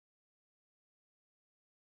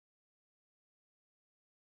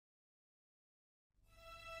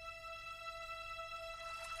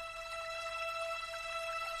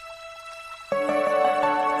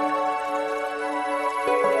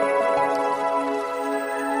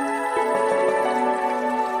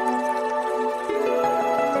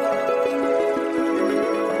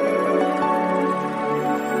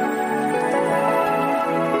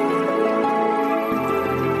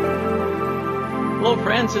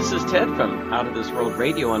friends, this is Ted from Out of This World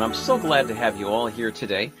Radio, and I'm so glad to have you all here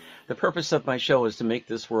today. The purpose of my show is to make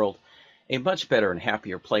this world a much better and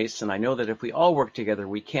happier place, and I know that if we all work together,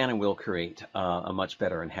 we can and will create a much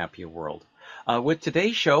better and happier world. With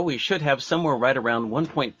today's show, we should have somewhere right around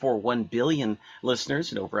 1.41 billion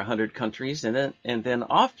listeners in over 100 countries, and then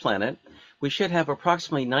off-planet, we should have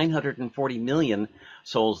approximately 940 million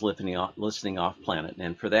souls listening off planet.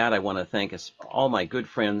 And for that, I want to thank all my good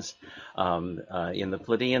friends in the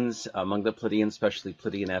Pleiadians, among the Pleiadians, especially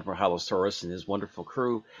Pleiadian Admiral Halosaurus and his wonderful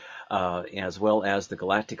crew, as well as the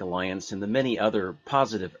Galactic Alliance and the many other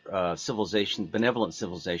positive benevolent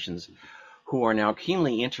civilizations who are now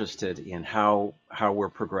keenly interested in how we're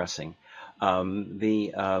progressing.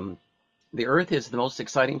 The Earth is the most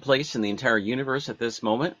exciting place in the entire universe at this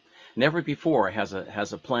moment. Never before has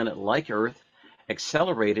a planet like Earth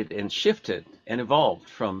accelerated and shifted and evolved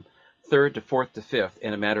from third to fourth to fifth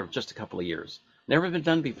in a matter of just a couple of years. Never been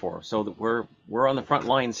done before. So that we're on the front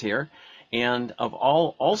lines here. And of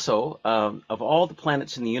all the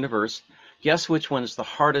planets in the universe, guess which one is the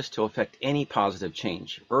hardest to affect any positive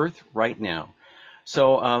change? Earth right now.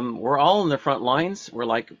 So we're all in the front lines. We're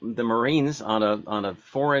like the Marines on a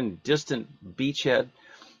foreign, distant beachhead.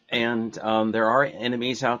 And there are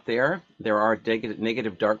enemies out there. There are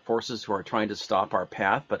negative dark forces who are trying to stop our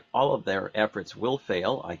path, but all of their efforts will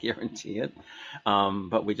fail, I guarantee it.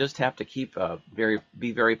 But we just have to keep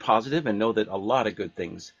be very positive and know that a lot of good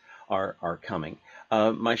things are coming.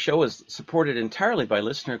 My show is supported entirely by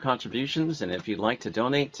listener contributions, and if you'd like to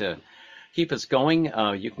donate to keep us going,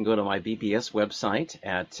 you can go to my BBS website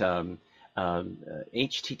at https://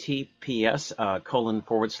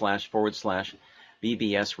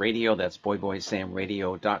 BBS Radio, that's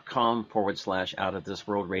boyboysamradio.com/out of this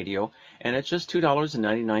world radio, and it's just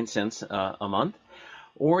 $2.99 a month.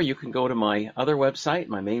 Or you can go to my other website,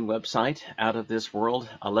 my main website,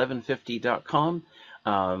 outofthisworld1150.com,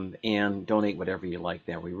 and donate whatever you like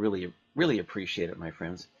there. We really, really appreciate it, my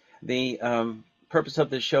friends. The purpose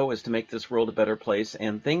of this show is to make this world a better place,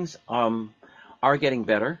 and things are getting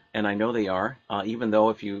better, and I know they are, even though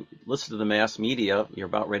if you listen to the mass media, you're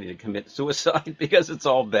about ready to commit suicide because it's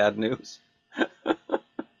all bad news.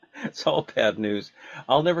 It's all bad news.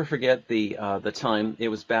 I'll never forget the time, it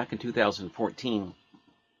was back in 2014,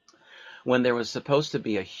 when there was supposed to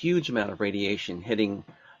be a huge amount of radiation hitting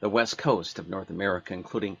the west coast of North America,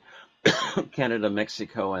 including Canada,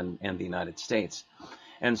 Mexico, and the United States.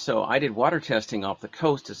 And so I did water testing off the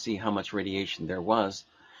coast to see how much radiation there was.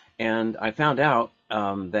 And I found out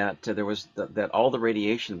that all the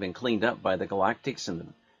radiation had been cleaned up by the Galactics and the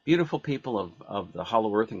beautiful people of the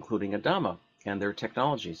Hollow Earth, including Adama and their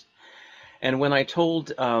technologies. And when I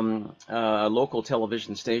told a local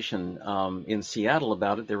television station in Seattle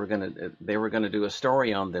about it, they were going to do a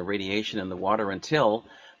story on the radiation in the water until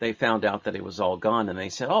they found out that it was all gone. And they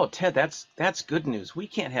said, "Oh, Ted, that's good news. We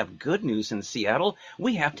can't have good news in Seattle.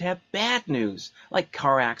 We have to have bad news, like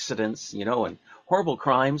car accidents, and horrible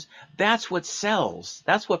crimes. That's what sells.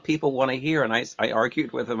 That's what people want to hear." And I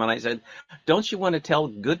argued with them, and I said, "Don't you want to tell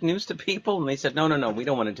good news to people?" And they said, No, we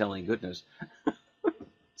don't want to tell any good news."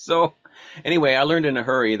 So anyway, I learned in a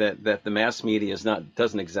hurry that the mass media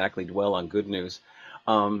doesn't exactly dwell on good news.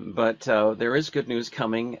 But there is good news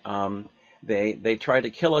coming. They tried to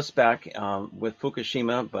kill us back with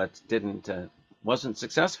Fukushima, but wasn't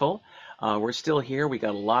successful. We're still here. We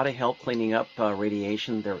got a lot of help cleaning up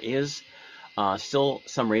radiation. There is still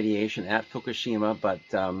some radiation at Fukushima, but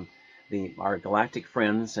our galactic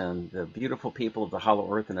friends and the beautiful people of the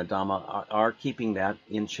Hollow Earth and Adama are keeping that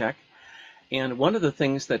in check. And one of the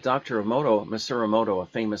things that Dr. Masaru Emoto, a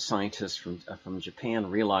famous scientist from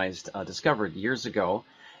Japan, discovered years ago,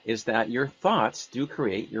 is that your thoughts do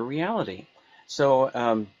create your reality. So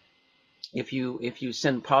if you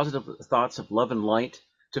send positive thoughts of love and light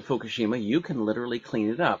to Fukushima, you can literally clean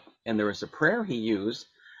it up. And there is a prayer he used.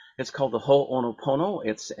 It's called the Ho'oponopono.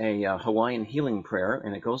 It's a Hawaiian healing prayer,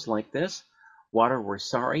 and it goes like this: Water, we're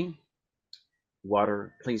sorry.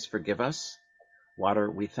 Water, please forgive us.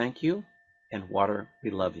 Water, we thank you. And water,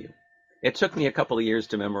 we love you. It took me a couple of years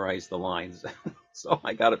to memorize the lines, so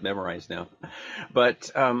I got it memorized now.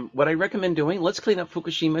 But what I recommend doing, let's clean up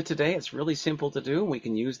Fukushima today. It's really simple to do. We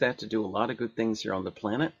can use that to do a lot of good things here on the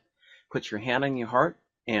planet. Put your hand on your heart,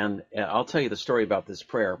 and I'll tell you the story about this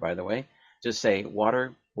prayer, by the way. Just say,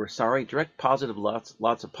 water, we're sorry. Direct positive,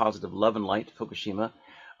 lots of positive love and light to Fukushima.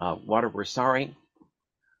 Water, we're sorry.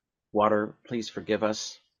 Water, please forgive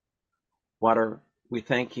us. Water, we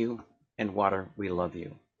thank you. And water, we love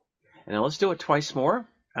you. And now let's do it twice more.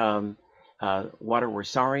 Water, we're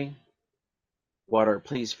sorry. Water,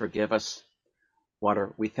 please forgive us.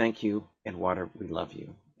 Water, we thank you, and water, we love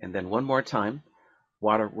you. And then one more time,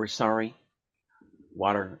 water, we're sorry.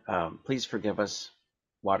 Water, please forgive us.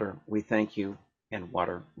 Water, we thank you, and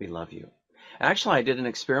water, we love you. Actually, I did an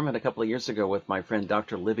experiment a couple of years ago with my friend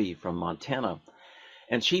Dr. Libby from Montana,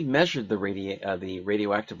 and she measured the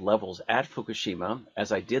radioactive levels at Fukushima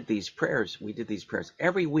as I did these prayers. We did these prayers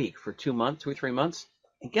every week for 2 months, 2 or 3 months.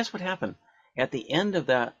 And guess what happened? At the end of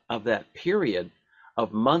that period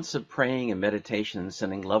of months of praying and meditation and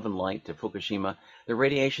sending love and light to Fukushima, the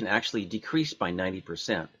radiation actually decreased by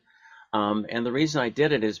 90%. And the reason I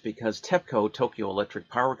did it is because TEPCO, Tokyo Electric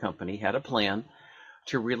Power Company, had a plan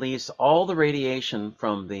to release all the radiation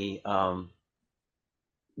from the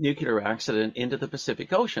nuclear accident into the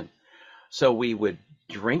Pacific Ocean. So we would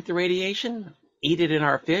drink the radiation, eat it in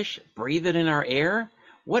our fish, breathe it in our air.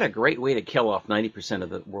 What a great way to kill off 90% of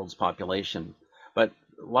the world's population. But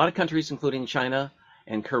a lot of countries, including China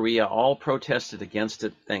and Korea, all protested against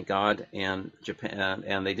it, thank God, and Japan,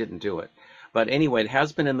 and they didn't do it. But anyway, it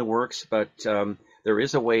has been in the works, but there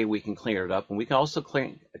is a way we can clear it up. And we can also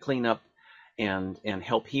clean up and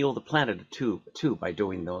help heal the planet too by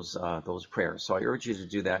doing those prayers. So I urge you to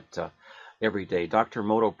do that every day. Dr.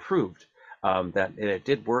 Moto proved that it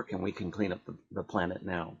did work, and we can clean up the planet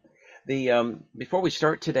now. Before we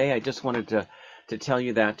start today, I just wanted to tell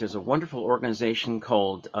you that there's a wonderful organization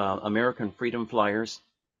called American Freedom Flyers,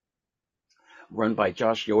 run by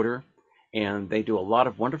Josh Yoder, and they do a lot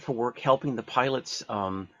of wonderful work helping the pilots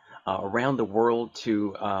around the world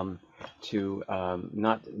to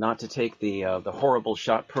not to take the horrible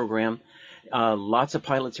shot program. Lots of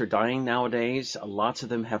pilots are dying nowadays. Lots of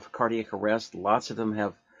them have cardiac arrest. Lots of them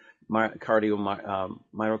have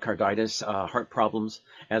myocarditis, heart problems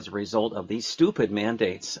as a result of these stupid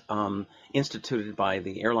mandates instituted by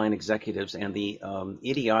the airline executives and the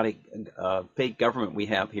idiotic fake government we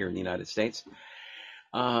have here in the United States.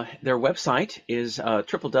 Their website is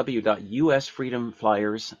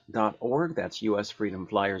www.usfreedomflyers.org. That's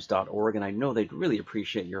usfreedomflyers.org, and I know they'd really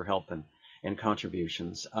appreciate your help and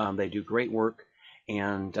contributions. They do great work,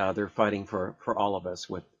 and they're fighting for all of us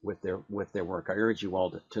with their work. I urge you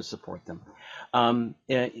all to support them.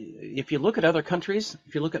 If you look at other countries,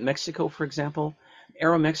 if you look at Mexico, for example,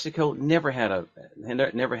 Aeromexico never had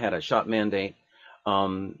a shot mandate.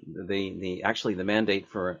 Actually the mandate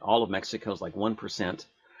for all of Mexico is like 1%.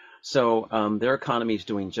 So their economy is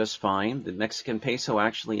doing just fine. The Mexican peso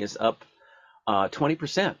actually is up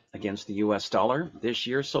 20% against the U.S. dollar this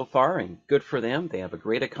year so far, and good for them. They have a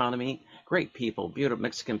great economy, great people. Beautiful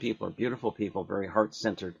Mexican people are beautiful people, very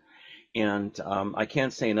heart-centered, and I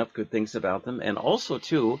can't say enough good things about them. And also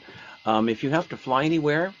too, if you have to fly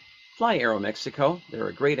anywhere, fly Aeromexico. They're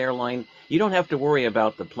a great airline. You don't have to worry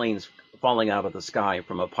about the planes falling out of the sky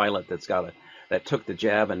from a pilot that took the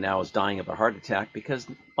jab and now is dying of a heart attack, because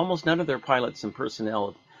almost none of their pilots and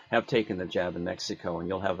personnel have taken the jab in Mexico, and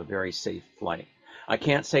you'll have a very safe flight. I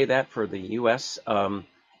can't say that for the U.S.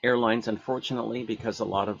 Airlines, unfortunately, because a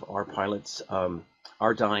lot of our pilots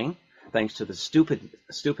are dying thanks to the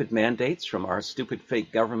stupid mandates from our stupid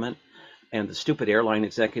fake government and the stupid airline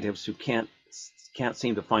executives who can't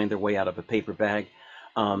seem to find their way out of a paper bag.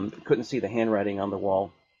 Couldn't see the handwriting on the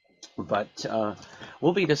wall. But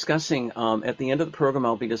we'll be discussing, at the end of the program,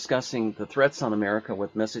 I'll be discussing the threats on America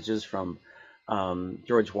with messages from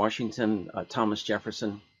George Washington, Thomas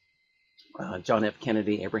Jefferson, John F.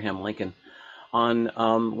 Kennedy, Abraham Lincoln,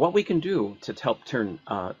 on what we can do to help turn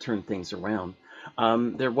things around.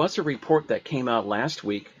 There was a report that came out last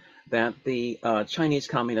week that the Chinese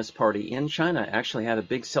Communist Party in China actually had a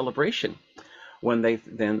big celebration when they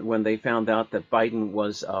found out that Biden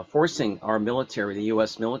was forcing our military, the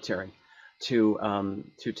U.S. military, to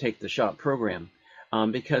take the shot program,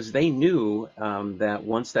 because they knew that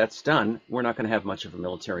once that's done, we're not going to have much of a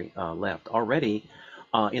military left. Already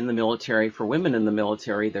in the military, for women in the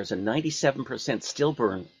military, there's a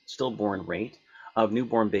 97% stillborn rate of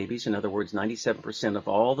newborn babies. In other words, 97% of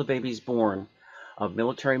all the babies born of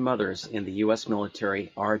military mothers in the U.S.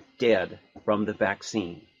 military are dead from the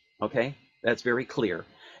vaccine. Okay? That's very clear,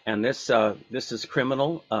 and this is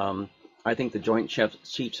criminal. I think the Joint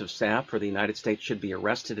Chiefs of Staff for the United States should be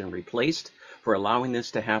arrested and replaced for allowing this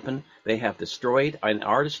to happen. They have destroyed and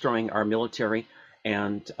are destroying our military,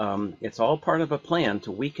 and it's all part of a plan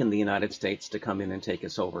to weaken the United States to come in and take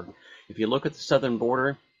us over. If you look at the southern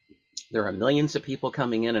border, there are millions of people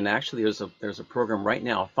coming in, and actually there's a program right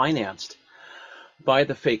now financed by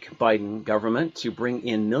the fake Biden government to bring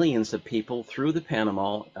in millions of people through the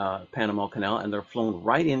Panama Canal, and they're flown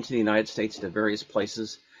right into the United States to various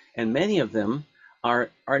places, and many of them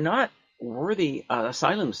are not worthy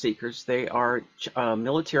asylum seekers. They are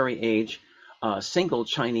military age single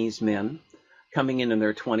Chinese men coming in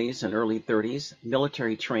their 20s and early 30s,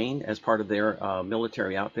 military trained as part of their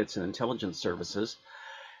military outfits and intelligence services.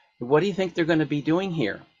 What do you think they're going to be doing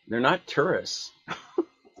here? They're not tourists.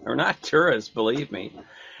 They're not tourists, believe me.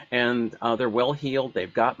 And they're well-heeled,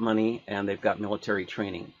 they've got money, and they've got military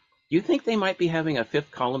training. Do you think they might be having a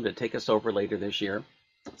fifth column to take us over later this year?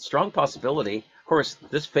 Strong possibility. Of course,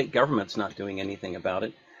 this fake government's not doing anything about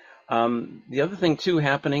it. The other thing, too,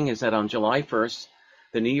 happening is that on July 1st,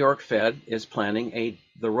 the New York Fed is planning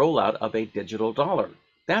the rollout of a digital dollar.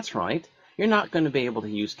 That's right. You're not going to be able to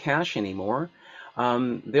use cash anymore.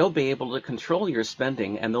 They'll be able to control your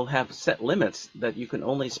spending, and they'll have set limits that you can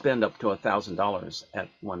only spend up to $1,000 at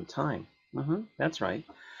one time. That's right.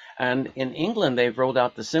 And in England, they've rolled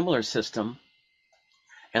out the similar system,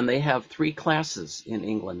 and they have 3 classes in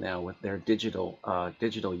England now with their digital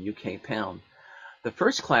UK pound. The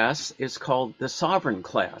first class is called the sovereign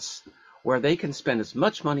class, where they can spend as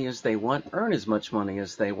much money as they want, earn as much money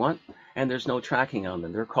as they want, and there's no tracking on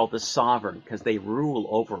them. They're called the sovereign because they rule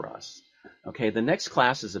over us. Okay, the next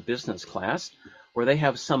class is a business class, where they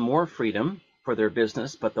have some more freedom for their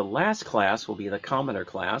business, but the last class will be the commoner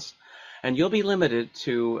class, and you'll be limited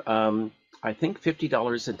to, I think,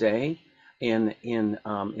 $50 a day in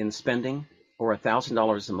spending, or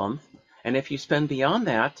 $1,000 a month. And if you spend beyond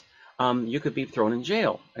that, you could be thrown in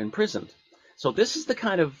jail, imprisoned. So this is the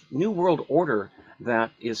kind of new world order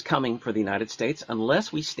that is coming for the United States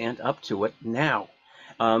unless we stand up to it now.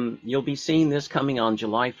 You'll be seeing this coming on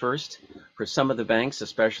July 1st for some of the banks,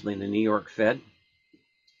 especially the New York Fed.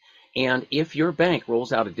 And if your bank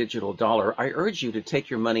rolls out a digital dollar, I urge you to take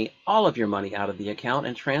your money, all of your money, out of the account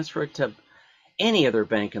and transfer it to any other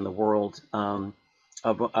bank in the world, a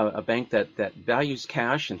bank that values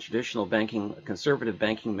cash and traditional banking, conservative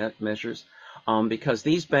banking measures, because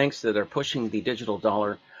these banks that are pushing the digital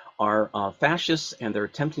dollar are fascists, and they're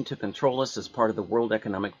attempting to control us as part of the World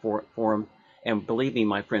Economic Forum. And believe me,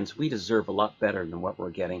 my friends, we deserve a lot better than what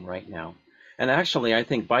we're getting right now. And actually, I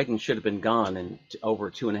think Biden should have been gone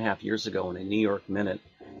over 2.5 years ago in a New York minute.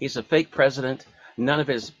 He's a fake president. None of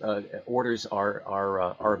his orders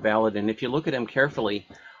are valid. And if you look at him carefully,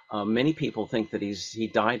 many people think that he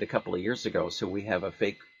died a couple of years ago. So we have a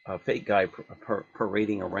fake guy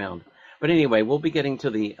parading around. But anyway, we'll be getting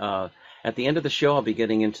to at the end of the show, I'll be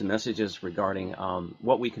getting into messages regarding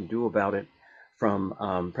what we can do about it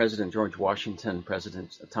from President George Washington,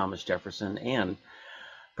 President Thomas Jefferson, and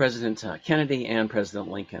President Kennedy and President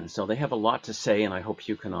Lincoln. So they have a lot to say, and I hope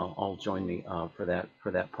you can all join me for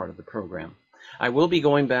that part of the program. I will be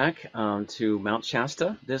going back to Mount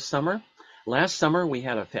Shasta this summer. Last summer we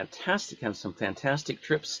had some fantastic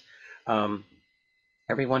trips.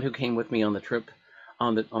 Everyone who came with me on the trip,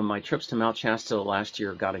 on my trips to Mount Shasta last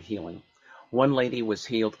year, got a healing. One lady was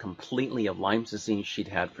healed completely of Lyme disease she'd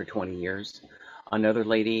had for 20 years. Another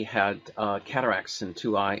lady had cataracts in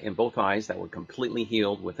both eyes that were completely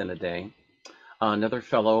healed within a day. Another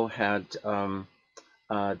fellow had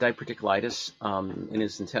diverticulitis in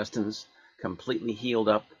his intestines, completely healed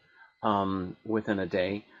up within a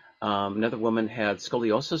day. Another woman had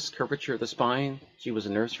scoliosis, curvature of the spine. She was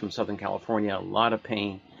a nurse from Southern California, a lot of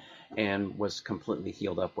pain, and was completely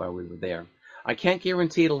healed up while we were there. I can't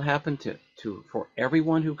guarantee it'll happen for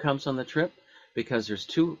everyone who comes on the trip, because there's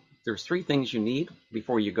 3 things you need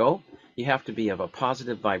before you go. You have to be of a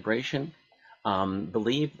positive vibration,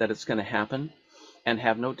 believe that it's going to happen, and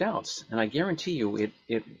have no doubts. And I guarantee you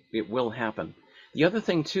it will happen. The other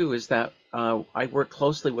thing, too, is that I work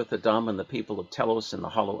closely with the Dham and the people of Telos and the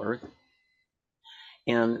Hollow Earth.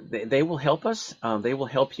 And they will help us. They will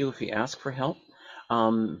help you if you ask for help.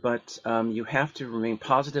 But you have to remain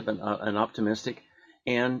positive and optimistic.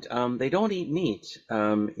 And they don't eat meat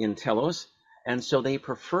in Telos. And so they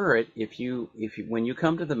prefer it when you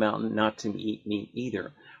come to the mountain, not to eat meat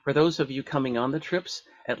either. For those of you coming on the trips,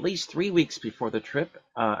 at least 3 weeks before the trip,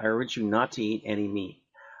 I urge you not to eat any meat.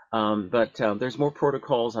 But there's more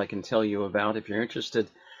protocols I can tell you about. If you're interested,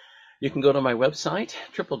 you can go to my website,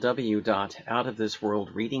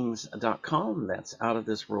 www.outofthisworldreadings.com. That's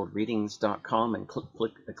outofthisworldreadings.com, and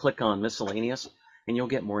click on miscellaneous, and you'll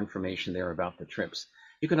get more information there about the trips.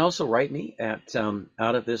 You can also write me at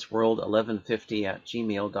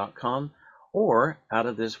outofthisworld1150@gmail.com, or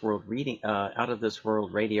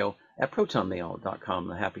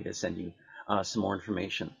outofthisworldradio@protonmail.com. I'm happy to send you some more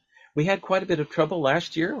information. We had quite a bit of trouble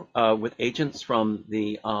last year with agents from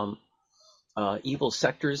the evil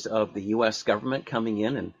sectors of the U.S. government coming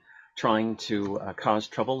in and trying to cause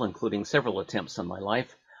trouble, including several attempts on my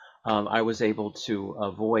life. I was able to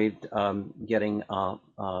avoid getting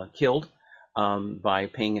killed by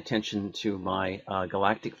paying attention to my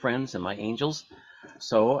galactic friends and my angels.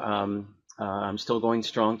 So I'm still going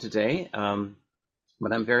strong today,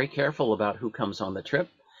 but I'm very careful about who comes on the trip.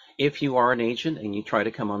 If you are an agent and you try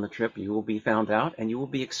to come on the trip, you will be found out and you will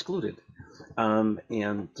be excluded. Um,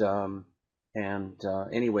 and um,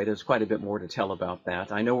 anyway, there's quite a bit more to tell about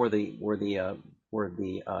that. I know where the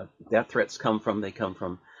death threats come from. They come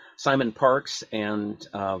from Simon Parks and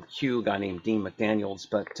Q, a guy named Dean McDaniels.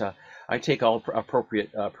 But I take all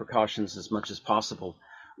appropriate precautions as much as possible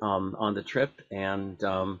on the trip and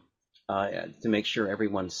to make sure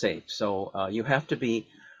everyone's safe. So you have to be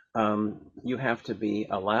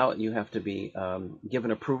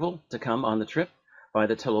given approval to come on the trip by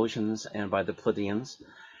the Telosians and by the Pleiadians.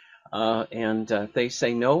 And if they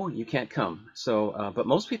say no, you can't come. So, but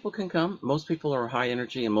most people can come. Most people are high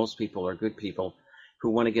energy, and most people are good people who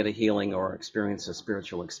want to get a healing or experience a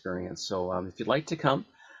spiritual experience. So, if you'd like to come,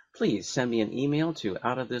 please send me an email to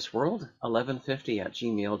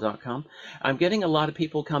outofthisworld1150@gmail.com. I'm getting a lot of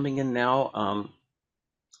people coming in now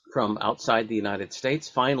from outside the United States.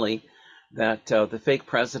 Finally, that the fake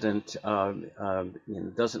president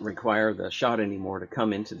doesn't require the shot anymore to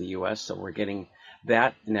come into the U.S. So we're getting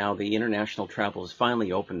that now. The international travel is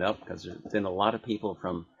finally opened up because there's been a lot of people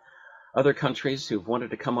from other countries who've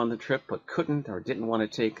wanted to come on the trip but couldn't or didn't want to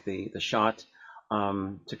take the shot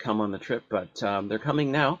to come on the trip. But they're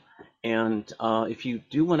coming now. And if you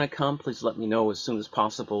do want to come, please let me know as soon as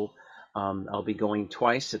possible. I'll be going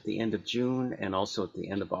twice at the end of June and also at the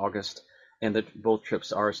end of August. And both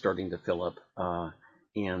trips are starting to fill up,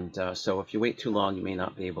 so if you wait too long, you may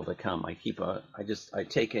not be able to come. I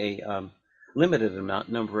take a limited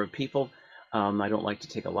number of people. I don't like to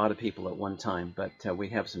take a lot of people at one time, but we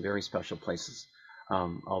have some very special places.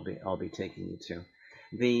 I'll be taking you to.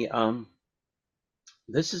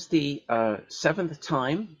 This is the 7th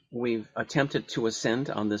time we've attempted to ascend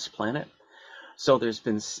on this planet. So there's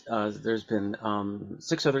been 6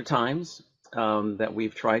 other times that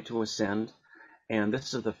we've tried to ascend, and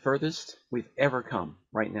this is the furthest we've ever come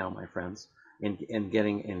right now, my friends,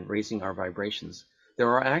 in raising our vibrations. There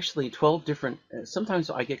are actually 12 different. Sometimes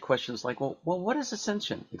I get questions like, well, what is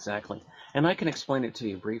ascension exactly? And I can explain it to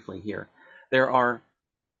you briefly here. There are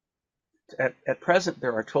at present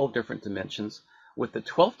there are 12 different dimensions, with the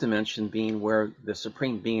 12th dimension being where the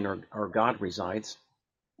supreme being or God resides.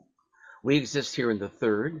 We exist here in the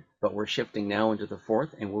 3rd, but we're shifting now into the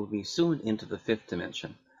 4th, and we'll be soon into the 5th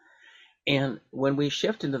dimension. And when we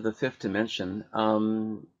shift into the 5th dimension,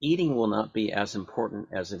 eating will not be as important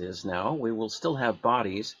as it is now. We will still have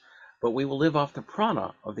bodies, but we will live off the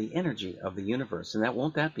prana of the energy of the universe, and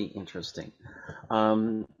won't that be interesting?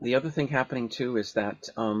 The other thing happening too is that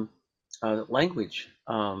language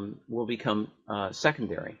will become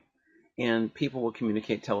secondary, and people will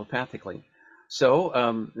communicate telepathically. So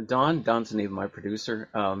Don's the name of my producer.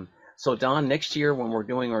 So Don, next year when we're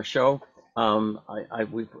doing our show,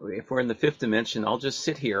 if we're in the 5th dimension, I'll just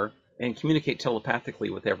sit here and communicate telepathically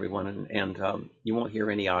with everyone, and you won't hear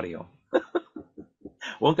any audio.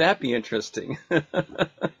 Won't that be interesting?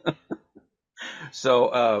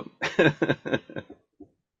 So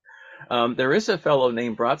there is a fellow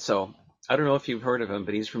named Bratzo. I don't know if you've heard of him,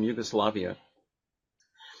 but he's from Yugoslavia.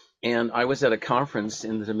 And I was at a conference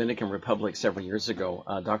in the Dominican Republic several years ago.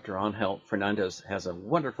 Dr. Angel Fernandez has a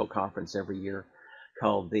wonderful conference every year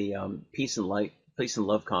called the Peace and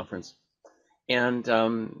Love Conference. And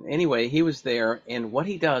anyway, he was there, and what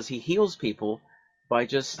he does, he heals people by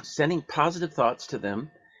just sending positive thoughts to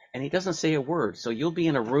them, and he doesn't say a word. So you'll be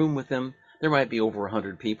in a room with him. There might be over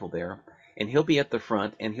 100 people there, and he'll be at the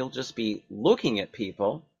front, and he'll just be looking at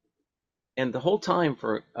people, and the whole time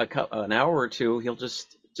for an hour or two, he'll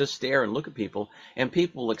just stare and look at people, and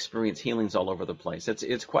people will experience healings all over the place.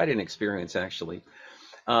 It's quite an experience, actually.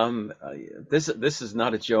 This is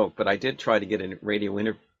not a joke, but I did try to get a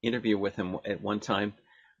radio interview with him at one time,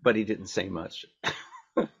 but he didn't say much.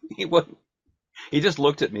 He just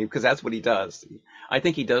looked at me because that's what he does. I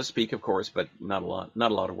think he does speak, of course, but not a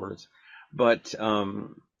lot of words. But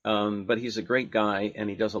he's a great guy, and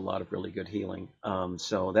he does a lot of really good healing.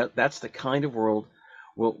 So that's the kind of world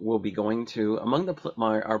we'll be going to. Among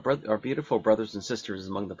our beautiful brothers and sisters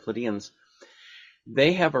among the Pleiadians,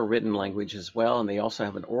 they have a written language as well, and they also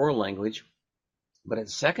have an oral language, but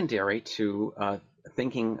it's secondary to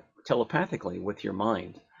thinking telepathically with your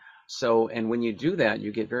mind. So, and when you do that,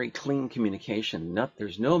 you get very clean communication.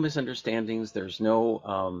 There's no misunderstandings. There's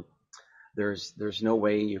no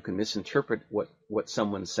way you can misinterpret what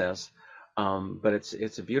someone says. But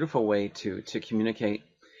it's a beautiful way to communicate.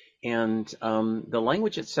 And the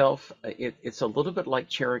language itself, it's a little bit like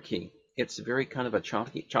Cherokee. It's very kind of a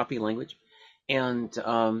choppy language.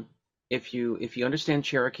 And if you understand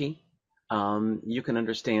Cherokee, you can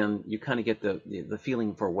understand. You kind of get the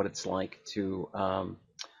feeling for what it's like to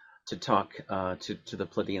talk to the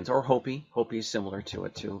Pleiadians, or Hopi. Hopi is similar to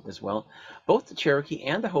it too as well. Both the Cherokee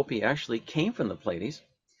and the Hopi actually came from the Pleiades,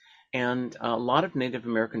 and a lot of Native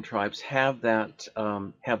American tribes have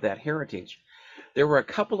that heritage. There were a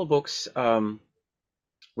couple of books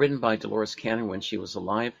written by Dolores Cannon when she was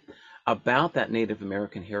alive about that Native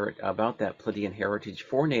American about that Pleiadian heritage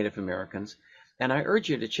for Native Americans. And I urge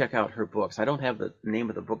you to check out her books. I don't have the name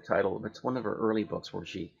of the book title, but it's one of her early books where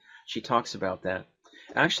she talks about that.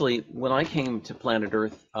 Actually, when I came to planet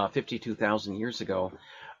Earth 52,000 years ago,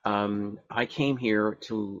 I came here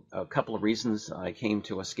to a couple of reasons. I came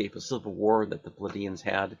to escape a civil war that the Pleiadians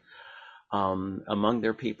had among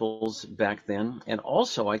their peoples back then. And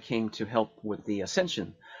also I came to help with the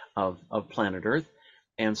ascension of planet Earth.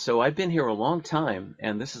 And so I've been here a long time,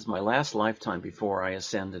 and this is my last lifetime before I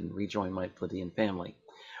ascend and rejoin my Pleiadian family.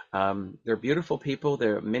 They're beautiful people.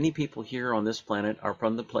 There are many people here on this planet are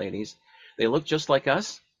from the Pleiades. They look just like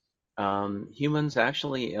us. Humans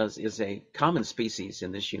actually is a common species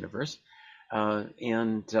in this universe,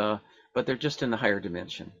 but they're just in the higher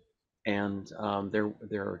dimension, and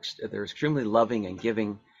they're extremely loving and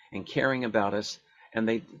giving and caring about us, and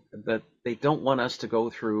they don't want us to go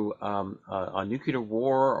through a nuclear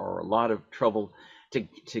war or a lot of trouble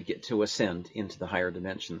to get to ascend into the higher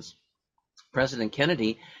dimensions. President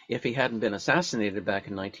Kennedy, if he hadn't been assassinated back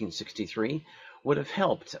in 1963, would have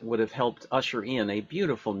helped usher in a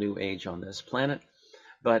beautiful new age on this planet.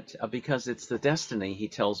 But because it's the destiny, he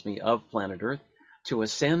tells me, of planet Earth to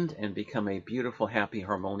ascend and become a beautiful, happy,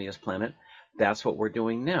 harmonious planet, that's what we're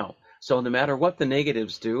doing now. So no matter what the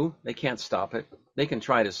negatives do, they can't stop it. They can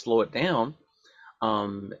try to slow it down,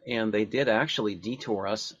 and they did actually detour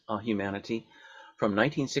us, humanity, from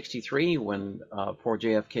 1963 when poor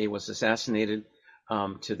JFK was assassinated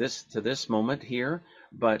to this moment here,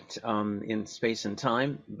 but in space and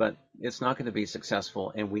time. But it's not going to be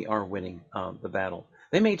successful, and we are winning the battle.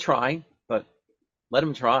 They may try, but let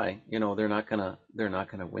them try. You know, they're not gonna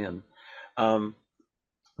win. One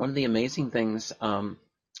of the amazing things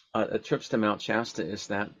trips to Mount Shasta is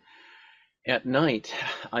that at night,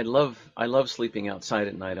 I love sleeping outside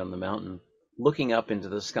at night on the mountain, looking up into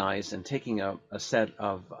the skies and taking a set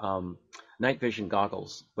of night vision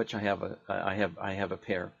goggles, which I have a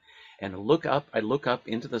pair, and I look up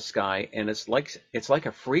into the sky, and it's like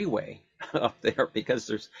a freeway up there because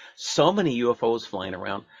there's so many UFOs flying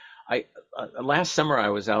around. Last summer I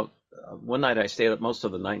was out one night. I stayed up most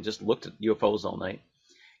of the night and just looked at UFOs all night.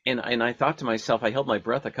 And I thought to myself, I held my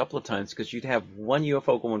breath a couple of times because you'd have one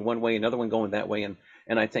UFO going one way, another one going that way, and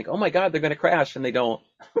I think, oh my God, they're going to crash, and they don't.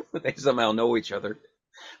 They somehow know each other.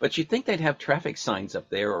 But you'd think they'd have traffic signs up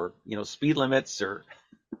there, or speed limits, or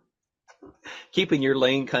keeping your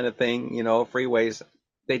lane kind of thing, freeways.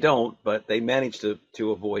 They don't, but they manage to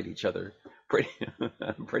avoid each other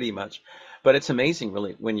pretty much. But it's amazing,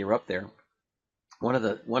 really, when you're up there. One of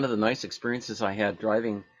the nice experiences I had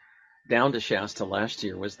driving down to Shasta last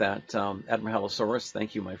year was that Admiral Halosaurus,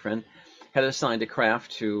 thank you, my friend, had assigned a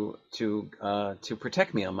craft to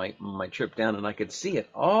protect me on my trip down, and I could see it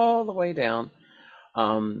all the way down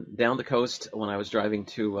the coast when I was driving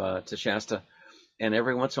to Shasta. And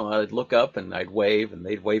every once in a while, I'd look up and I'd wave, and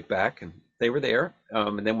they'd wave back, and they were there.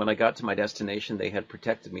 And then when I got to my destination, they had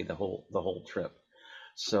protected me the whole trip.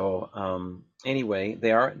 So anyway,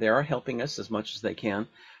 they are helping us as much as they can.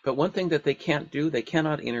 But one thing that they can't do, they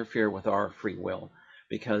cannot interfere with our free will,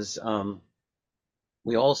 because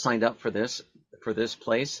we all signed up for this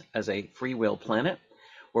place as a free will planet,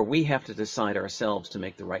 where we have to decide ourselves to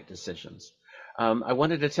make the right decisions. I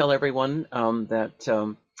wanted to tell everyone that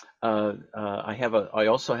I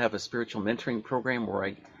also have a spiritual mentoring program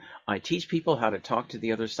where I teach people how to talk to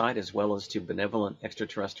the other side as well as to benevolent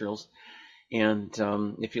extraterrestrials. And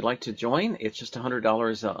if you'd like to join, it's just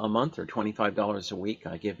 $100 a month or $25 a week.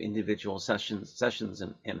 I give individual sessions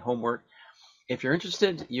and homework. If you're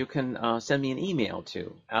interested, you can send me an email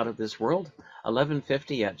to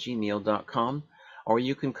outofthisworld1150@gmail.com, or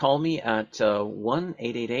you can call me at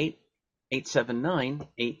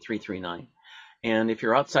 1-888-879-8339. And if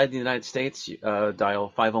you're outside the United States,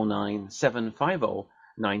 dial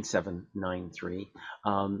 509-750-9793.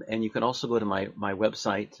 And you can also go to my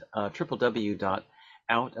website,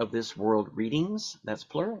 www.outofthisworldreadings, that's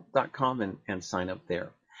plural.com, and sign up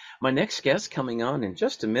there. My next guest coming on in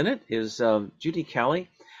just a minute is Judy Cali.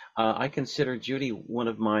 I consider Judy one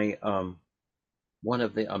of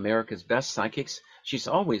the America's best psychics. She's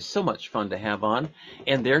always so much fun to have on,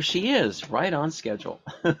 and there she is, right on schedule.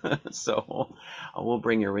 So we'll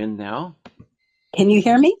bring her in now. Can you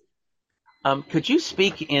hear me? Could you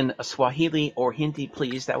speak in Swahili or Hindi,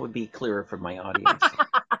 please? That would be clearer for my audience.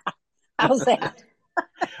 How's that?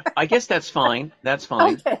 I guess that's fine. That's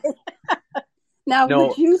fine. Okay. Now, would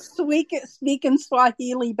No, you speak in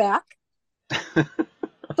Swahili back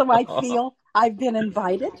so I feel I've been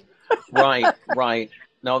invited? right, right.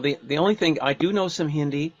 No, the only thing I do know some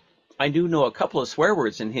Hindi. I do know a couple of swear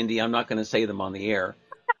words in Hindi. I'm not going to say them on the air.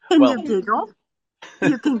 Can Well, you giggle?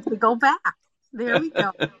 You can giggle back. There we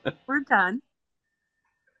go. We're done.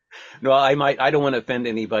 no, I might. I don't want to offend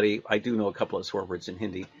anybody. I do know a couple of swear words in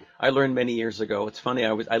Hindi. I learned many years ago. It's funny.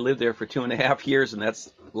 I lived there for 2.5 years, and that's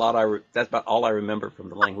a lot. That's about all I remember from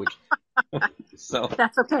the language. So,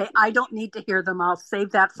 That's okay. I don't need to hear them. I'll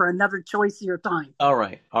save that for another choice of your time. all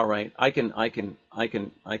right, all right. I can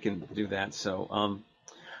do that. So,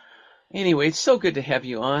 anyway, it's so good to have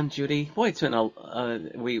you on, Judy. Boy, it's been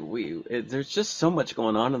there's just so much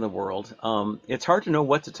going on in the world. It's hard to know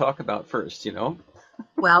what to talk about first, you know.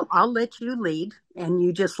 Well, I'll let you lead and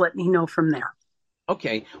you just let me know from there.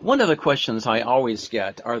 Okay, one of the questions I always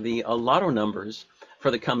get are the lotto numbers for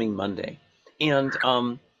the coming Monday, and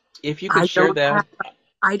if you could I share don't have that,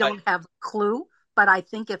 I I, don't have a clue, but I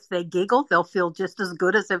think if they giggle, they'll feel just as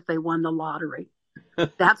good as if they won the lottery.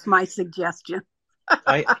 That's my suggestion.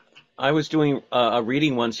 I, I was doing a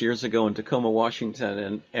reading once years ago in Tacoma,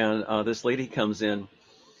 Washington, and this lady comes in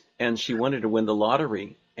and she wanted to win the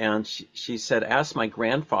lottery, and she said, "Ask my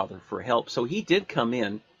grandfather for help." So he did come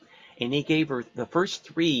in, and he gave her the first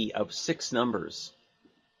three of six numbers,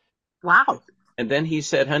 Wow. and then he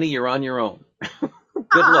said, "Honey, you're on your own.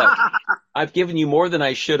 Good luck. I've given you more than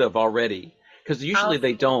I should have already." Because Oh, usually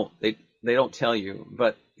they don't tell you,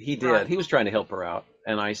 but he did. right. He was trying to help her out,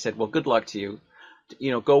 and I said, "Well, good luck to you.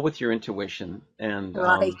 You know, go with your intuition." And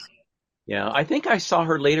Right. yeah, I think I saw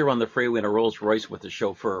her later on the freeway in a Rolls Royce with a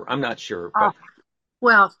chauffeur. I'm not sure, Oh, but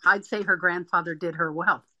well, I'd say her grandfather did her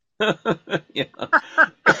well. yeah,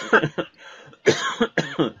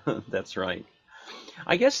 that's right.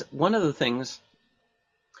 I guess one of the things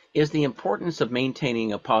is the importance of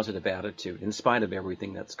maintaining a positive attitude in spite of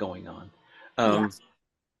everything that's going on. Um, Yes.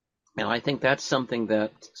 and I think that's something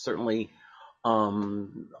that certainly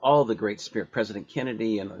all the great spirit, President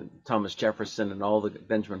Kennedy and Thomas Jefferson and all the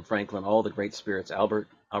Benjamin Franklin, all the great spirits, Albert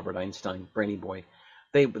Einstein, Brainy Boy,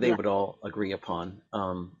 they Yeah. would all agree upon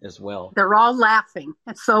as well. They're all laughing.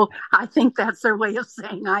 And so I think that's their way of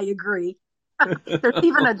saying, I agree. There's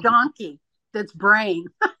even a donkey that's braying.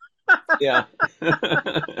 Yeah.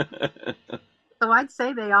 So I'd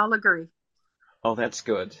say they all agree. Oh, that's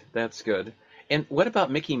good. That's good. And what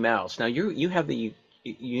about Mickey Mouse? Now you have the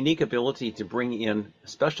unique ability to bring in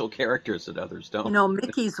special characters that others You don't. know,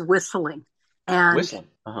 Mickey's whistling. And Whistling.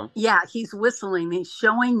 Uh-huh. yeah, he's whistling. He's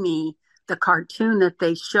showing me the cartoon that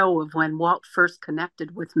they show of when Walt first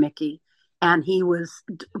connected with Mickey. And he was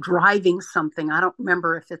driving something. I don't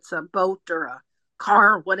remember if it's a boat or a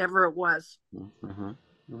car, whatever it was. Mm-hmm.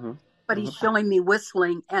 Mm-hmm. But he's showing me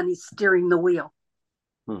whistling and he's steering the wheel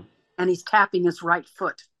Mm-hmm. and he's tapping his right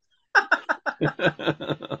foot.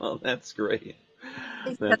 Oh, that's great.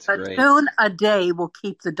 He said, That's a great. tune a day will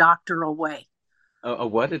keep the doctor away. A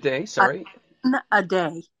what a day? A Sorry. tune a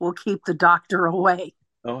day will keep the doctor away.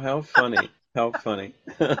 Oh, how funny. How funny.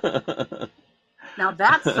 Now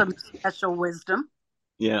that's some special wisdom.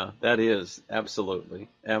 Yeah, that is absolutely,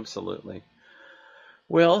 absolutely.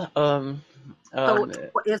 Well, So, um,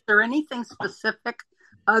 is there anything specific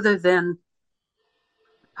other than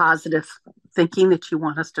positive thinking that you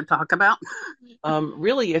want us to talk about?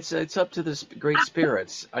 really, it's up to the great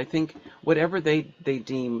spirits. I think whatever they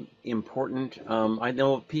deem important. I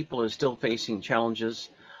know people are still facing challenges.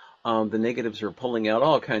 The negatives are pulling out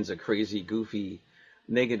all kinds of crazy, goofy,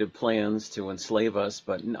 negative plans to enslave us,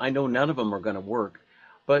 but I know none of them are going to work.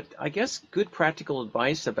 But I guess good practical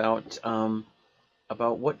advice about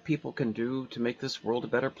what people can do to make this world a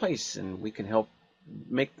better place, and we can help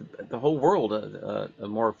make the whole world a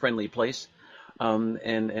more friendly place,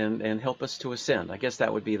 and help us to ascend. I guess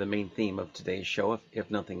that would be the main theme of today's show, if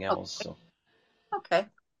nothing else. So, Okay.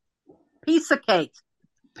 Piece of cake.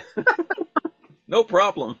 no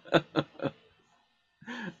problem.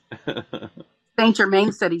 Saint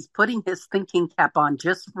Germain said he's putting his thinking cap on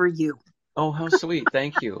just for you. Oh, how sweet.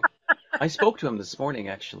 Thank you. I spoke to him this morning,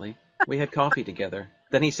 actually. We had coffee together.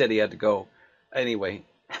 Then he said he had to go. Anyway.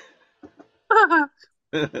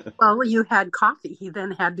 Well, you had coffee. He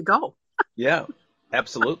then had to go. Yeah,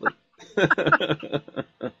 absolutely.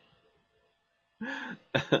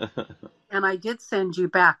 And I did send you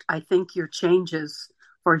back. I think your changes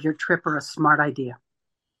for your trip are a smart idea.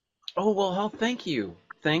 Oh, well, thank you.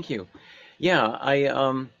 Thank you. Yeah,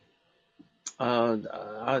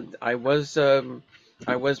 I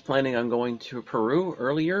was planning on going to Peru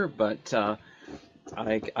earlier, but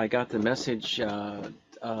I got the message. I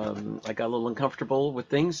got a little uncomfortable with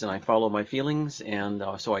things, and I follow my feelings, and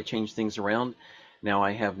so I changed things around. Now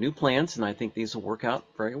I have new plans, and I think these will work out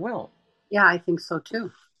very well. Yeah, I think so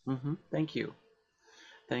too. Thank you,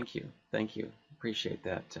 thank you, thank you. Appreciate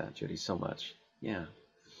that, Judy, so much. Yeah.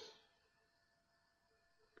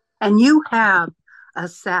 And you have a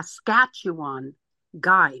Saskatchewan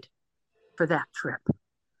guide for that trip.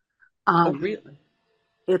 Oh, Um, really?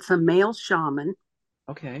 it's a male shaman.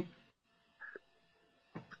 Okay.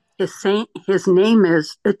 His name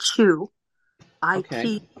is Ichu,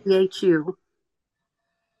 Okay. Itchu.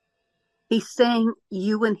 He's saying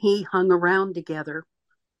you and he hung around together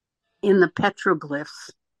in the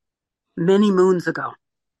petroglyphs many moons ago.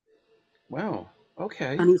 Wow.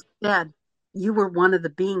 Okay. And he said you were one of the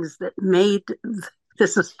beings that made,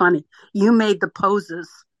 this is funny, you made the poses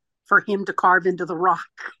for him to carve into the rock.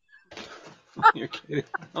 You're kidding.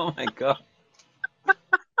 Oh my God.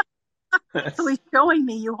 So That's he's showing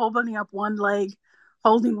me you holding up one leg,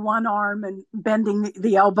 holding one arm, and bending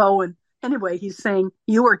the elbow. And anyway, he's saying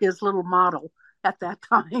you were his little model at that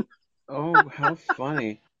time. oh, how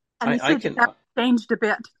funny. And he I said you can have changed a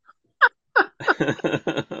bit.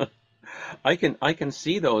 I can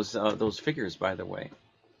see those figures, by the way.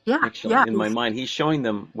 Yeah, Actually, yeah, in my mind, he's showing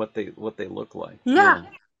them what they look like. yeah. Yeah.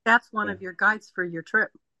 That's one Yeah. of your guides for your trip.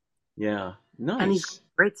 Yeah. And he's got Nice.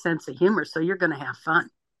 a great sense of humor, so you're going to have fun.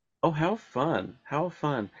 Oh, how fun. How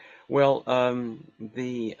fun. Well,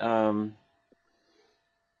 the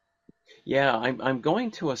yeah, I'm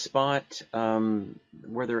going to a spot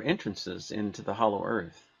where there are entrances into the Hollow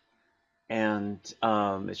Earth, and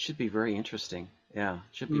it should be very interesting. Yeah, it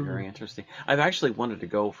should be Mm. very interesting. I've actually wanted to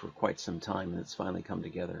go for quite some time, and it's finally come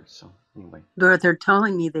together. So anyway, They're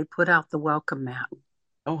telling me they put out the welcome mat.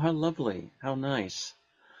 oh, how lovely, how nice,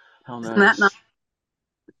 how Isn't that nice?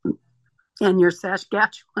 nice. And your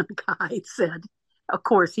Saskatchewan guide said, of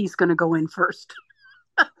course, he's going to go in first.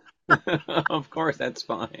 Of course, that's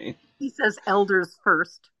fine. He says elders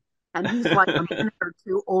first. And he's like a minute or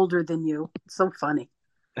two older than you. It's so funny.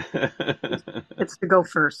 It's to go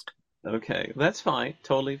first. Okay, that's fine.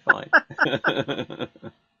 Totally fine.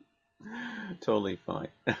 Totally fine.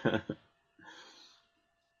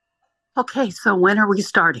 Okay, so when are we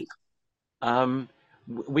starting? Um,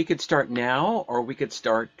 we could start now, or we could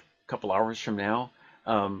start a couple hours from now.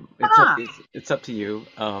 It's up. Ah, It's up to you.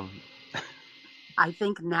 I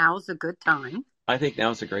think now's a good time. I think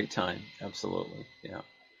now's a great time. Absolutely. Yeah.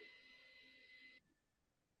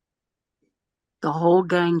 The whole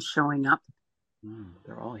gang's showing up.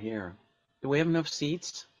 They're all here. Do we have enough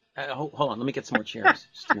seats? Hold on. Let me get some more chairs.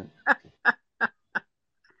 Just a minute.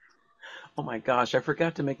 Oh my gosh, I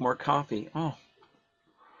forgot to make more coffee. Oh,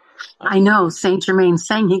 I know Saint Germain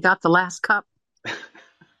saying he got the last cup.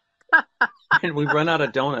 and we run out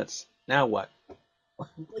of donuts. Now what?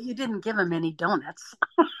 Well, you didn't give him any donuts.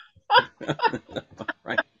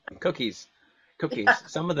 Right. Cookies. Cookies. Yeah.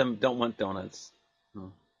 Some of them don't want donuts. Hmm.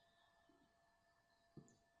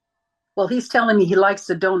 Well, he's telling me he likes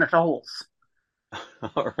the donut holes.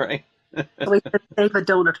 All right. So we should save a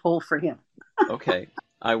donut hole for him. Okay.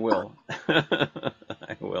 I will.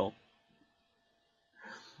 I will.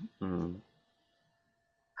 Hmm.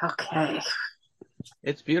 Okay.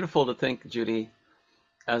 It's beautiful to think, Judy,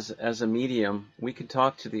 as a medium, we can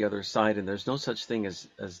talk to the other side, and there's no such thing as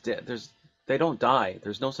death. They don't die.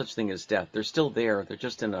 There's no such thing as death. They're still there. They're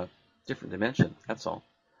just in a different dimension. That's all.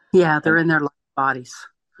 Yeah, they're And in their light bodies.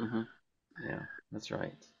 hmm yeah, that's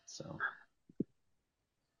right. So,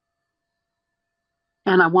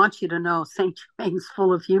 And I want you to know St. Germain's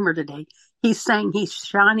full of humor today. He's saying he's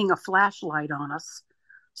shining a flashlight on us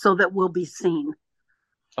so that we'll be seen.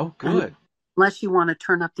 oh, And good. unless you want to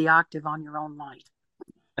turn up the octave on your own light.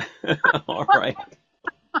 All right.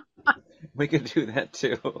 We could do that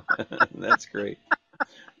too. That's great.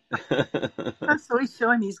 So he's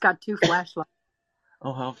showing me he's got two flashlights.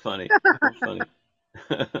 Oh, how funny. How funny.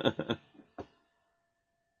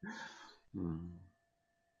 Hmm.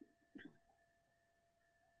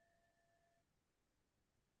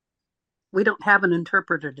 We don't have an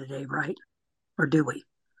interpreter today, right? Or do we?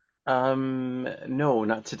 No,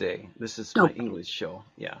 not today. This is my No. English show.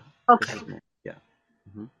 Yeah. This Okay. is yeah.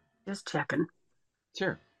 hmm Just checking.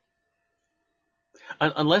 Sure.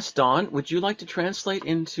 Unless Don, would you like to translate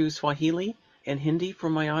into Swahili and Hindi for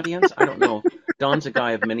my audience? I don't know. Don's a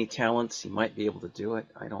guy of many talents. He might be able to do it.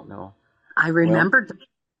 I don't know. I Well, remembered.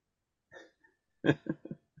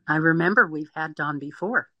 I remember we've had Don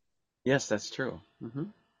before. yes, that's true.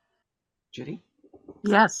 Judy?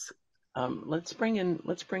 Yes. Let's bring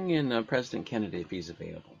in President Kennedy if he's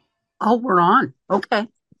available. Oh, we're on. Okay.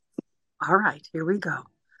 All right. Here we go.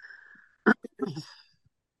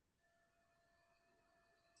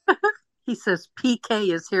 He says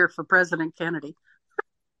PK is here for President Kennedy.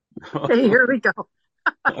 Okay, here we go.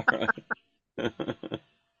 All right.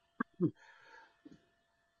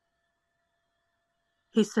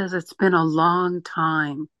 He says it's been a long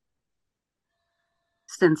time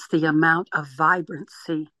since the amount of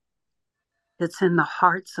vibrancy that's in the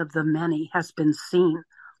hearts of the many has been seen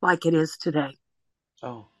like it is today.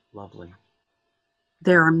 Oh, lovely.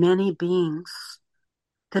 There are many beings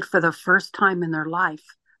that for the first time in their life,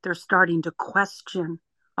 they're starting to question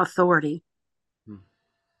authority, Hmm.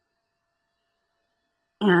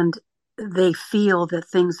 and they feel that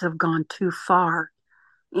things have gone too far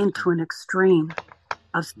into an extreme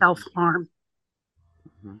of self-harm.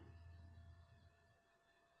 Hmm.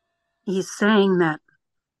 He's saying that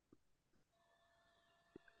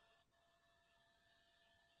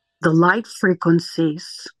the light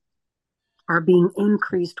frequencies are being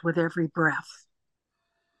increased with every breath,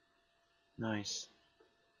 Nice.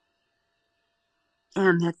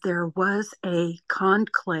 and that there was a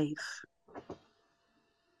conclave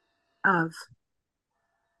of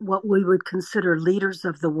what we would consider leaders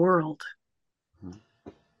of the world Hmm.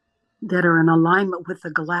 that are in alignment with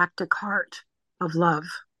the galactic heart of love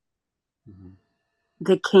Hmm.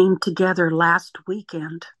 that came together last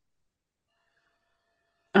weekend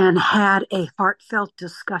and had a heartfelt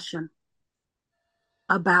discussion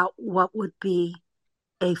about what would be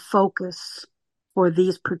a focus for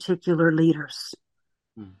these particular leaders.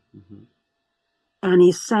 Hmm. And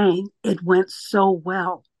he's saying it went so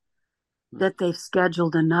well Hmm. that they've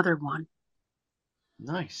scheduled another one.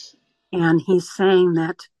 Nice. And he's saying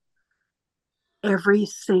that every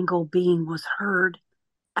single being was heard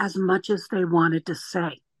as much as they wanted to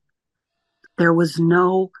say. There was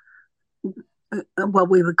no, what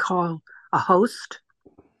we would call a host.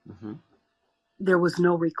 Hmm. There was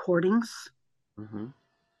no recordings. Hmm.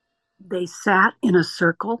 They sat in a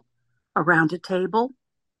circle around a table.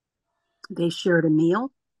 They shared a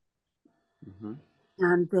meal Hmm.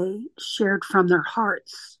 and they shared from their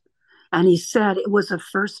hearts. And he said it was the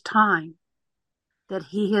first time that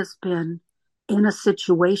he has been in a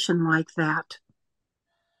situation like that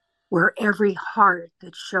where every heart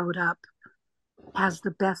that showed up has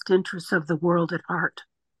the best interests of the world at heart.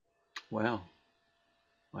 Wow.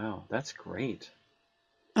 Wow. That's great.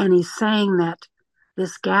 And he's saying that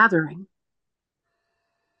this gathering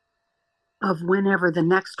of whenever the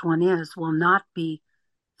next one is will not be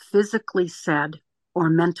physically said or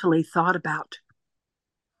mentally thought about.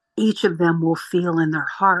 Each of them will feel in their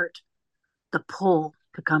heart the pull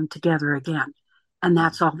to come together again. And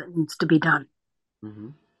that's all that needs to be done. Hmm.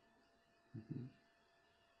 Hmm.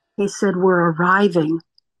 He said, we're arriving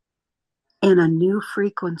in a new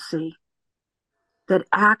frequency that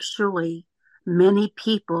actually many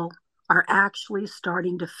people are actually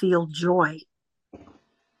starting to feel joy,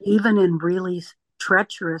 even in really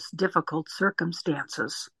treacherous, difficult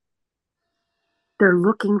circumstances. They're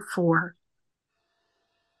looking for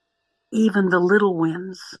even the little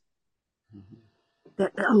wins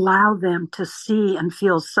that allow them to see and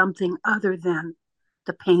feel something other than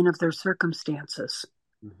the pain of their circumstances.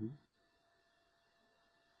 Hmm.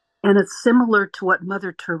 And it's similar to what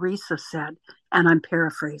Mother Teresa said, and I'm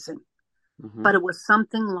paraphrasing, Hmm. but it was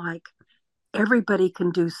something like everybody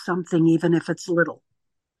can do something, even if it's little.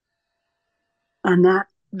 And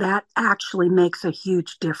that actually makes a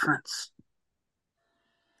huge difference,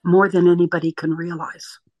 more than anybody can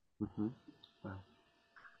realize. Hmm. Wow.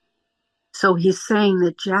 So he's saying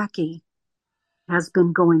that Jackie has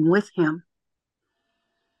been going with him,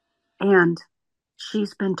 and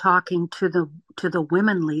she's been talking to the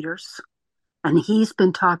women leaders, and he's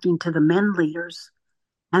been talking to the men leaders,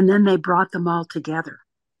 and then they brought them all together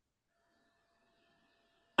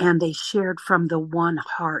and they shared from the one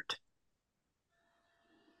heart.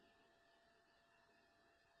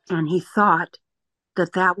 And he thought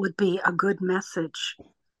that that would be a good message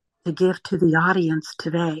to give to the audience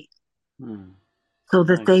today Hmm. so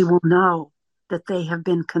that they Nice. will know that they have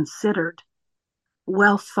been considered,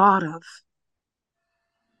 well thought of,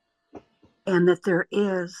 and that there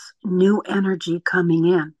is new energy coming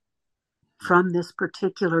in from this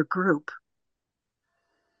particular group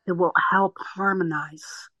that will help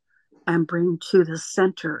harmonize and bring to the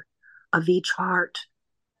center of each heart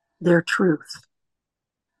their truth.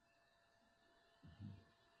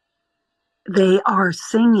 They are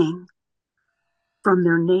singing from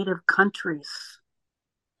their native countries,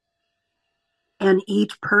 and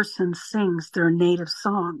each person sings their native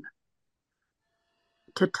song.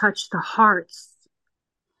 to touch the hearts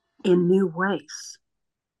in new ways.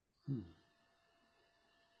 Hmm.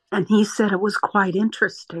 And he said it was quite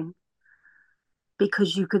interesting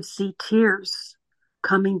because you could see tears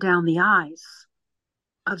coming down the eyes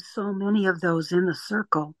of so many of those in the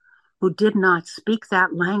circle who did not speak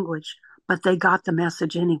that language, but they got the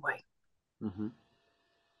message anyway. Mm-hmm.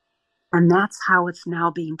 And that's how it's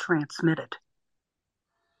now being transmitted.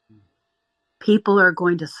 People are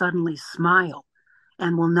going to suddenly smile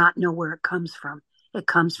and will not know where it comes from. It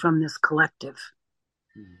comes from this collective.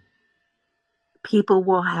 Mm-hmm. People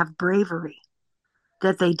will have bravery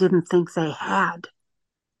that they didn't think they had,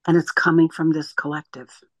 and it's coming from this collective.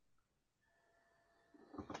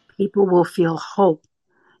 People will feel hope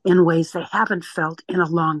in ways they haven't felt in a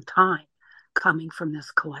long time, coming from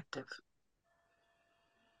this collective.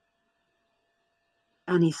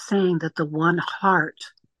 And he's saying that the one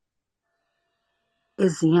heart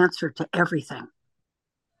is the answer to everything.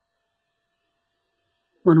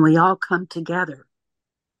 When we all come together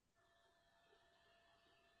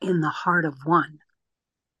in the heart of one,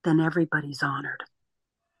 then everybody's honored.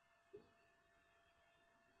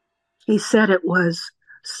 He said it was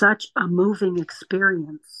such a moving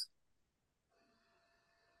experience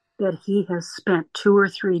that he has spent 2 or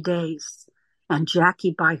 3 days and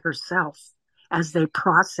Jackie by herself as they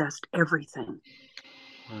processed everything.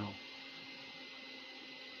 Wow.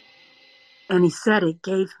 And he said it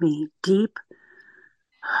gave me deep,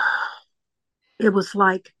 it was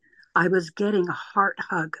like I was getting a heart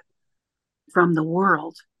hug from the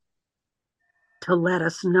world to let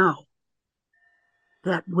us know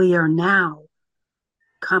that we are now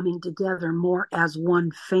coming together more as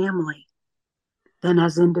one family than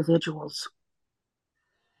as individuals.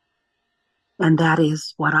 And that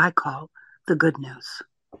is what I call the good news.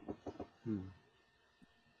 Hmm.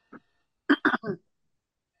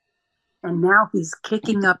 And now he's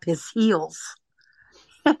kicking up his heels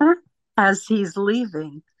as he's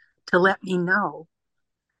leaving to let me know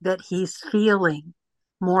that he's feeling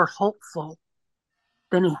more hopeful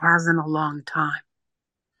than he has in a long time.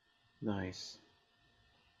 Nice.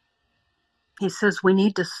 He says we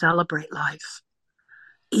need to celebrate life,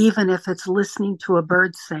 even if it's listening to a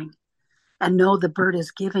bird sing and know the bird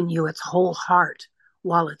is giving you its whole heart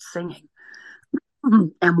while it's singing.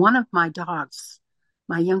 And one of my dogs,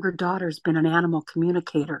 my younger daughter's been an animal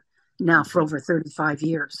communicator now for over 35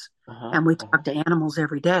 years. Uh-huh. And we Uh-huh. talk to animals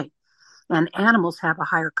every day. And animals have a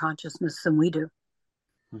higher consciousness than we do.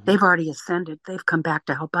 Mm-hmm. They've already ascended. They've come back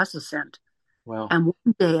to help us ascend. Wow. And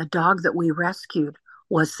one day, a dog that we rescued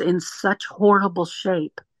was in such horrible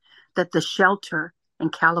shape that the shelter in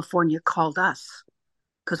California called us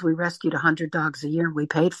because we rescued 100 dogs a year and we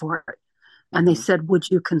paid for it. And they Mm-hmm. said, would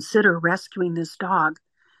you consider rescuing this dog?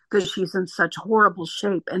 Because she's in such horrible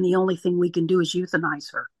shape and the only thing we can do is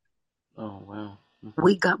euthanize her. Oh, wow. Mm-hmm.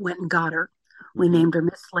 We went and got her. We Mm-hmm. named her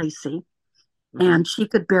Miss Lacey, Mm-hmm. and she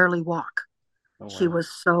could barely walk. Oh, She wow. was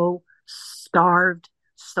so starved,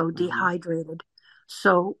 so Mm-hmm. dehydrated.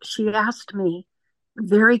 So she asked me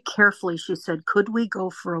very carefully, she said, could we go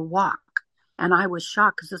for a walk? And I was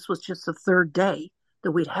shocked because this was just the third day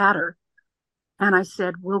that we'd had her. And I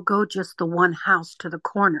said, we'll go just the one house to the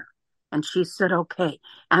corner. And she said, okay.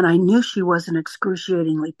 And I knew she was in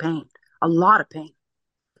excruciatingly pain, a lot of pain.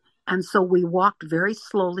 And so we walked very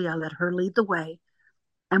slowly. I let her lead the way.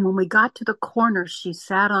 And when we got to the corner, she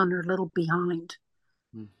sat on her little behind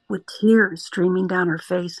with tears streaming down her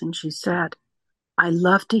face. And she said, I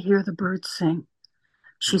love to hear the birds sing.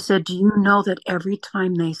 She said, do you know that every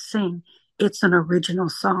time they sing, it's an original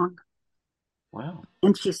song? Wow.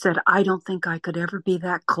 And she said, I don't think I could ever be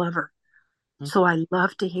that clever. So I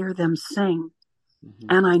love to hear them sing.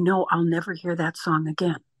 Mm-hmm. And I know I'll never hear that song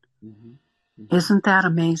again. Mm-hmm. Mm-hmm. Isn't that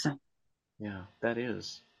amazing? Yeah, that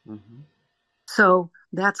is. Mm-hmm. So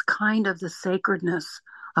that's kind of the sacredness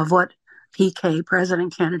of what PK,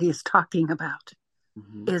 President Kennedy, is talking about,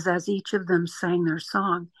 Mm-hmm. is as each of them sang their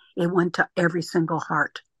song, it went to every single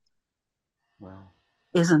heart. Wow.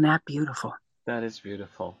 Isn't that beautiful? That is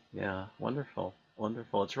beautiful. Yeah, wonderful.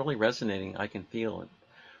 Wonderful. It's really resonating. I can feel it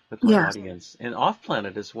with my Yes. audience. And off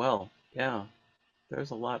planet as well. Yeah,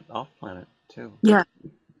 there's a lot off planet too. Yeah.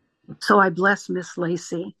 So I bless Miss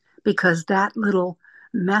Lacey because that little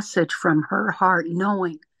message from her heart,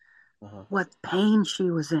 knowing Uh-huh. what pain she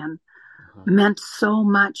was in, Uh-huh. meant so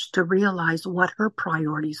much to realize what her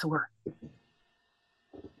priorities were.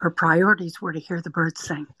 Her priorities were to hear the birds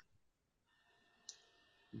sing.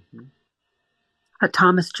 Mm-hmm.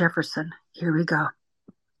 Thomas Jefferson, here we go.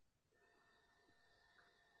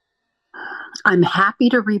 I'm happy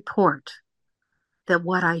to report that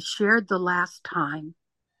what I shared the last time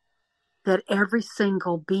that every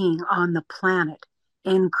single being on the planet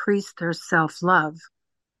increased their self-love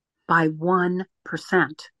by 1%,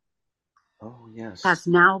 Oh, yes. has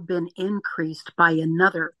now been increased by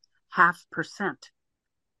another 0.5%.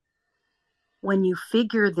 When you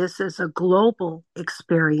figure this is a global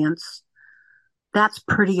experience, that's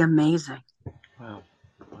pretty amazing, Wow.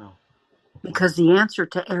 Wow. because the answer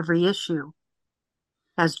to every issue,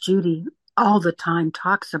 as Judy all the time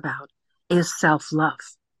talks about, is self-love.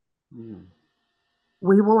 Mm.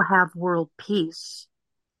 We will have world peace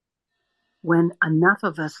when enough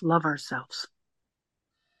of us love ourselves,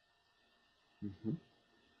 Mm-hmm.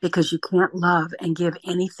 because you can't love and give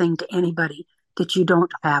anything to anybody that you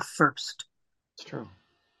don't have first. It's true.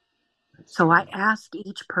 That's So true. I ask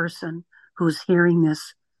each person who's hearing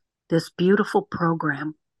this beautiful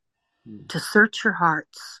program Mm. to search your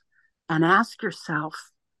hearts and ask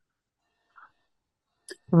yourself,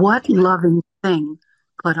 what loving thing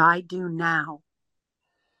could I do now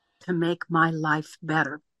to make my life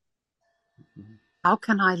better? Mm-hmm. How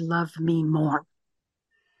can I love me more?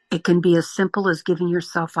 It can be as simple as giving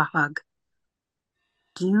yourself a hug.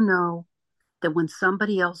 Do you know that when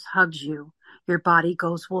somebody else hugs you, your body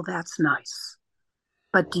goes, well, that's nice.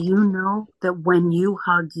 But do you know that when you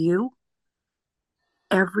hug you,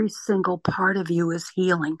 every single part of you is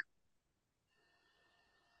healing?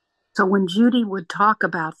 So when Judy would talk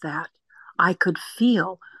about that, I could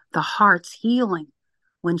feel the heart's healing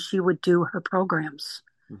when she would do her programs.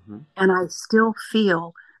 Mm-hmm. And I still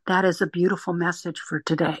feel that is a beautiful message for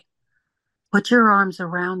today. Put your arms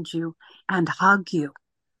around you and hug you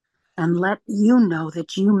and let you know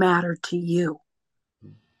that you matter to you.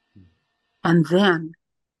 Mm-hmm. And then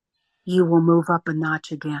you will move up a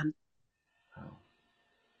notch again. Wow.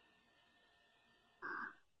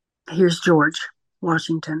 Here's George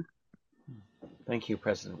Washington. Thank you,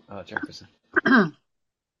 President Jefferson.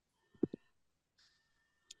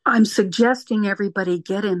 I'm suggesting everybody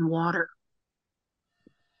get in water.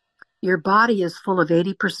 Your body is full of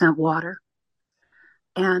 80% water,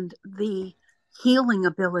 and the healing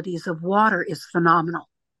abilities of water is phenomenal.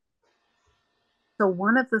 So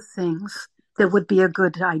one of the things that would be a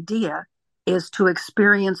good idea is to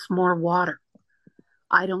experience more water.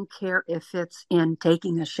 I don't care if it's in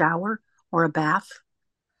taking a shower or a bath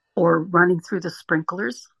or running through the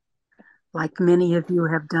sprinklers, like many of you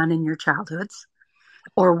have done in your childhoods,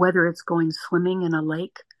 or whether it's going swimming in a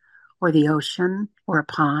lake or the ocean or a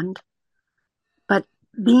pond. But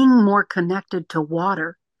being more connected to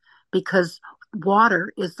water, because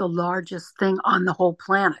water is the largest thing on the whole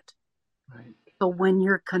planet. Right. So when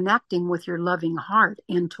you're connecting with your loving heart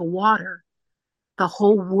into water, the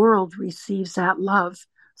whole world receives that love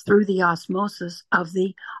through the osmosis of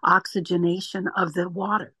the oxygenation of the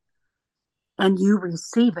water. And you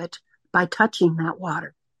receive it by touching that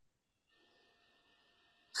water.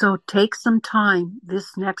 So take some time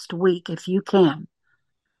this next week, if you can,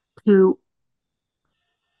 to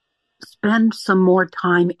spend some more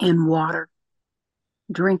time in water.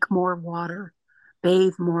 Drink more water,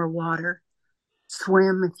 bathe more water,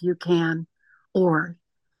 swim if you can, or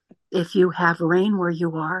if you have rain where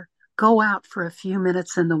you are, go out for a few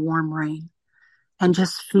minutes in the warm rain and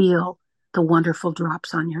just feel the wonderful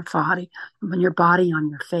drops on your body, on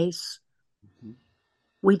your face. Mm-hmm.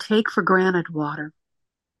 We take for granted water,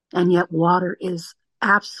 and yet water is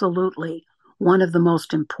absolutely one of the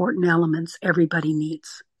most important elements everybody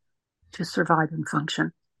needs to survive and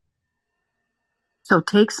function. So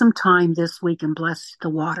take some time this week and bless the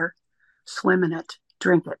water, swim in it,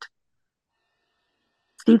 drink it.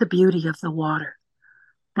 See the beauty of the water,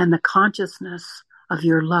 and the consciousness of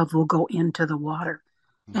your love will go into the water,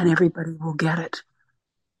 and Mm-hmm. everybody will get it.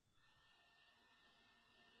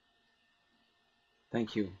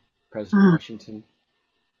 Thank you, President Mm. Washington.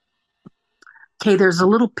 Okay, there's a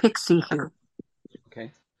little pixie here,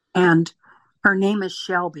 Okay. and her name is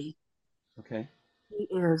Shelby. Okay. She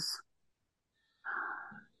is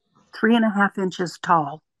 3.5 inches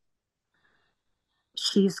tall.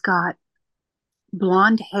 She's got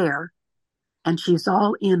blonde hair, and she's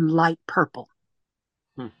all in light purple.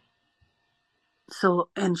 Hmm. So,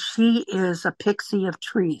 and she is a pixie of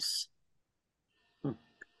trees. Hmm.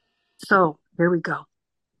 So here we go.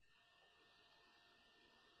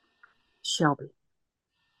 Shelby.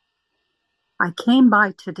 I came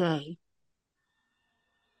by today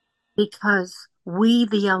because we,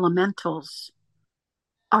 the elementals,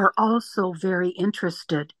 are also very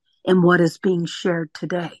interested in what is being shared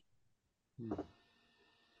today. Hmm.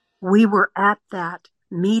 We were at that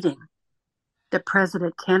meeting that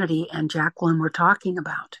President Kennedy and Jacqueline were talking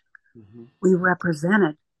about. Mm-hmm. We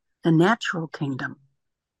represented the natural kingdom.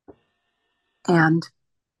 And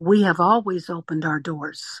We have always opened our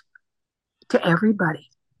doors to everybody.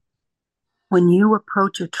 When you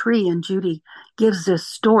approach a tree, and Judy gives this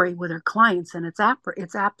story with her clients, and it's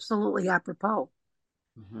absolutely apropos.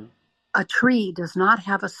 Mm-hmm. A tree does not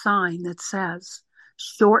have a sign that says,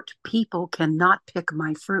 short people cannot pick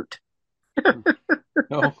my fruit.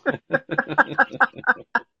 Oh.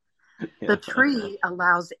 The Yeah. tree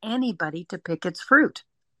allows anybody to pick its fruit.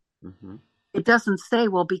 Mm-hmm. It doesn't say,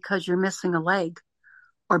 well, because you're missing a leg,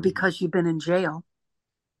 or Mm-hmm. because you've been in jail,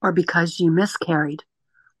 or because you miscarried,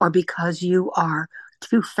 or because you are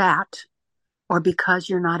too fat, or because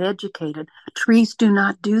you're not educated. Trees do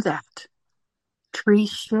not do that. Trees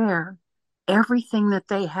share everything that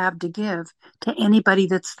they have to give to anybody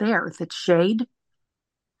that's there. If it's shade,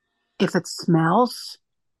 if it smells,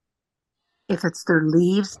 if it's their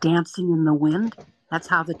leaves dancing in the wind, that's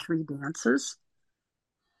how the tree dances.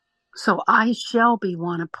 So I, Shelby,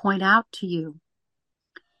 want to point out to you,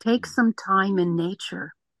 take some time in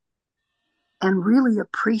nature and really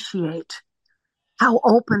appreciate how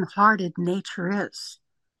open-hearted nature is.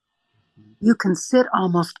 You can sit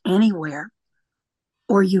almost anywhere,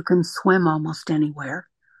 or you can swim almost anywhere.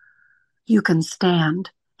 You can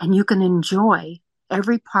stand and you can enjoy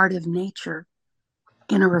every part of nature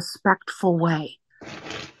in a respectful way.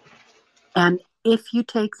 And if you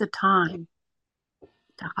take the time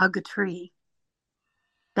to hug a tree,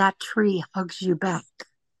 that tree hugs you back.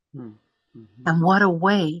 Mm-hmm. And what a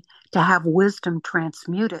way to have wisdom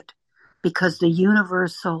transmuted, because the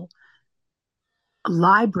universal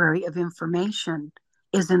library of information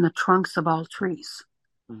is in the trunks of all trees.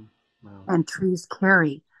 Mm. Wow. And trees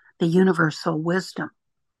carry the universal wisdom.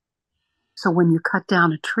 So when you cut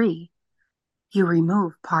down a tree, you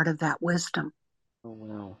remove part of that wisdom. Oh,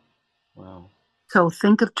 wow. Wow. So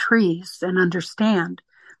think of trees and understand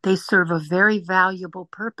they serve a very valuable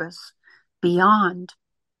purpose beyond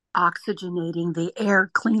oxygenating the air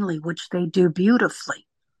cleanly, which they do beautifully.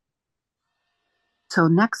 So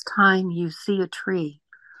next time you see a tree,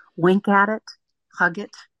 wink at it, hug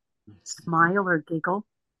it, smile or giggle,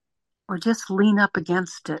 or just lean up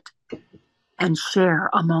against it and share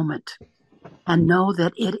a moment and know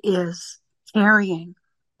that it is carrying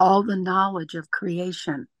all the knowledge of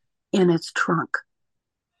creation in its trunk.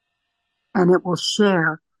 And it will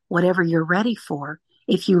share whatever you're ready for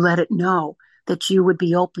if you let it know that you would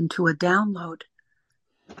be open to a download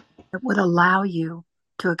that would allow you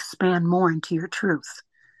to expand more into your truth,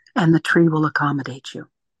 and the tree will accommodate you.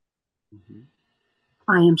 Mm-hmm.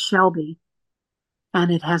 I am Shelby,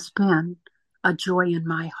 and it has been a joy in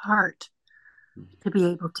my heart to be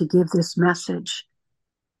able to give this message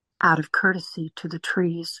out of courtesy to the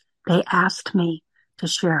trees. They asked me to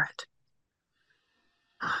share it.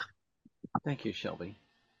 Thank you, Shelby.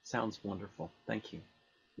 Sounds wonderful. Thank you.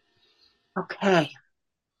 Okay,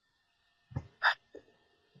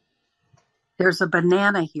 there's a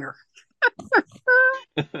banana here.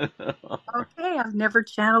 Okay, I've never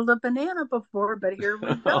channeled a banana before, but here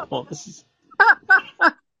we go. Oh, this is.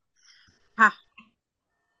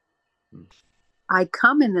 I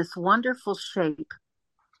come in this wonderful shape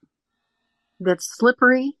that's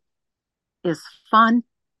slippery, is fun,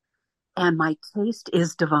 and my taste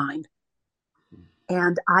is divine.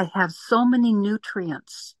 And I have so many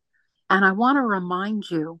nutrients. And I want to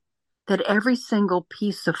remind you that every single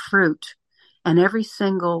piece of fruit and every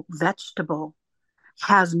single vegetable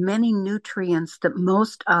has many nutrients that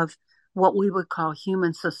most of what we would call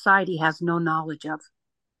human society has no knowledge of.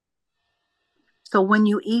 So when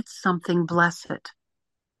you eat something, bless it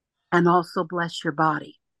and also bless your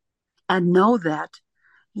body. And know that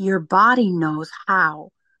your body knows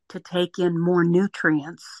how to take in more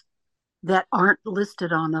nutrients that aren't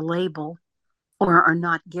listed on a label or are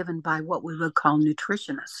not given by what we would call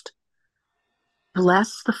nutritionists.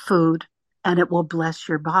 Bless the food and it will bless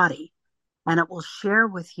your body, and it will share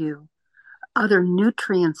with you other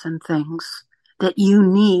nutrients and things that you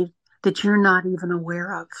need that you're not even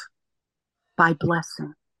aware of by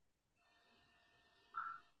blessing.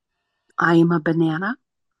 I am a banana.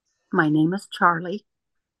 My name is Charlie,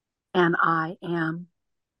 and I am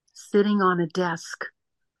sitting on a desk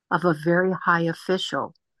of a very high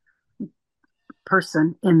official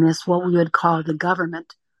person in this, what we would call the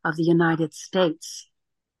government of the United States.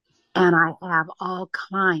 And I have all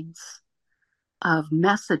kinds of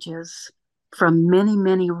messages from many,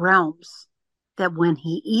 many realms that when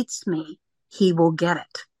he eats me, he will get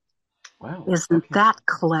it. Wow. Isn't Okay. that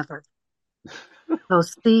clever? So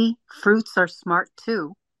see, fruits are smart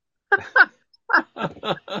too.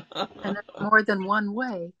 And there's more than one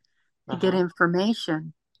way to get Uh-huh.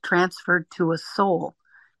 information transferred to a soul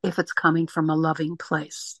if it's coming from a loving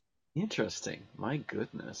place. Interesting. My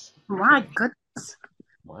goodness. My Okay. goodness.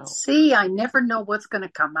 Wow. See, I never know what's going to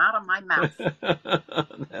come out of my mouth.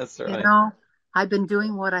 That's You right. know, I've been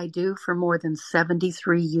doing what I do for more than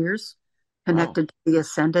 73 years, Wow. connected to the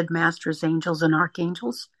ascended masters, angels, and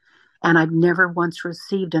archangels. And I've never once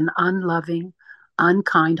received an unloving,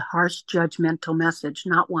 unkind, harsh, judgmental message,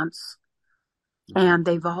 not once. Hmm. And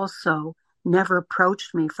they've also never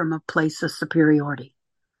approached me from a place of superiority.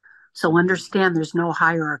 So Hmm. understand there's no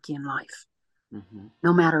hierarchy in life. Hmm.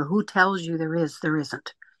 No matter who tells you there is, there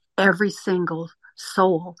isn't. Every single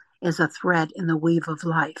soul is a thread in the weave of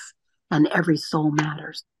life, and every soul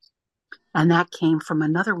matters. And that came from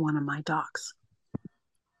another one of my docs.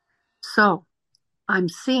 So I'm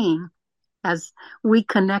seeing, as we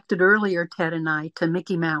connected earlier, Ted and I, to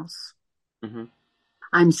Mickey Mouse, Hmm.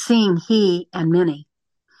 I'm seeing he and Minnie,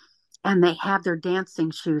 and they have their dancing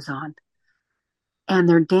shoes on, and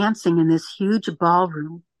they're dancing in this huge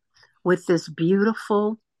ballroom with this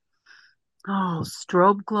beautiful,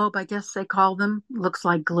 strobe globe, I guess they call them. Looks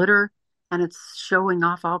like glitter, and it's showing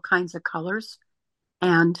off all kinds of colors.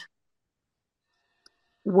 And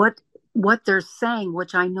what what they're saying,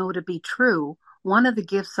 which I know to be true, one of the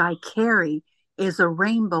gifts I carry is a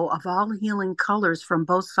rainbow of all healing colors from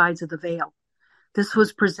both sides of the veil. This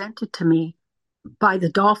was presented to me by the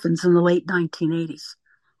Dolphins in the late 1980s,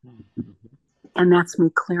 and that's me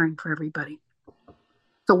clearing for everybody.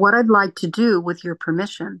 So, what I'd like to do, with your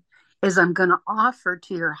permission, is I'm going to offer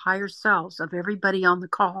to your higher selves of everybody on the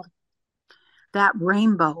call that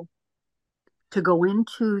rainbow to go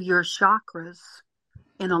into your chakras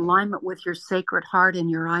in alignment with your sacred heart and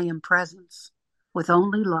your I am presence with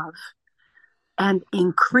only love, and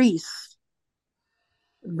increase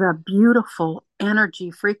the beautiful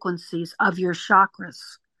energy frequencies of your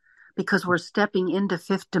chakras, because we're stepping into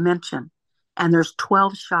fifth dimension, and there's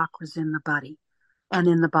 12 chakras in the body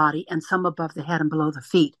and some above the head and below the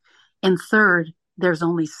feet. In third, there's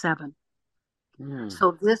only 7. Mm.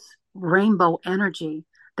 So this rainbow energy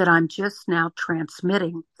that I'm just now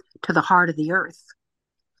transmitting to the heart of the earth,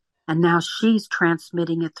 and now she's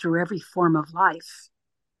transmitting it through every form of life,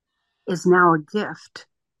 is now a gift.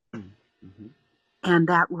 Mm-hmm. And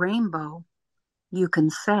that rainbow, you can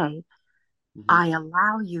say, Hmm. I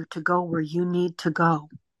allow you to go where you need to go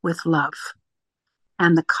with love.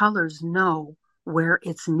 And the colors know where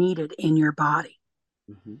it's needed in your body.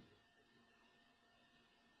 Hmm.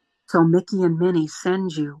 So Mickey and Minnie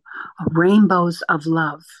send you rainbows of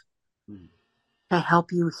love Hmm. to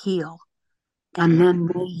help you heal. And then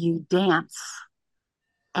may you dance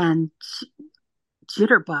and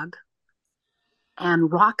jitterbug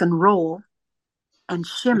and rock and roll and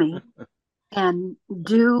shimmy and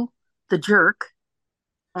do the jerk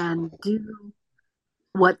and do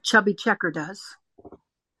what Chubby Checker does,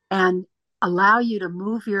 and allow you to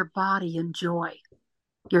move your body in joy.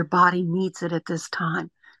 Your body needs it at this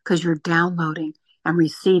time because you're downloading and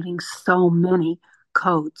receiving so many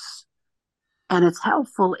codes. And it's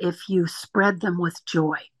helpful if you spread them with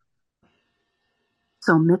joy.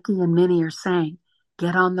 So Mickey and Minnie are saying,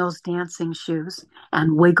 get on those dancing shoes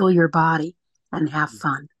and wiggle your body and have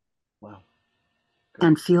fun Wow.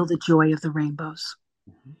 and Great. feel the joy of the rainbows.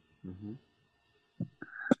 Hmm. Hmm.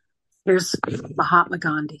 Here's Mahatma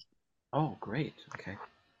Gandhi. Oh, great. Okay.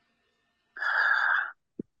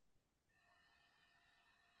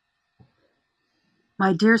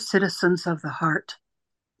 My dear citizens of the heart,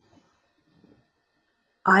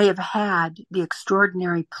 I have had the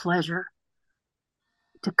extraordinary pleasure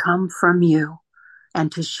to come from you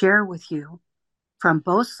and to share with you from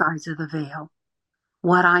both sides of the veil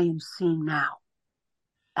what I am seeing now.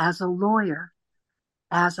 As a lawyer,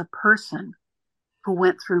 as a person who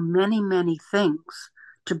went through many, many things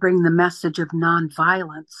to bring the message of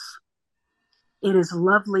nonviolence, it is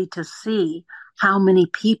lovely to see how many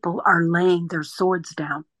people are laying their swords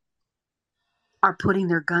down, are putting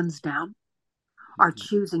their guns down, are Hmm.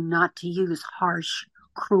 choosing not to use harsh,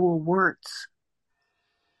 cruel words.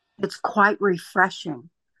 It's quite refreshing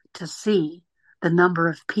to see the number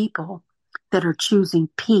of people that are choosing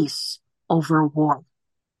peace over war.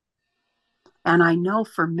 And I know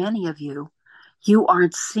for many of you, you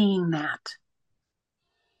aren't seeing that,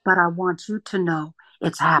 but I want you to know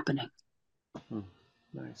it's happening. Hmm.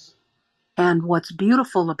 Nice. And what's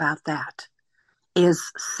beautiful about that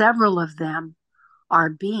is several of them are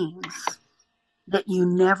beings that you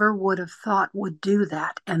never would have thought would do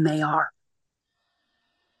that, and they are.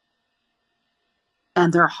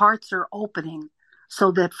 And their hearts are opening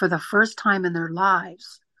so that for the first time in their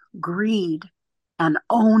lives, greed and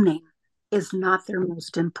owning is not their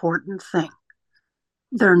most important thing.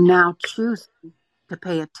 They're now choosing to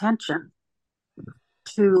pay attention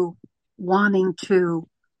to wanting to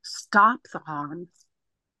stop the harm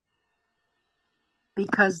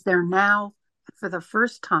because they're now, for the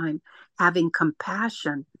first time, having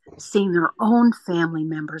compassion, seeing their own family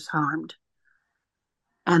members harmed.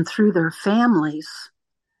 And through their families,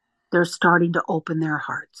 they're starting to open their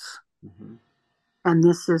hearts. Mm-hmm. And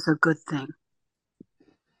this is a good thing.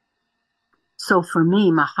 So for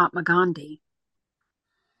me, Mahatma Gandhi,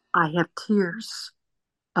 I have tears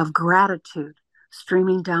of gratitude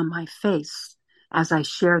streaming down my face as I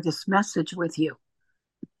share this message with you,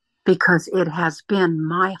 because it has been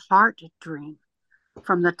my heart dream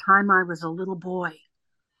from the time I was a little boy.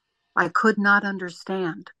 I could not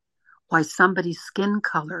understand why somebody's skin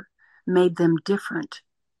color made them different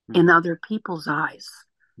in other people's eyes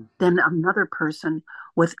than another person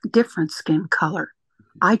with different skin color.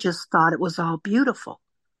 I just thought it was all beautiful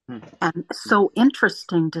and so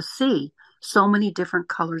interesting to see so many different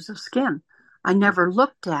colors of skin. I never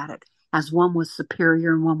looked at it as one was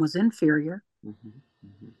superior and one was inferior.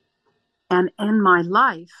 And in my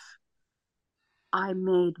life, I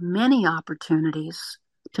made many opportunities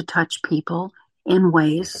to touch people in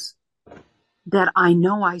ways that I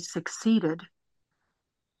know I succeeded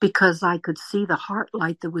because I could see the heart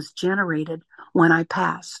light that was generated when I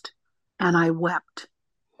passed. And I wept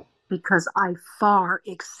because I far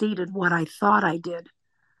exceeded what I thought I did.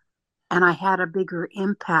 And I had a bigger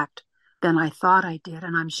impact than I thought I did.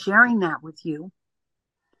 And I'm sharing that with you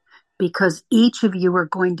because each of you are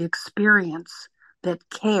going to experience that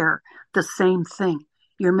care the same thing.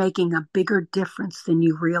 You're making a bigger difference than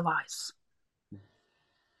you realize.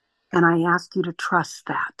 And I ask you to trust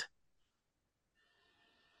that.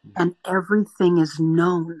 And everything is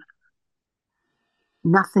known.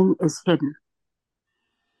 Nothing is hidden.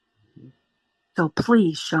 So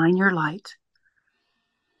please shine your light,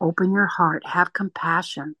 open your heart, have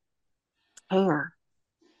compassion, care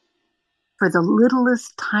for the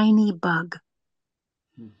littlest tiny bug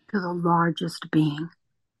to the largest being.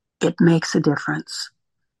 It makes a difference.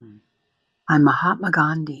 I'm Mahatma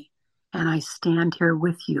Gandhi, and I stand here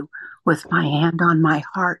with you with my hand on my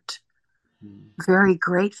heart, very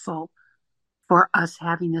grateful for us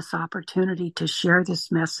having this opportunity to share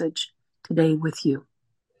this message today with you.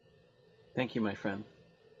 Thank you, my friend.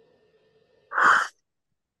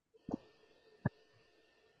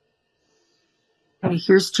 Hey,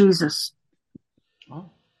 here's Jesus. Oh,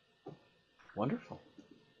 wonderful.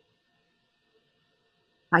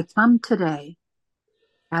 I come today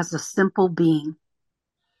as a simple being.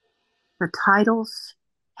 The titles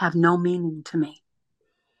have no meaning to me.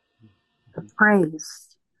 The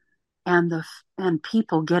praise and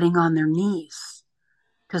people getting on their knees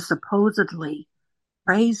to supposedly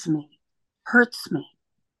praise me hurts me.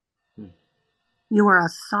 You are a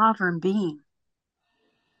sovereign being.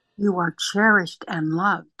 You are cherished and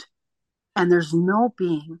loved. And there's no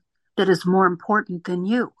being that is more important than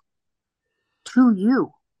you, to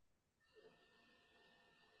you.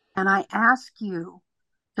 And I ask you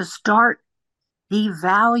to start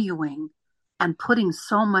devaluing and putting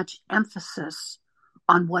so much emphasis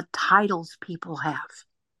on what titles people have,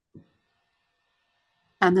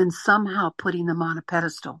 and then somehow putting them on a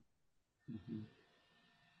pedestal.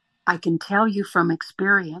 I can tell you from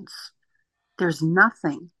experience, there's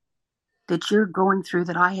nothing that you're going through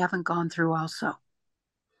that I haven't gone through also.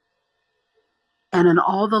 And in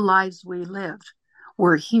all the lives we lived,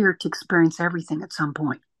 we're here to experience everything at some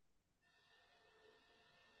point.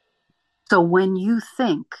 So when you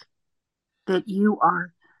think that you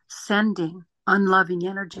are sending unloving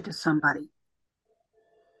energy to somebody,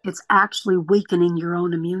 it's actually weakening your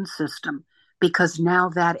own immune system, because now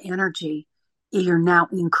that energy, you're now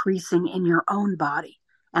increasing in your own body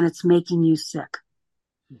and it's making you sick.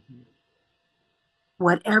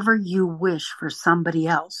 Whatever you wish for somebody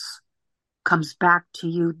else comes back to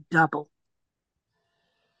you double.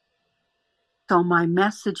 So my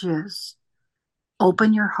message is,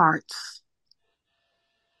 open your hearts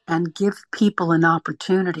and give people an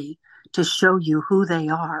opportunity to show you who they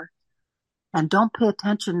are. And don't pay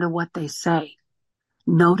attention to what they say.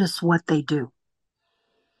 Notice what they do.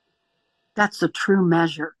 That's a true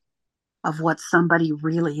measure of what somebody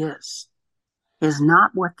really is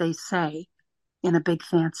not what they say in a big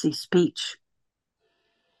fancy speech,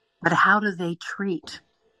 but how do they treat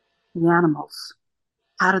the animals?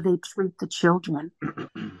 How do they treat the children?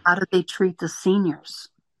 How do they treat the seniors?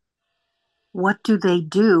 What do they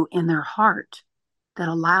do in their heart that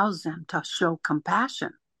allows them to show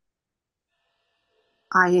compassion?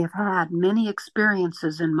 I have had many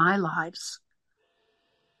experiences in my lives,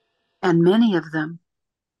 and many of them,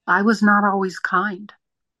 I was not always kind,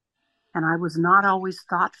 and I was not always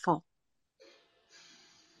thoughtful.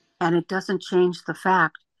 And it doesn't change the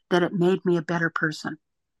fact that it made me a better person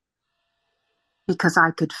because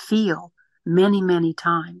I could feel many, many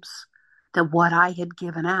times that what I had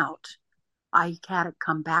given out, I had it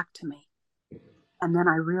come back to me. And then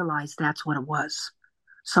I realized that's what it was.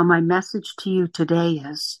 So my message to you today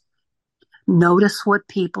is notice what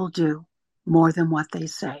people do more than what they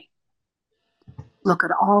say. Look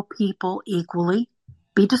at all people equally,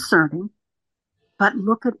 be discerning, but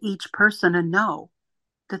look at each person and know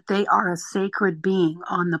that they are a sacred being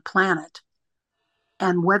on the planet.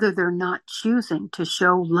 And whether they're not choosing to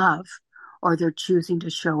show love or they're choosing to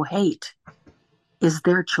show hate is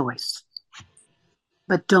their choice.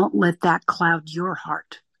 But don't let that cloud your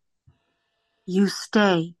heart. You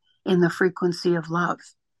stay in the frequency of love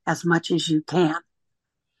as much as you can.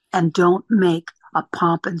 And don't make a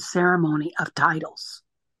pomp and ceremony of titles.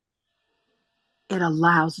 It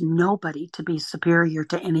allows nobody to be superior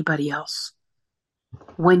to anybody else.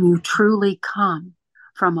 When you truly come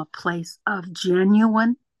from a place of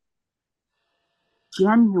genuine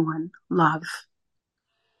love,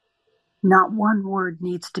 not one word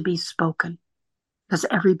needs to be spoken because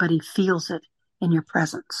everybody feels it in your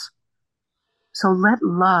presence. So let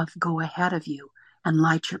love go ahead of you and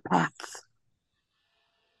light your path.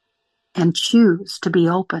 And choose to be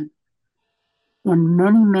open in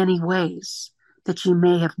many, many ways that you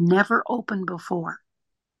may have never opened before.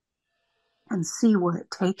 And see where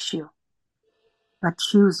it takes you. But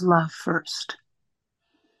choose love first.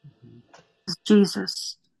 It's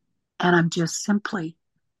Jesus. And I'm just simply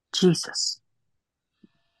Jesus.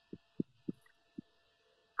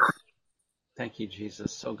 Thank you,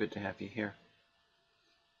 Jesus. So good to have you here.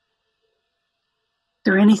 Is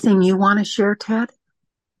there anything you want to share, Ted?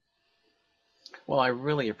 Well, I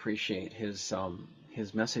really appreciate his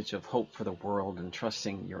message of hope for the world and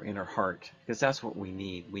trusting your inner heart, because that's what we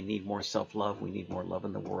need. We need more self-love. We need more love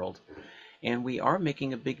in the world. And we are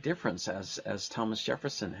making a big difference, as Thomas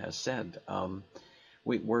Jefferson has said.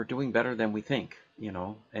 We're doing better than we think,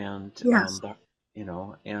 and Yes.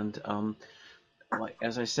 Like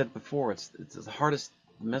as I said before, it's the hardest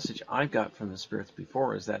message I've got from the spirits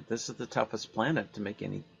before is that this is the toughest planet to make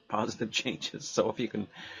any positive changes. So if you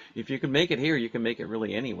can make it here, you can make it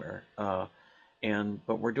really anywhere. But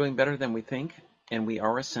we're doing better than we think, and we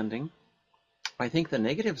are ascending. I think the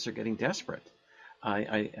negatives are getting desperate.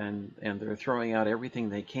 And they're throwing out everything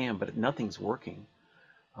they can, but nothing's working.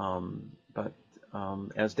 But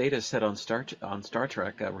as Data said on Star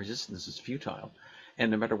Trek, resistance is futile,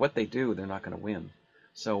 and no matter what they do, they're not going to win.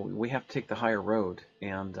 So we have to take the higher road,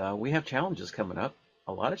 and we have challenges coming up,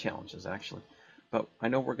 a lot of challenges actually. But I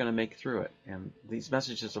know we're going to make it through it, and these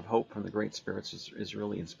messages of hope from the great spirits is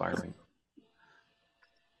really inspiring.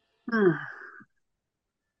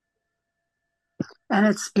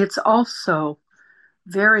 And it's also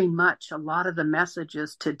very much a lot of the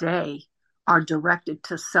messages today are directed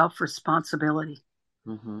to self-responsibility.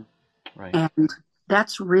 Mm-hmm. Right. And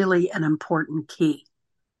that's really an important key.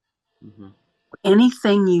 Mm-hmm.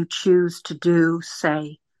 Anything you choose to do,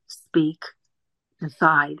 say, speak,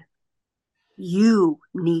 decide, you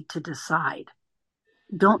need to decide.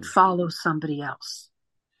 Don't follow somebody else.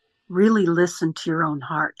 Really listen to your own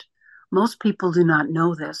heart. Most people do not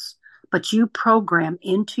know this, but you program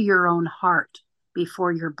into your own heart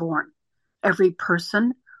before you're born. Every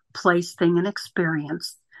person, place, thing, and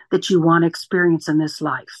experience that you want to experience in this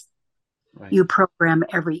life. Right. You program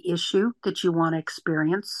every issue that you want to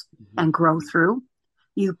experience and grow through.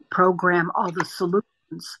 You program all the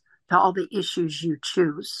solutions to all the issues you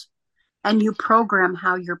choose. And you program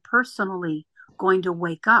how you're personally going to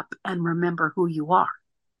wake up and remember who you are.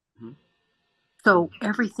 Mm-hmm. So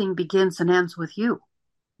everything begins and ends with you.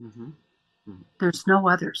 Mm-hmm. Mm-hmm. There's no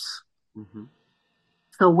others. Mm-hmm.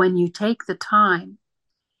 So when you take the time,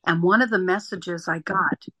 and one of the messages I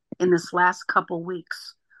got in this last couple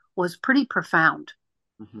weeks was pretty profound.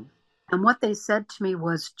 Mm-hmm. And what they said to me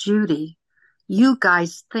was, Judy, you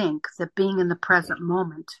guys think that being in the present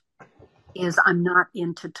moment is I'm not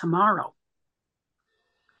into tomorrow.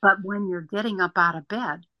 But when you're getting up out of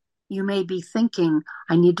bed, you may be thinking,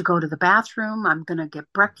 I need to go to the bathroom. I'm going to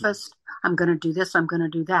get breakfast. I'm going to do this. I'm going to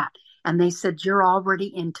do that. And they said, you're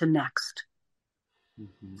already into next.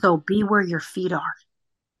 Mm-hmm. So be where your feet are.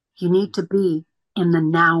 You need to be in the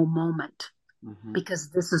now moment because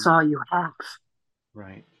this is all you have.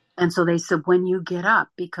 Right. And so they said, when you get up,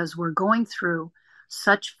 because we're going through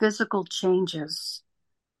such physical changes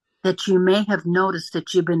that you may have noticed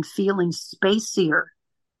that you've been feeling spacier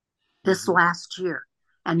this last year.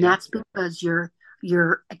 And that's because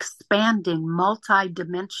you're expanding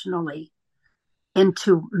multidimensionally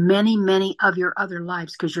into many, many of your other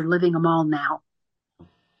lives because you're living them all now.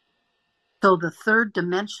 So the third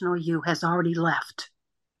dimensional you has already left.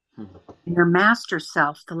 Mm-hmm. Your master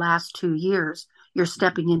self, the last 2 years, you're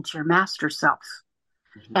stepping into your master self.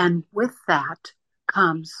 Mm-hmm. And with that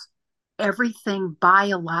comes everything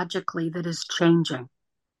biologically that is changing.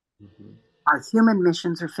 Mm-hmm. Our human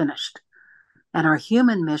missions are finished. And our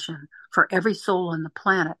human mission for every soul on the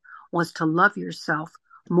planet was to love yourself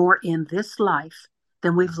more in this life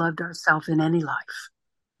than we've loved ourselves in any life.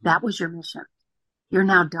 That was your mission. You're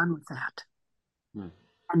now done with that. Mm-hmm.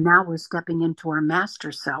 And now we're stepping into our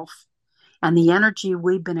master self. And the energy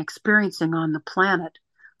we've been experiencing on the planet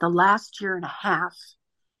the last year and a half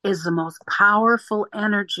is the most powerful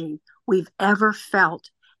energy we've ever felt.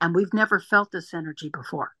 And we've never felt this energy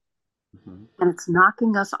before. Mm-hmm. And it's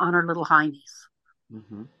knocking us on our little high knees.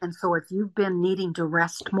 Mm-hmm. And so if you've been needing to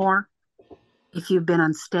rest more, if you've been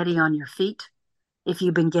unsteady on your feet, if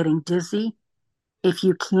you've been getting dizzy, if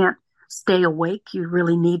you can't stay awake, you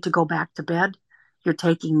really need to go back to bed, you're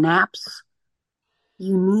taking naps,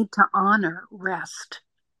 you need to honor rest.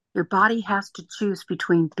 Your body has to choose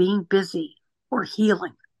between being busy or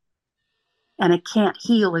healing, and it can't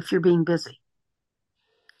heal if you're being busy.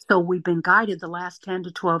 So we've been guided the last 10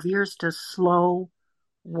 to 12 years to slow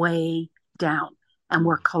way down, and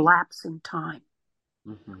we're collapsing time.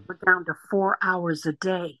 Mm-hmm. We're down to 4 hours a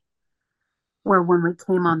day, where when we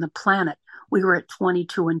came on the planet, we were at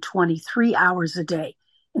 22 and 23 hours a day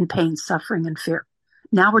in pain, suffering, and fear.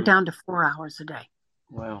 Now we're down to 4 hours a day.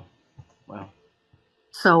 Wow. Wow.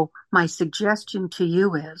 So my suggestion to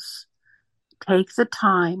you is take the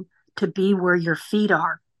time to be where your feet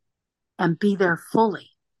are and be there fully.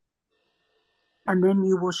 And then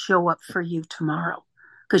you will show up for you tomorrow,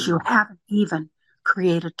 because you haven't even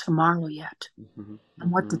created tomorrow yet. Mm-hmm.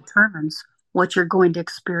 And what Mm-hmm. determines what you're going to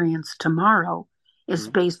experience tomorrow is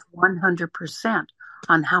Mm-hmm. based 100%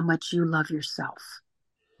 on how much you love yourself.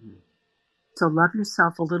 Mm-hmm. So love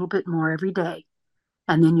yourself a little bit more every day,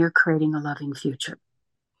 and then you're creating a loving future.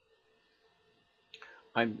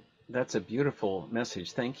 That's a beautiful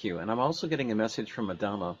message. Thank you. And I'm also getting a message from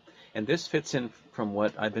Adama, and this fits in from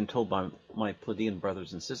what I've been told by my Pleiadian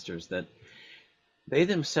brothers and sisters, that they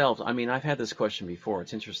themselves, I mean, I've had this question before.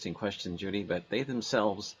 It's an interesting question, Judy, but they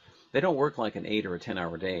themselves, they don't work like an 8 or a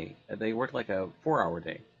 10-hour day. They work like a 4-hour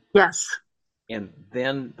day. Yes. And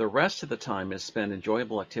then the rest of the time is spent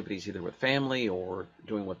enjoyable activities, either with family or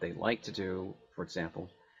doing what they like to do, for example.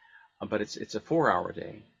 But it's a 4-hour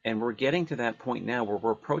day, and we're getting to that point now where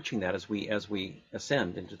we're approaching that as we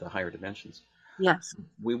ascend into the higher dimensions. Yes.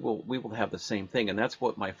 We will have the same thing, and that's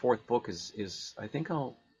what my fourth book is. I think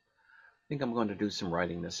I'm going to do some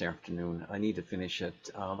writing this afternoon. I need to finish it.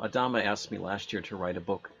 Adama asked me last year to write a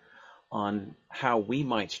book on how we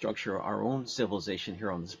might structure our own civilization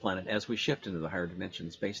here on this planet as we shift into the higher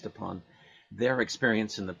dimensions, based upon their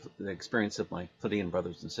experience and the experience of my Pleiadian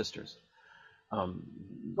brothers and sisters.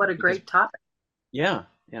 What a great topic. Yeah.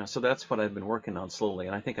 So that's what I've been working on slowly,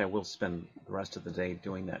 and I think I will spend the rest of the day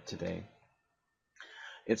doing that today.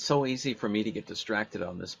 It's so easy for me to get distracted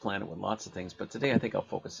on this planet with lots of things, but today I think I'll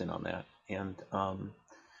focus in on that. And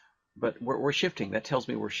but we're shifting. That tells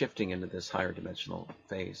me we're shifting into this higher dimensional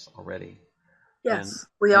phase already. Yes,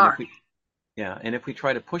 we And are. if we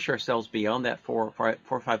try to push ourselves beyond that 4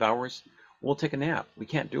 or 5 hours, we'll take a nap. We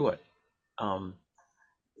can't do it.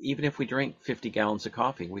 Even if we drink 50 gallons of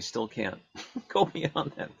coffee, we still can't go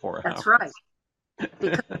beyond that 4 That's hours. right.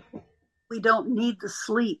 Because we don't need the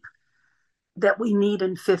sleep that we need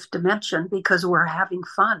in fifth dimension, because we're having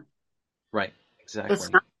fun. Right. Exactly. It's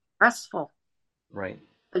not stressful. Right.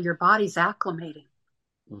 Your body's acclimating.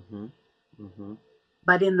 Mm-hmm. Mm-hmm.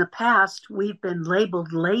 But in the past, we've been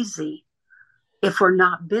labeled lazy if we're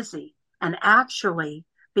not busy. And actually,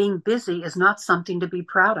 being busy is not something to be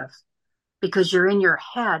proud of, because you're in your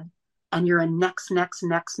head and you're in next, next,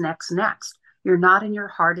 next, next, next. You're not in your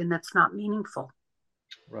heart, and that's not meaningful.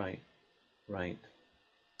 Right. Right.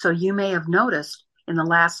 So you may have noticed in the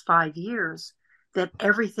last 5 years that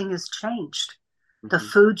everything has changed. The Mm-hmm.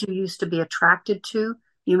 food you used to be attracted to,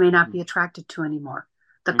 you may not Mm-hmm. be attracted to anymore.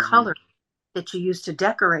 The Mm-hmm. colors that you used to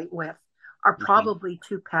decorate with are Mm-hmm. probably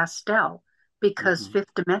too pastel, because Mm-hmm.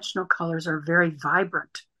 fifth dimensional colors are very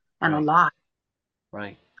vibrant and Right. alive.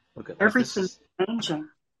 Right. Look at like Everything's changing.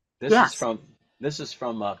 this is Yes. from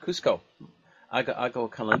Cusco. Agua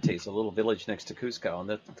Caliente is a little village next to Cusco, and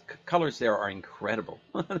the colors there are incredible.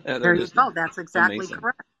 They're There you just go. That's exactly amazing.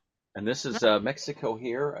 correct. And this is Yeah. Mexico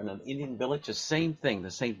here, and an Indian village. The same thing, the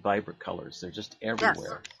same vibrant colors. They're just Yes.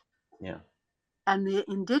 everywhere. Yeah. And the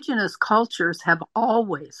indigenous cultures have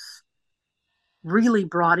always really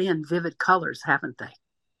brought in vivid colors, haven't they?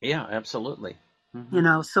 Yeah, absolutely. You Mm-hmm.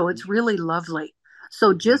 know, so it's really lovely.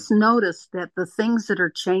 So Hmm. just notice that the things that are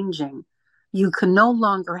changing, you can no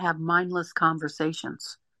longer have mindless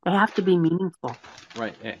conversations. They have to be meaningful.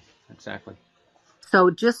 Right. Yeah, exactly. So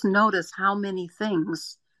just notice how many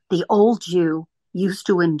things the old you used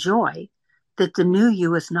to enjoy that the new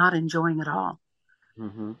you is not enjoying at all.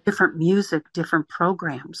 Hmm. Different music, different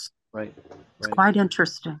programs. Right. It's Right. quite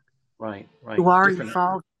interesting. Right. You Right. are Different.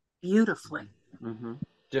 evolved beautifully. Hmm.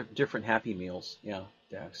 Different Happy Meals. Yeah.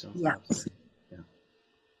 The accents. Yes. Absolutely. Yeah.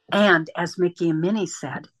 And as Mickey and Minnie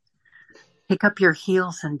said, pick up your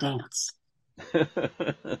heels and dance.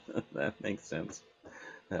 That makes sense.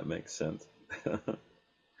 That makes sense.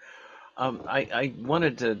 I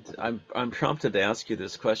wanted to. I'm prompted to ask you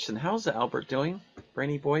this question. How's Albert doing?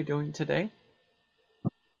 Brainy boy doing today?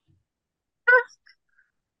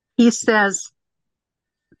 He says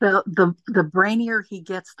the brainier he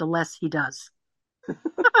gets, the less he does.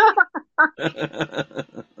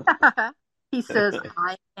 He says,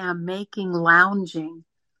 I am making lounging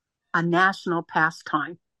a national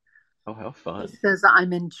pastime. Oh, how He fun. says,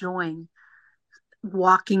 I'm enjoying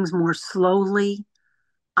walking more slowly.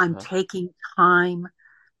 I'm Uh-huh. taking time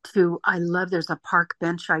I love, there's a park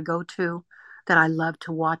bench I go to that I love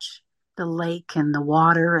to watch the lake and the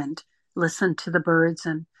water and listen to the birds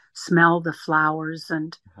and smell the flowers.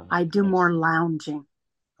 And Uh-huh. I do Nice. more lounging.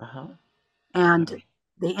 Uh-huh. And Wow.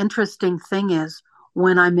 the interesting thing is,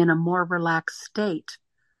 when I'm in a more relaxed state,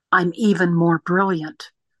 I'm even more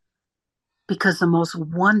brilliant because the most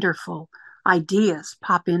wonderful ideas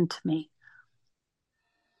pop into me.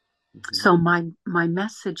 Hmm. So my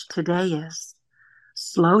message today is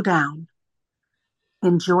slow down,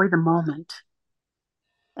 enjoy the moment,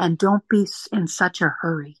 and don't be in such a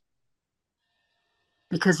hurry.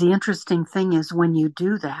 Because the interesting thing is, when you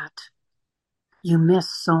do that, you miss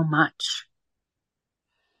so much.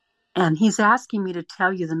 And he's asking me to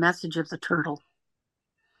tell you the message of the turtle.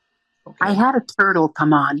 I Okay. had a turtle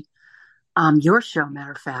come on your show,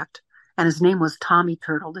 matter of fact, and his name was Tommy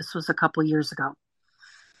Turtle. This was a couple years ago.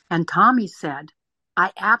 And Tommy said,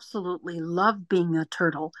 I absolutely love being a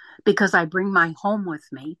turtle because I bring my home with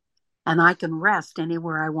me and I can rest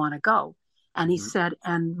anywhere I want to go. And he Hmm. said,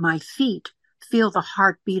 and my feet feel the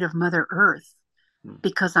heartbeat of Mother Earth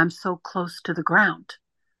because I'm so close to the ground.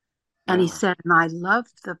 And he Wow. said, and I love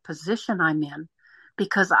the position I'm in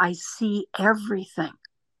because I see everything.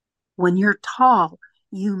 When you're tall,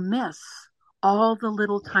 you miss all the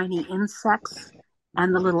little tiny insects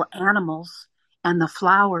and the Hmm. little animals and the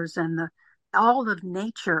flowers and all of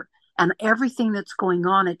nature and everything that's going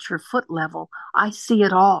on at your foot level. I see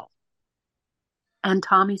it all. And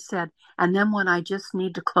Tommy said, and then when I just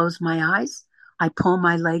need to close my eyes, I pull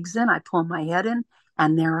my legs in, I pull my head in,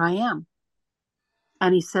 and there I am.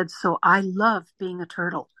 And he said, so I love being a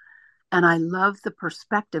turtle and I love the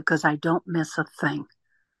perspective because I don't miss a thing.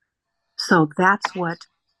 So that's what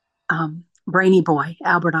Brainy Boy,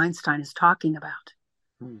 Albert Einstein, is talking about.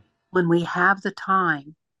 Hmm. When we have the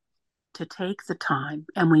time to take the time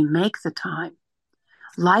and we make the time,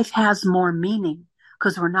 life has more meaning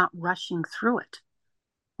because we're not rushing through it.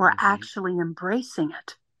 We're Hmm. actually embracing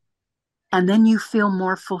it. And then you feel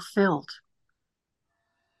more fulfilled.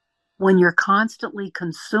 When you're constantly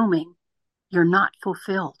consuming, you're not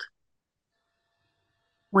fulfilled.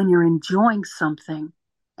 When you're enjoying something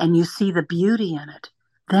and you see the beauty in it,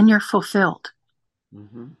 then you're fulfilled.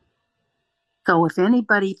 Hmm. So if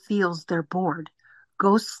anybody feels they're bored,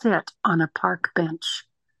 go sit on a park bench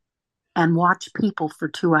and watch people for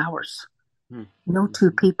 2 hours. Hmm. No two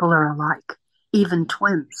Hmm. people are alike, even Hmm.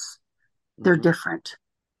 twins. They're Hmm. different.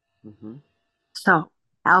 Hmm. So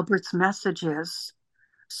Albert's message is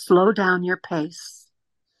slow down your pace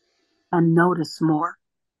and notice more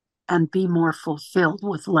and be more fulfilled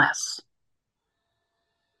with less.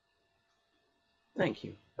 Thank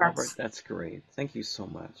you, Albert. That's That's great. Thank you so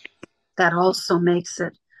much. that also makes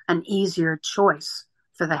it an easier choice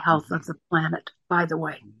for the health Hmm. of the planet, by the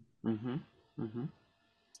way. Hmm. Hmm.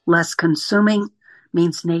 Less consuming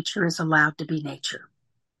means nature is allowed to be nature.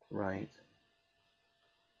 Right.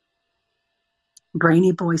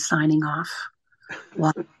 Brainy boy signing off.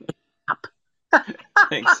 Well, up.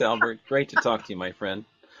 Thanks, Albert. Great to talk to you, my friend.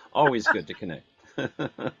 Always good to connect.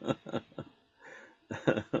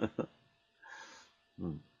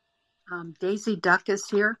 Hmm. Daisy Duck is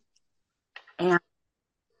here, and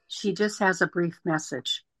she just has a brief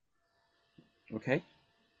message. Okay.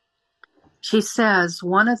 She says,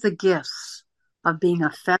 one of the gifts of being a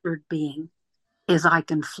feathered being is I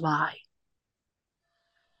can fly.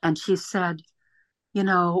 And she said, you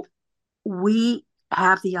know, we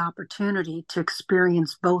have the opportunity to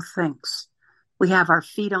experience both things. We have our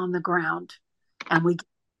feet on the ground and we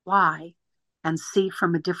fly and see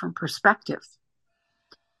from a different perspective.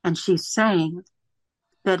 And she's saying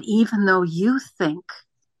that even though you think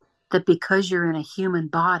that because you're in a human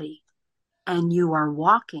body and you are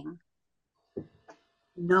walking,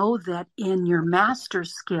 know that in your master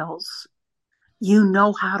skills, you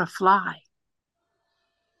know how to fly.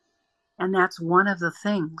 And that's one of the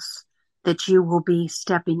things that you will be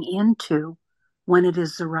stepping into when it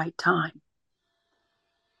is the right time.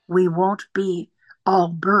 We won't be all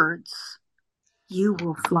birds. You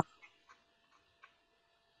will fly.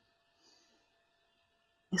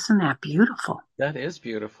 Isn't that beautiful? That is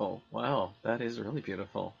beautiful. Wow, that is really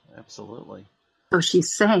beautiful. Absolutely. So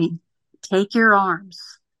she's saying, take your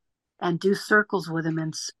arms and do circles with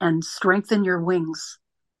them and strengthen your wings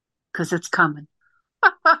because it's coming.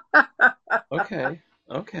 Okay.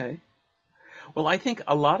 Okay. Well, I think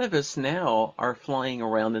a lot of us now are flying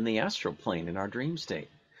around in the astral plane in our dream state.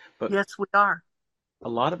 But Yes, we are. a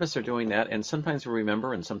lot of us are doing that, and sometimes we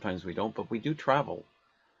remember and sometimes we don't, but we do travel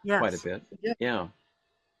quite a Yes. bit. Yeah. Yeah.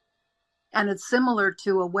 And it's similar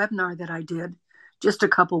to a webinar that I did just a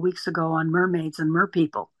couple weeks ago on mermaids and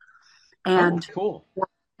merpeople. Oh, And cool. what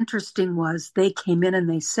was interesting was they came in and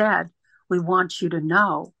they said, we want you to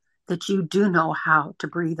know that you do know how to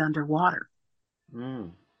breathe underwater.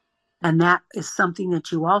 Mm, And that is something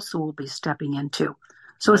that you also will be stepping into.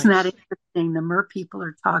 So isn't that nice. interesting? The mer people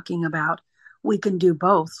are talking about we can do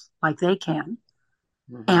both like they can.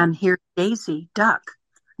 Mm-hmm. And here's Daisy Duck,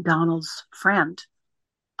 Donald's friend,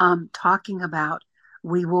 talking about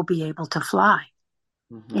we will be able to fly.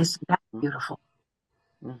 Mm-hmm. Isn't that beautiful?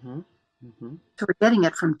 Mm-hmm. Mm-hmm. So we're getting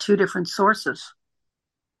it from two different sources.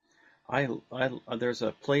 There's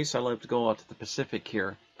a place I love to go out to the Pacific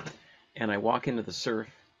here, and I walk into the surf,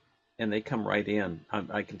 and they come right in.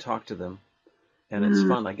 I can talk to them, and it's Mm,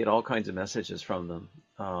 fun. I get all kinds of messages from them.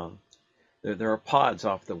 There are pods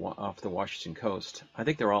off the Washington coast. I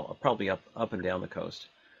think they're all probably up and down the coast,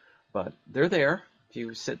 but they're there. If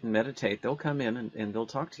you sit and meditate, they'll come in and they'll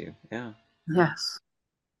talk to you. Yeah. yes,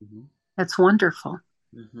 Hmm. that's wonderful.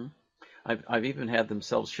 Hmm. I've even had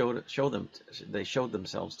themselves show them. They showed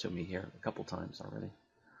themselves to me here a couple times already.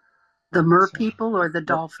 The mer So, people or the mer,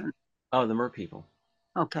 dolphin? oh, the mer people.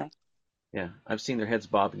 Okay. Yeah, I've seen their heads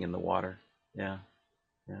bobbing in the water. Yeah,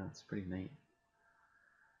 yeah, it's pretty neat.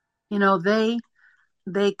 You know,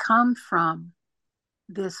 they come from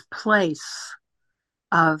this place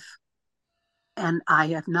of, and I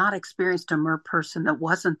have not experienced a mer person that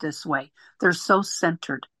wasn't this way. They're so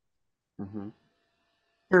centered. Hmm.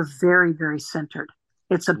 They're very, very centered.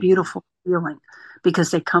 It's a Hmm. beautiful feeling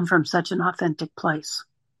because they come from such an authentic place.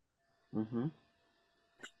 Hmm.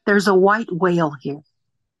 There's a white whale here.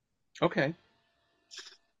 Okay.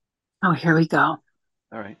 Oh, here we go.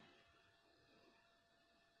 All right.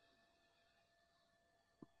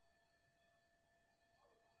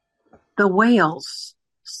 The whales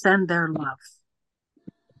send their love.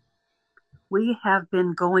 We have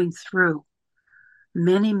been going through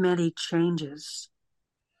many, many changes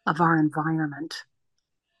of our environment,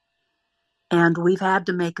 and we've had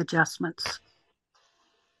to make adjustments.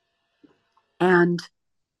 And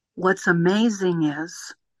what's amazing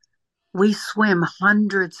is we swim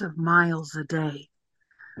hundreds of miles a day.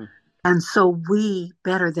 And so we,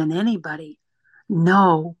 better than anybody,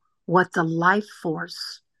 know what the life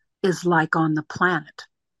force is like on the planet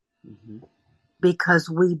Mm-hmm. because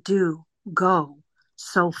we do go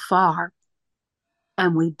so far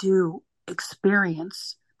and we do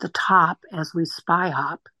experience the top as we spy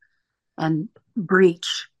hop and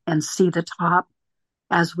breach and see the top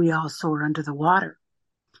as we also are under the water.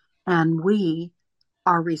 And we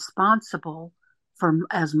are responsible for,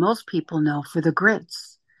 as most people know, for the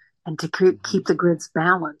grids and to Mm-hmm. keep the grids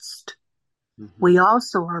balanced. Mm-hmm. We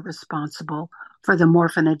also are responsible for the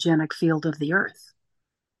morphinogenic field of the earth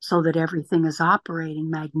so that everything is operating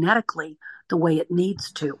magnetically the way it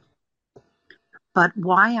needs to. But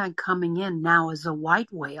why I'm coming in now as a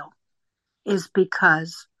white whale is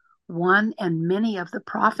because one and many of the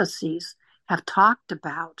prophecies have talked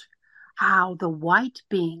about how the white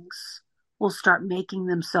beings will start making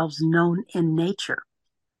themselves known in nature.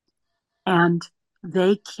 And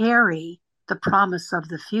they carry the promise of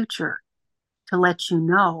the future to let you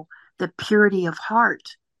know that purity of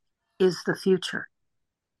heart is the future.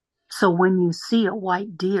 So when you see a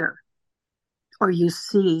white deer, or you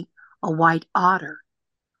see a white otter,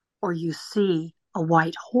 or you see a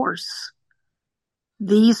white horse,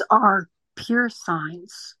 these are pure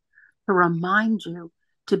signs to remind you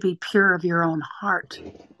to be pure of your own heart.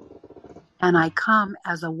 And I come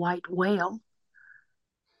as a white whale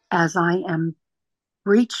as I am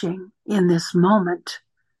reaching in this moment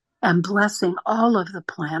and blessing all of the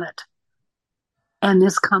planet And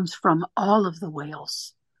this comes from all of the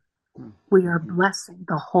whales. We are Mm-hmm. blessing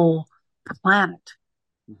the whole planet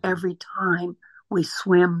Mm-hmm. every time we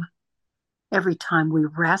swim, every time we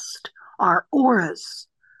rest. Our auras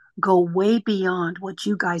go way beyond what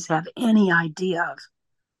you guys have any idea of.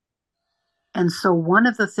 And so, one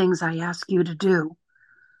of the things I ask you to do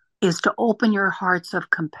is to open your hearts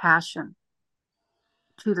of compassion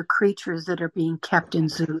to the creatures that are being kept in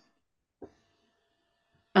zoos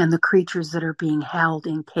and the creatures that are being held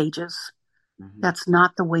in cages. Mm-hmm. That's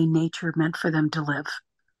not the way nature meant for them to live.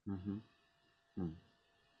 Mm-hmm. Mm.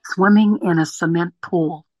 Swimming in a cement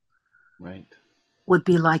pool Right. would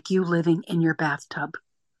be like you living in your bathtub,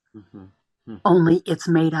 Mm-hmm. Mm. only it's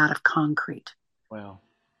made out of concrete. Wow.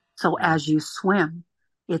 So Wow. as you swim,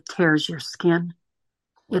 it tears your skin,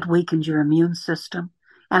 it Wow. weakens your immune system,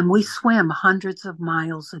 and we swim hundreds of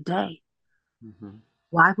miles a day. Mm-hmm.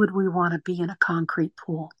 Why would we want to be in a concrete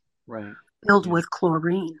pool Right. filled Yeah. with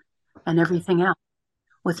chlorine and Yeah. everything else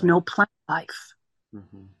with Right. no plant life?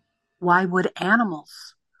 Mm-hmm. Why would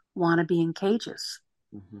animals want to be in cages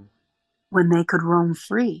Mm-hmm. when they could roam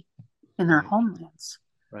free in their Right. homelands?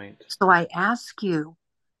 Right. So I ask you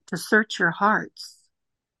to search your hearts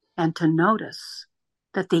and to notice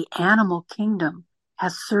that the animal kingdom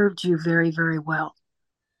has served you very, very well,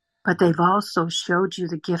 but they've also showed you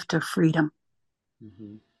the gift of freedom.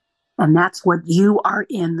 Mm-hmm. And that's what you are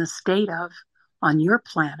in the state of on your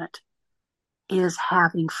planet, is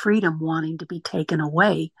having freedom wanting to be taken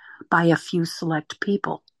away by a few select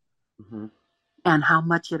people, Mm-hmm. and how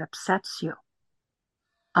much it upsets you.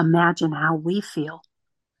 Imagine how we feel,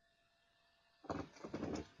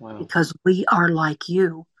 Wow. because we are like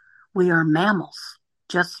you. We are mammals,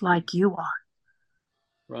 just like you are.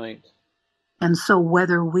 Right. And so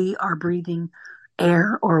whether we are breathing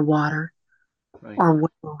air or water, Right. or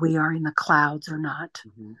whether we are in the clouds or not,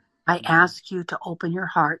 Mm-hmm. I Mm-hmm. ask you to open your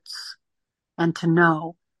hearts and to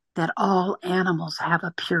know that all animals have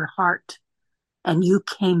a pure heart, and you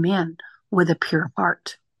came in with a pure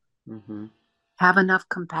heart. Mm-hmm. Have enough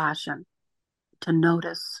compassion to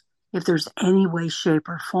notice if there's any way, shape,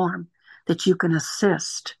 or form that you can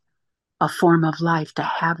assist a form of life to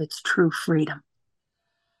have its true freedom.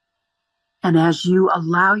 And as you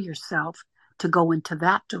allow yourself to go into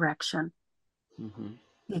that direction, Mm-hmm.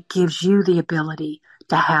 it gives you the ability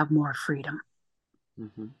to have more freedom.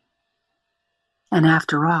 Mm-hmm. And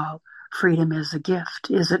after all, freedom is a gift,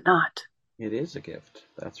 is it not? It is a gift.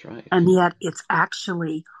 That's right. And yet it's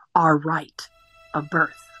actually our right of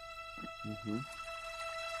birth. Mm-hmm.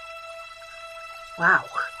 Wow.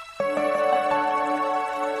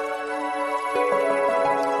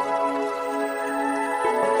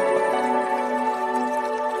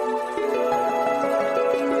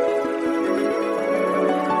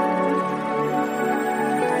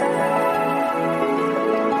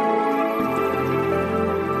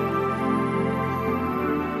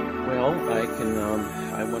 Well, I can.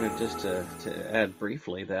 I wanted just to add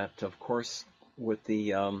briefly that, of course, with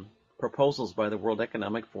the proposals by the World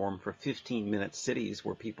Economic Forum for 15-minute cities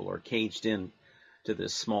where people are caged in to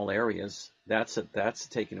this small areas, that's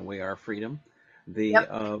taking away our freedom. Yep.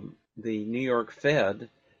 The New York Fed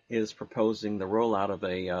is proposing the rollout of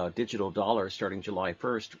a digital dollar starting July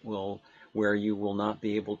 1st, where you will not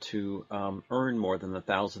be able to earn more than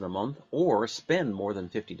 $1,000 a month or spend more than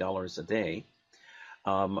 $50 a day.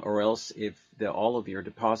 Or else if all of your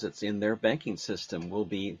deposits in their banking system will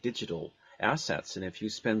be digital assets, and if you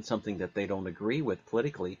spend something that they don't agree with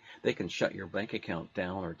politically, they can shut your bank account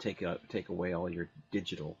down or take away all your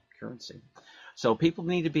digital currency. So people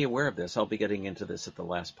need to be aware of this. I'll be getting into this at the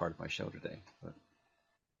last part of my show today. But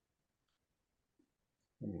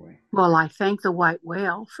anyway. Well, I thank the white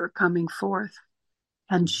whale for coming forth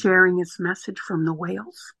and Mm-hmm. sharing its message from the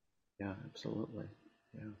whales Yeah, absolutely.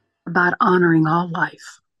 Yeah. about honoring all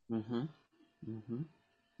life. Mm-hmm. Mm-hmm.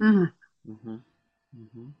 Mm. Mm-hmm.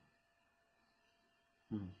 Mm-hmm.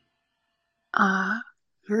 Mm.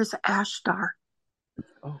 Here's Ashtar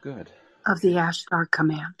Oh, good. of the Okay. Ashtar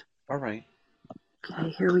Command. All right. Okay,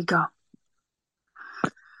 here we go.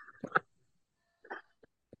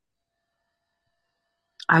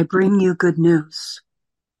 I bring you good news.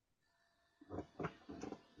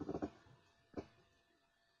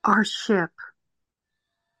 Our ship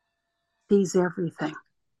sees everything.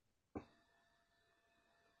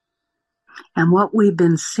 And what we've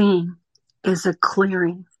been seeing is a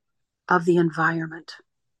clearing of the environment.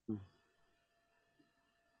 Mm.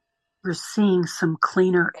 We're seeing some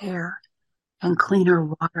cleaner air and Mm-hmm. cleaner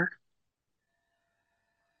water.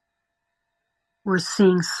 We're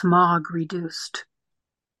seeing smog reduced.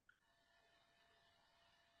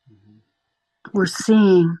 Mm-hmm. We're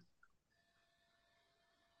seeing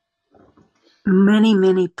Many,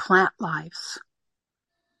 many plant lives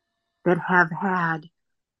that have had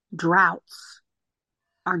droughts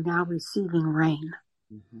are now receiving rain,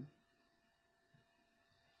 Mm-hmm.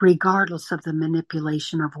 regardless of the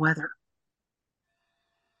manipulation of weather.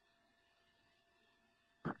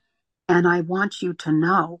 And I want you to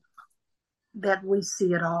know that we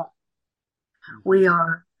see it all. Mm-hmm. We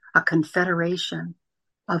are a confederation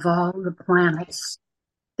of all the planets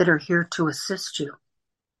that are here to assist you.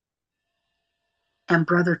 And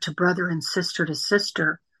brother to brother and sister to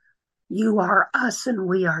sister, you are us and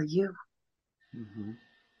we are you. Mm-hmm.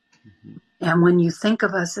 Mm-hmm. And when you think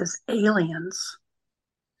of us as aliens,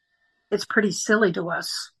 it's pretty silly to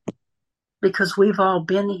us because we've all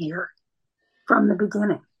been here from the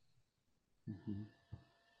beginning. Mm-hmm.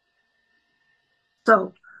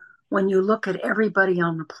 So when you look at everybody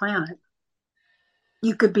on the planet,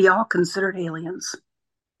 you could be all considered aliens.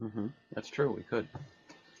 Mm-hmm. That's true. We could.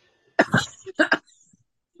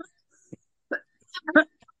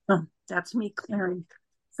 That's me clearing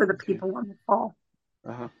for the Okay. people on the call.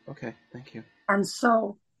 Uh-huh. Okay. Thank you. And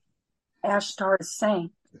so Ashtar is saying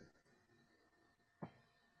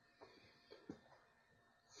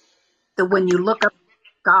that when you look up the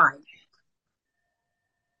sky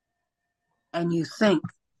and you think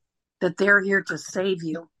that they're here to save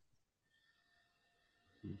you,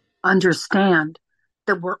 understand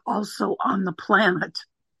that we're also on the planet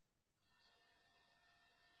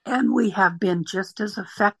and we have been just as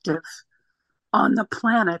effective on the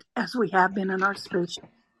planet as we have been in our spaceship.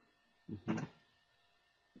 Mm-hmm.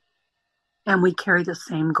 And we carry the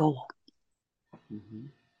same goal. Mm-hmm.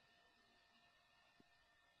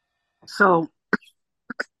 So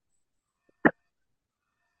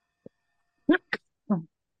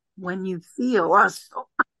when you feel us,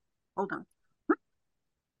 hold on.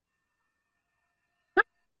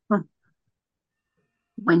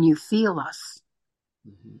 When you feel us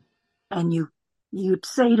Mm-hmm. and you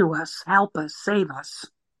say to us, help us, save us,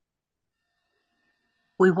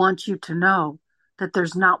 we want you to know that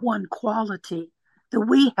there's not one quality that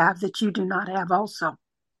we have that you do not have also.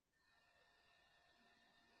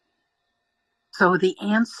 So the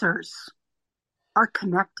answers are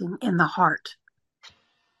connecting in the heart.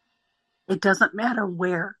 It doesn't matter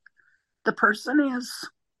where the person is,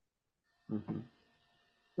 Mm-hmm.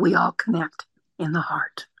 we all connect in the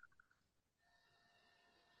heart.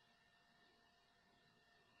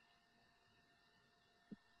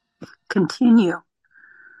 Continue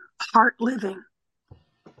heart living.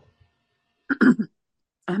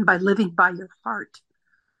 And by living by your heart,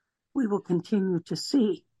 we will continue to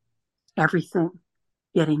see everything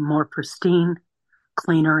getting more pristine,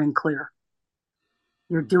 cleaner, and clear.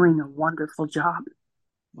 You're Mm-hmm. doing a wonderful job.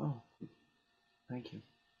 Oh, thank you.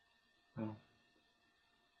 Well,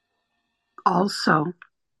 Also,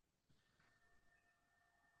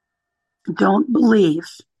 don't believe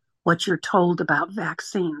what you're told about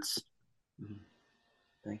vaccines. mm-hmm.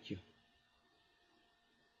 Thank you.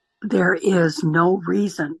 There is no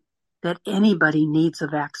reason that anybody needs a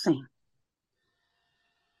vaccine.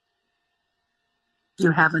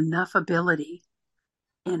 You have enough ability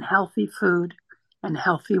in healthy food and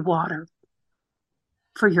healthy water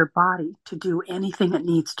for your body to do anything it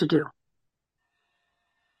needs to do.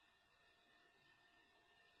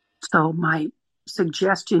 So my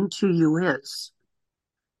suggestion to you is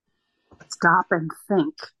stop and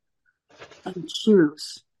think and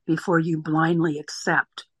choose before you blindly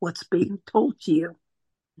accept what's being told to you,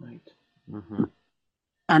 Right. Mm-hmm.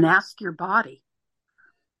 and ask your body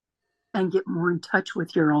and get more in touch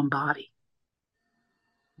with your own body.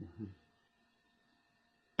 Mm-hmm.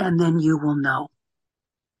 And then you will know.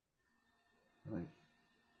 Right.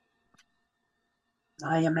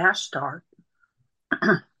 I am Ashtar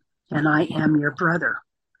and I am your brother.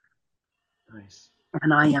 Nice.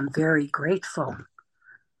 And I am very grateful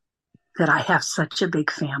that I have such a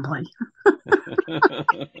big family.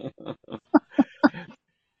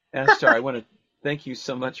 Astar, I want to thank you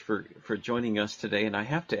so much for joining us today, and I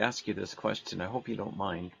have to ask you this question. I hope you don't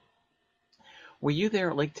mind. Were you there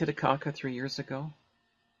at Lake Titicaca 3 years ago?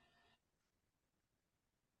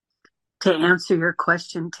 To answer your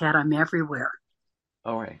question, Ted, I'm everywhere.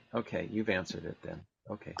 All right. Okay. You've answered it then.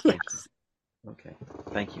 Okay. Thank you. Yes. Okay.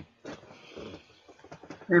 Thank you.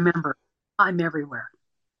 Remember, I'm everywhere.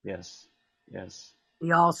 Yes. Yes.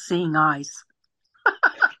 The all seeing eyes.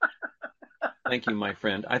 Thank you, my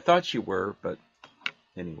friend. I thought you were, but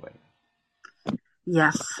anyway.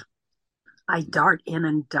 Yes. I dart in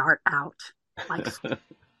and dart out. Like,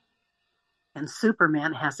 and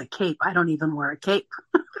Superman has a cape. I don't even wear a cape,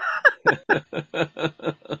 but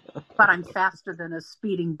I'm faster than a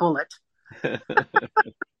speeding bullet.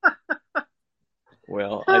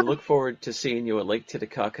 Well, I look forward to seeing you at Lake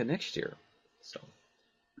Titicaca next year. So,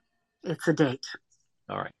 It's a date.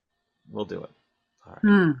 all right, we'll do it. All right.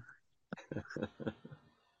 Hmm.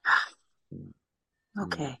 Hmm.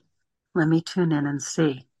 Okay. Let me tune in and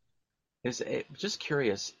see. Just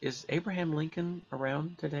curious, is Abraham Lincoln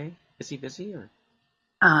around today? Is he busy or?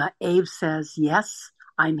 Abe says, yes,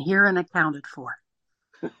 I'm here and accounted for.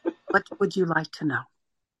 What would you like to know?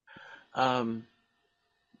 Um,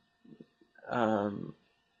 um,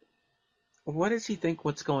 what does he think?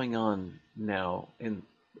 What's going on now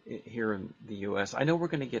here in the U.S.? I know we're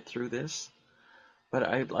going to get through this, but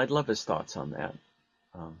I'd love his thoughts on that.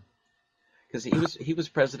 Because he was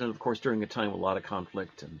president, of course, during a time with a lot of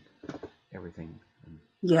conflict and everything.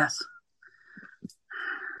 Yes.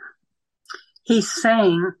 He's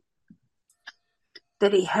saying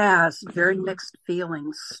that he has very mixed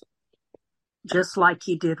feelings, just like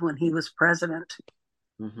he did when he was president.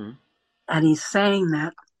 Mm-hmm. And he's saying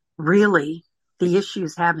that really the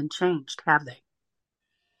issues haven't changed, have they?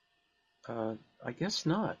 I guess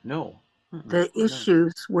not. No. The No.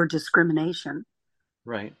 issues were discrimination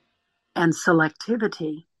Right. and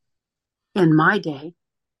selectivity in my day.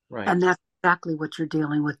 Right. And that's exactly what you're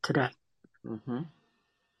dealing with today. Mm-hmm.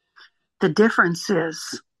 The difference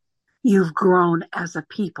is you've grown as a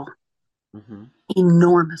people Mm-hmm.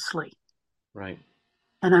 enormously. Right.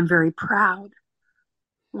 And I'm very proud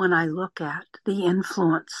when I look at the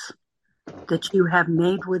influence that you have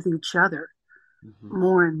made with each other Mm-hmm.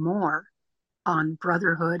 more and more on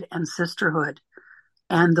brotherhood and sisterhood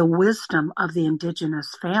and the wisdom of the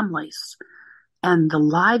indigenous families and the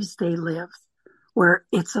lives they live, where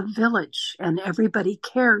it's a village and everybody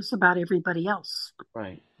cares about everybody else.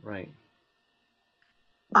 Right. Right.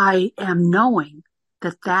 I am knowing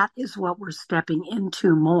that that is what we're stepping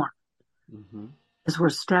into more, Mm-hmm. is we're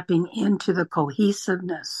stepping into the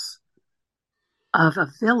cohesiveness of a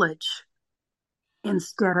village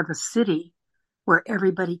instead of a city where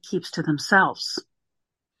everybody keeps to themselves.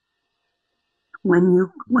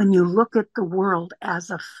 When you look at the world as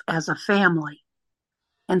a family,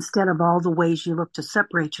 instead of all the ways you look to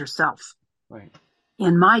separate yourself. Right.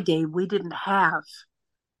 In my day, we didn't have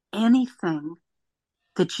anything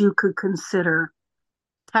that you could consider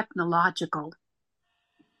technological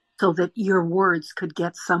so that your words could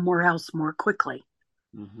get somewhere else more quickly.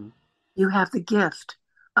 Mm-hmm. You have the gift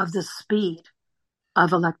of the speed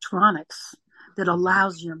of electronics that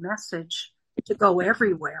allows your message to go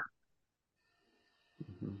everywhere.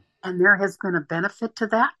 Mm-hmm. And there has been a benefit to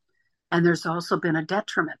that. And there's also been a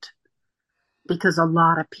detriment because a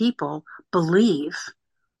lot of people believe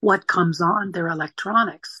what comes on their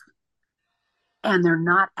electronics and they're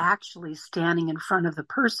not actually standing in front of the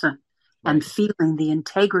person and Right. feeling the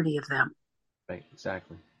integrity of them. Right.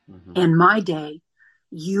 Exactly. Mm-hmm. In my day,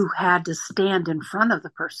 you had to stand in front of the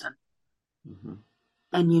person Mm-hmm.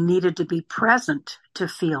 and you needed to be present to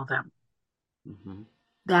feel them. Mm-hmm.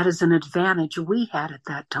 That is an advantage we had at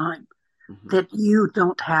that time Mm-hmm. that you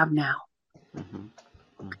don't have now.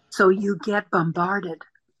 Mm-hmm. So you get bombarded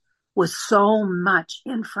with so much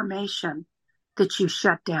information that you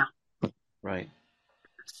shut down. Right.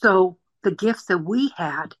 So the gift that we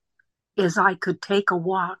had is I could take a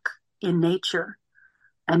walk in nature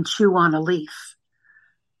and chew on a leaf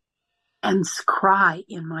and cry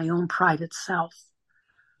in my own private self.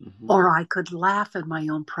 Mm-hmm. Or I could laugh in my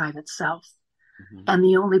own private self. Mm-hmm. And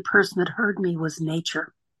the only person that heard me was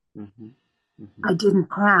nature. Mm-hmm. Mm-hmm. I didn't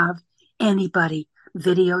have anybody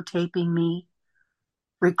videotaping me,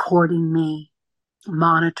 recording me,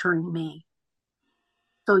 monitoring me.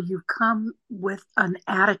 So you come with an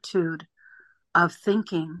attitude of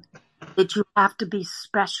thinking that you have to be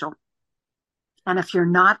special. And if you're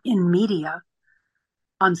not in media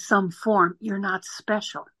on some form, you're not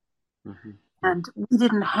special. Mm-hmm. And we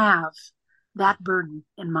didn't have that burden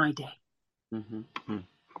in my day. Mm-hmm.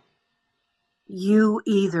 You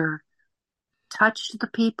either touched the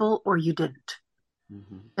people or you didn't.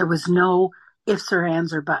 Mm-hmm. There was no ifs or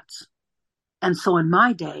ands or buts. And so in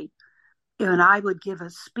my day, when I would give a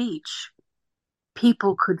speech,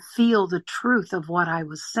 people could feel the truth of what I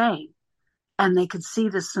was saying and they could see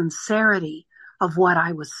the sincerity of what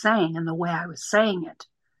I was saying and the way I was saying it.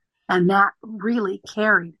 And that really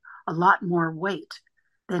carried a lot more weight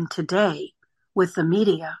than today with the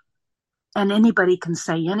media. And anybody can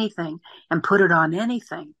say anything and put it on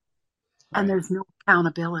anything. And Right. there's no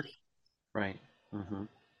accountability. Right. Mm-hmm.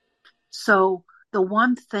 So the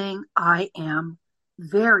one thing I am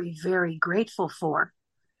very, very grateful for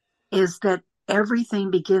is that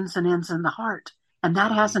everything begins and ends in the heart. And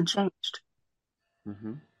that hasn't changed.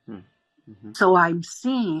 Mm-hmm. Mm-hmm. So I'm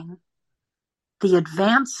seeing the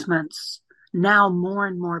advancements now more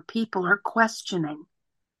and more people are questioning,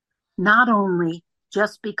 not only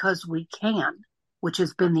just because we can, which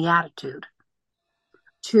has been the attitude,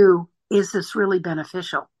 to is this really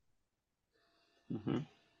beneficial? Mm-hmm.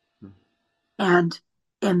 And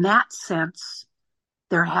in that sense,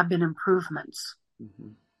 there have been improvements.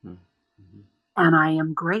 Mm-hmm. Mm-hmm. And I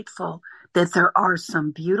am grateful that there are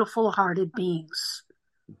some beautiful hearted beings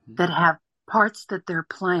Mm-hmm. that have parts that they're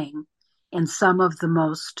playing in some of the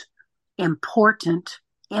most important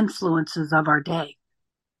influences of our day.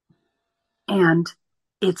 And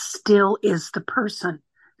it still is the person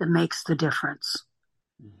that makes the difference.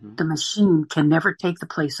 Mm-hmm. The machine can never take the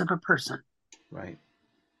place of a person. Right.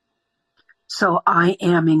 So I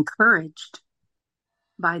am encouraged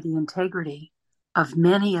by the integrity of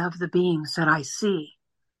many of the beings that I see,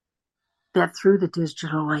 that through the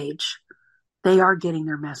digital age, they are getting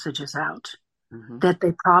their messages out Mm-hmm. that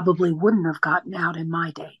they probably wouldn't have gotten out in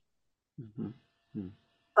my day. Mm-hmm. Mm-hmm.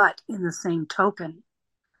 But in the same token,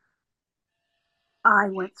 I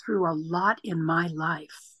went through a lot in my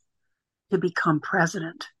life to become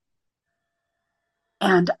president,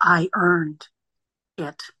 and I earned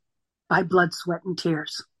it by blood, sweat, and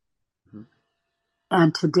tears. Mm-hmm.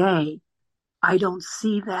 And today, I don't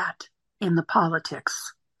see that in the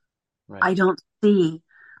politics. Right. I don't see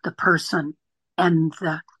the person and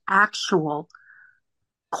the actual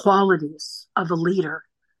qualities of a leader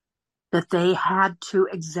that they had to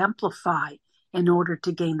exemplify in order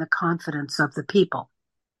to gain the confidence of the people.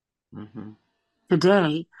 Mm-hmm.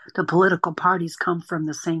 Today, the political parties come from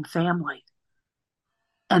the same family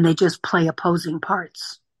and they just play opposing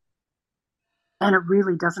parts. And it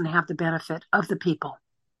really doesn't have the benefit of the people.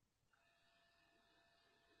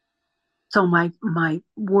 So my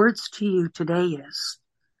words to you today is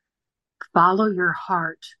follow your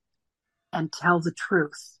heart and tell the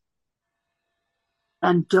truth.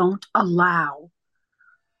 And don't allow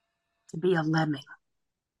to be a lemming,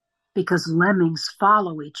 because lemmings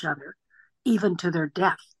follow each other even to their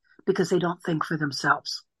death because they don't think for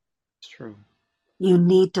themselves. It's true. You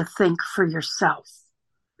need to think for yourself.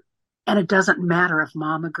 And it doesn't matter if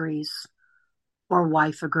mom agrees or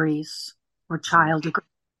wife agrees or child agrees.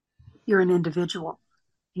 You're an individual.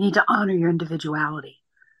 You need to honor your individuality.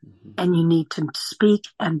 Mm-hmm. And you need to speak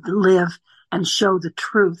and live and show the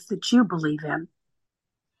truth that you believe in.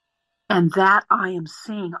 And that I am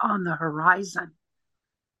seeing on the horizon.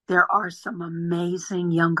 There are some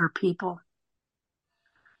amazing younger people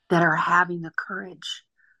that are having the courage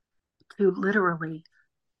to literally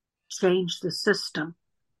change the system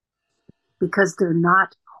because they're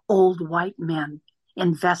not old white men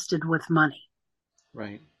invested with money.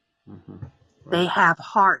 Right. Mm-hmm. They Right. have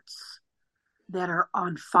hearts that are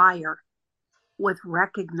on fire with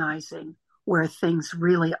recognizing where things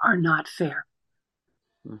really are not fair.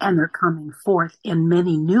 Mm-hmm. And they're coming forth in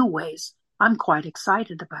many new ways I'm quite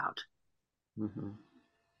excited about. Mm-hmm.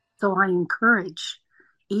 So I encourage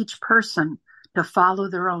each person to follow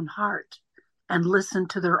their own heart and listen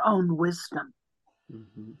to their own wisdom.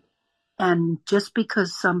 Mm-hmm. And just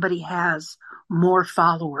because somebody has more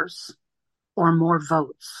followers or more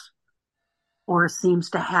votes or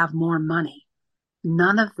seems to have more money,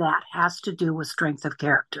 none of that has to do with strength of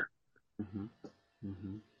character. Mm-hmm.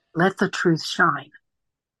 Mm-hmm. Let the truth shine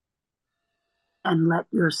and let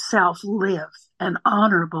yourself live an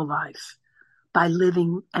honorable life by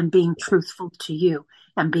living and being truthful to you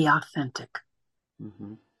and be authentic.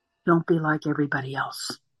 Mm-hmm. Don't be like everybody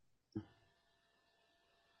else.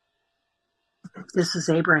 This is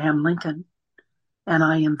Abraham Lincoln, and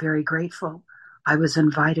I am very grateful I was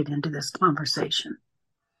invited into this conversation.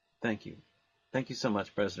 Thank you. Thank you so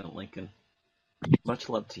much, President Lincoln. Much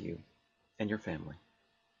love to you and your family.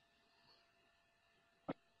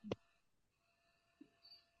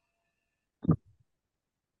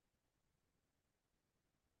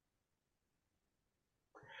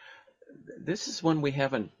 This is one we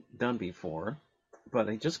haven't done before, but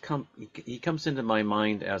he comes into my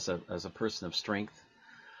mind as a person of strength,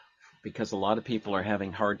 because a lot of people are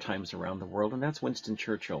having hard times around the world, and that's Winston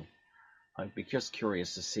Churchill. I'd be just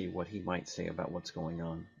curious to see what he might say about what's going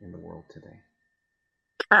on in the world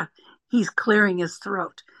today. He's clearing his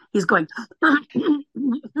throat. He's going.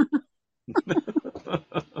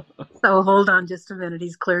 So hold on just a minute.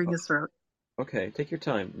 He's clearing his throat. Okay, take your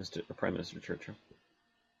time, Mr. Prime Minister Churchill.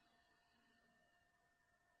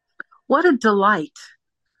 What a delight.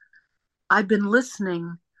 I've been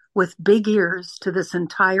listening with big ears to this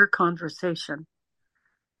entire conversation,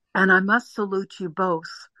 and I must salute you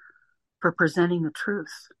both for presenting the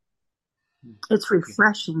truth. It's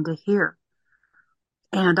refreshing to hear.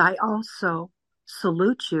 And I also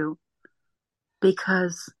salute you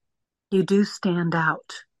because You do stand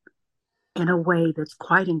out in a way that's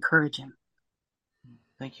quite encouraging.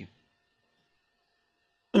 Thank you.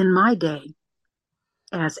 In my day,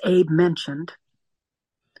 as Abe mentioned,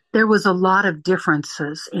 there was a lot of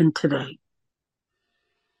differences in today,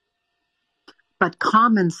 but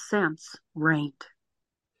common sense reigned.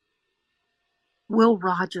 Will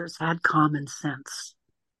Rogers had common sense.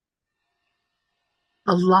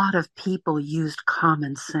 A lot of people used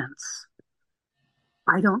common sense.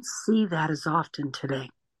 I don't see that as often today.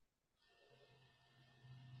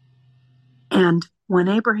 And when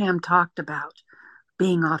Abraham talked about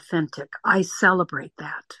being authentic, I celebrate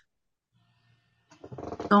that.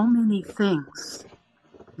 So many things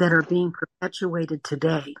that are being perpetuated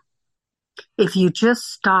today, if you just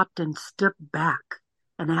stopped and stepped back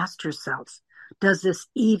and asked yourself, does this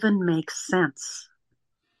even make sense?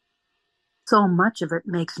 So much of it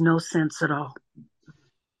makes no sense at all.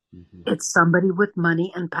 Mm-hmm. It's somebody with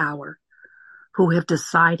money and power who have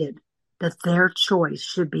decided that their choice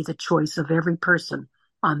should be the choice of every person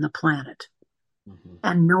on the planet. Mm-hmm.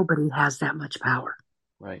 And nobody has that much power.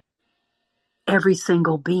 Right. Every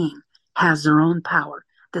single being has their own power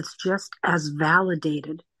that's just as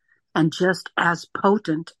validated and just as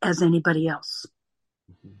potent as anybody else.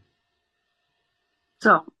 Mm-hmm.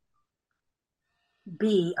 So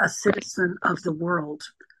be a citizen of the world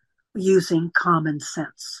using common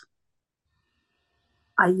sense.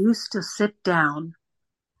 I used to sit down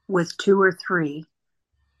with two or three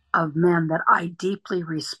of men that I deeply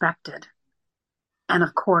respected. And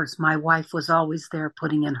of course, my wife was always there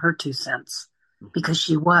putting in her 2 cents because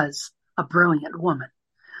she was a brilliant woman.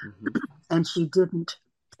 Mm-hmm. And she didn't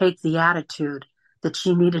take the attitude that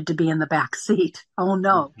she needed to be in the back seat. Oh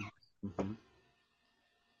no. Mm-hmm.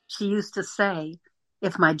 She used to say,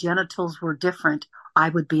 if my genitals were different, I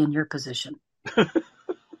would be in your position.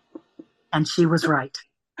 And she was right.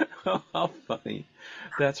 Oh, how funny.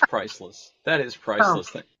 That's priceless. That is Oh,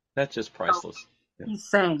 priceless. That's just priceless. Yeah. he's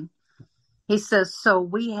saying, he says, so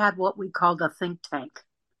we had what we called a think tank.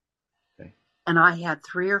 Okay. And I had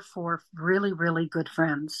 3 or 4 really, really good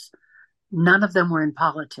friends. None of them were in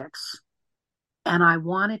politics. And I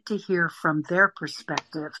wanted to hear from their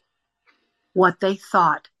perspective what they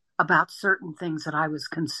thought about certain things that I was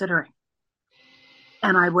considering.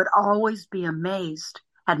 And I would always be amazed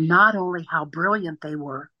at not only how brilliant they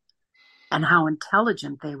were and how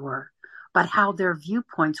intelligent they were, but how their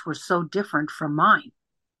viewpoints were so different from mine.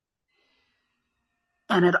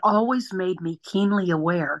 And it always made me keenly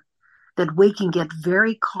aware that we can get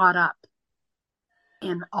very caught up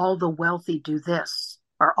in all the wealthy do this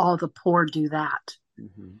or all the poor do that.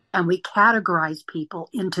 Mm-hmm. And we categorize people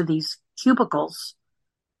into these cubicles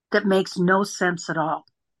that makes no sense at all.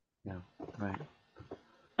 Yeah. Right.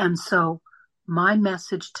 And so my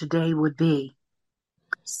message today would be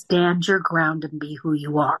stand your ground and be who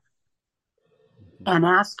you are. Mm-hmm. And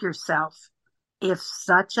ask yourself if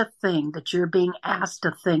such a thing that you're being asked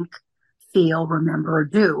to think, feel, remember, or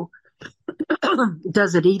do,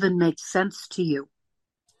 does it even make sense to you?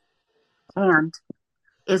 And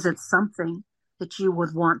is it something that you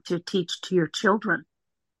would want to teach to your children?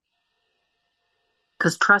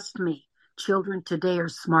 Because trust me, children today are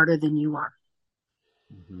smarter than you are.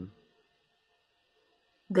 Mm-hmm.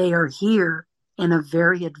 They are here in a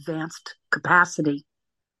very advanced capacity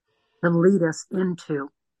to lead us into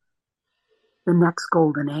the next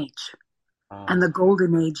golden age. And the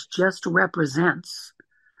golden age just represents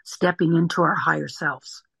stepping into our higher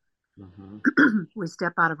selves. Mm-hmm. We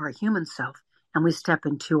step out of our human self and we step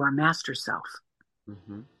into our master self.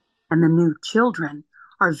 Mm-hmm. And the new children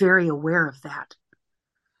are very aware of that.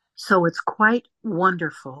 So it's quite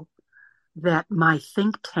wonderful that my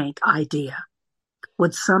think tank idea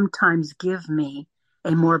would sometimes give me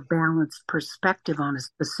a more balanced perspective on a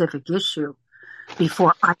specific issue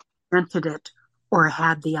before I presented it or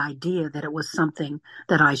had the idea that it was something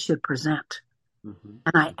that I should present. Mm-hmm.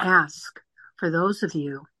 And I ask for those of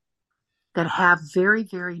you that have very,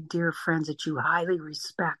 very dear friends that you highly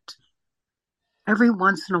respect, every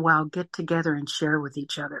once in a while get together and share with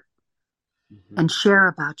each other Mm-hmm. and share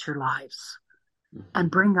about your lives Mm-hmm.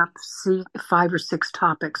 and bring up 5 or 6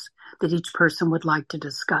 topics that each person would like to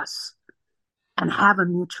discuss and have a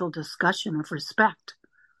mutual discussion of respect.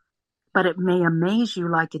 But it may amaze you,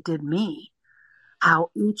 like it did me,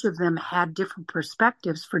 how each of them had different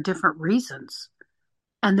perspectives for different reasons,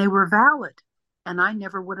 and they were valid. And I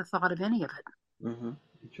never would have thought of any of it. Mm-hmm.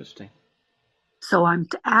 Interesting. So I'm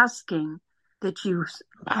asking that you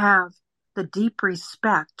have the deep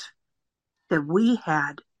respect that we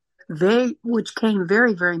had, which came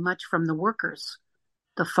very, very much from the workers,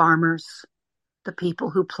 the farmers, the people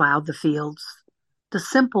who plowed the fields, the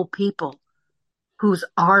simple people whose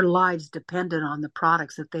our lives depended on the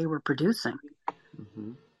products that they were producing,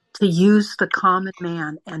 Mm-hmm. to use the common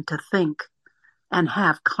man and to think and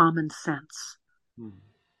have common sense. Mm.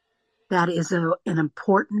 That is an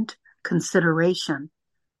important consideration.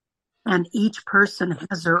 And each person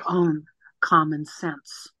has their own common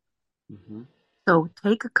sense. Mm-hmm. So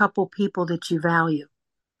take a couple people that you value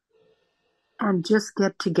and just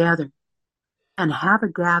get together and have a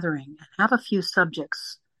gathering and have a few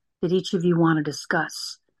subjects that each of you want to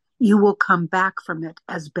discuss. You will come back from it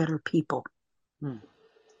as better people Mm.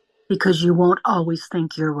 because you won't always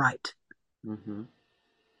think you're right. Mm-hmm.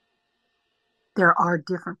 There are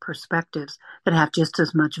different perspectives that have just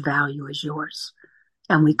as much value as yours.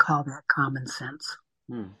 And we call that common sense.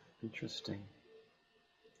 Mm. Interesting.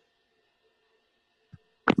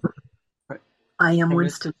 Right. I am Hey,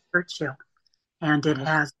 Winston Churchill, and it Miss,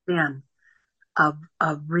 has been a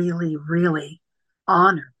really, really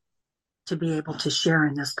honor to be able to share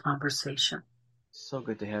in this conversation. so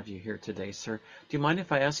good to have you here today, sir. Do you mind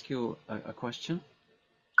if I ask you a question?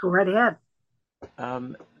 Go right ahead.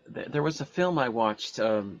 There was a film I watched.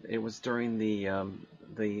 It was during the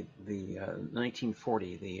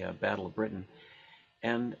 1940, the Battle of Britain,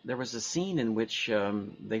 and there was a scene in which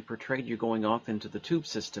they portrayed you going off into the tube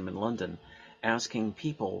system in London, asking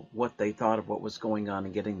people what they thought of what was going on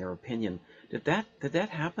and getting their opinion. Did that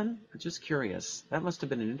happen? I'm just curious. That must have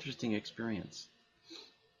been an interesting experience.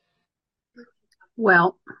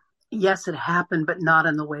 Well, yes, it happened, but not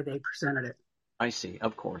in the way they presented it. I see.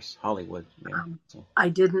 Of course, Hollywood. Yeah. So, I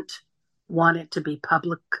didn't want it to be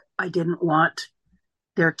public. I didn't want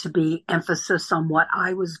there to be emphasis on what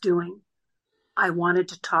I was doing. I wanted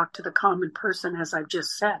to talk to the common person, as I've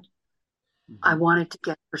just said. I mhm. wanted to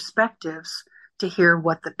get perspectives to hear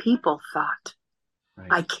what the people thought.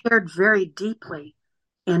 Right. I cared very deeply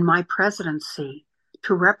in my presidency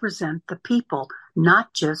to represent the people,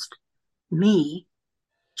 not just me,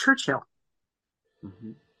 Churchill.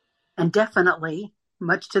 Hmm. And definitely,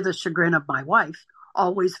 much to the chagrin of my wife,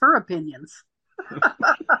 always her opinions,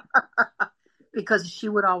 because she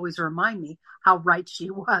would always remind me how right she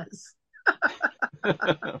was.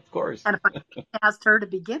 Of course. And if I asked her to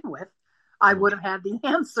begin with, I would have had the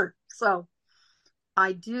answer. So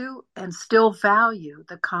I do and still value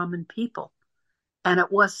the common people. And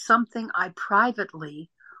it was something I privately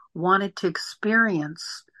wanted to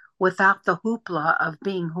experience without the hoopla of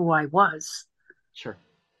being who I was, Sure.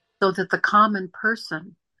 so that the common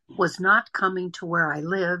person was not coming to where I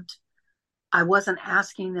lived. I wasn't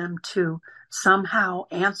asking them to somehow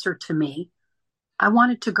answer to me. I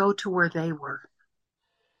wanted to go to where they were.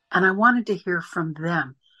 And I wanted to hear from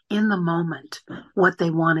them in the moment what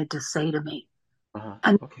they wanted to say to me. Uh-huh.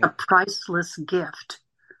 And a Okay. priceless gift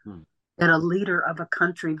Hmm. that a leader of a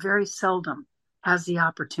country very seldom has the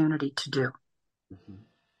opportunity to do. Hmm.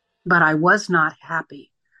 But I was not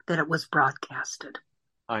happy that it was broadcasted.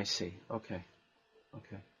 I see. Okay.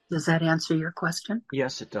 Okay. Does that answer your question?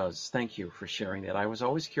 Yes, it does. Thank you for sharing that. I was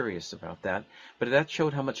always curious about that, but that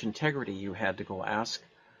showed how much integrity you had to go ask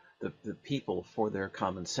the people for their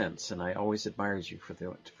common sense, and I always admired you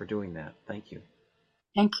for doing that. Thank you.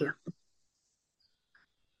 Thank you.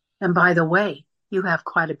 And by the way, you have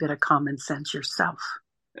quite a bit of common sense yourself.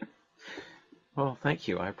 Well, thank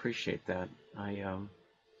you. I appreciate that.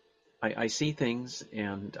 I see things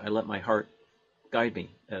and I let my heart guide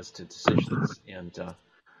me as to decisions and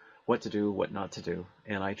what to do, what not to do,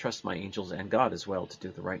 and I trust my angels and God as well to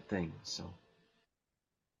do the right thing. So,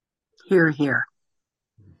 Hear, hear.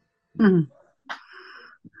 Mm.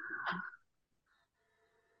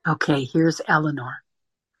 Okay, here's Eleanor.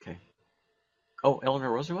 okay. Oh,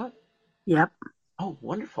 Eleanor Roosevelt? Yep, Oh,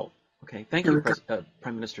 wonderful. Okay, thank here you, we go.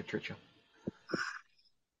 Prime Minister Churchill.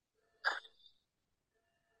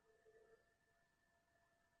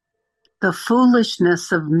 The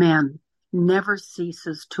foolishness of men never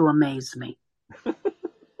ceases to amaze me.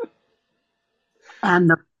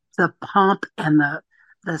 And the pomp and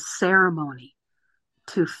the ceremony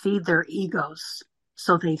to feed their egos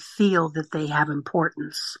so they feel that they have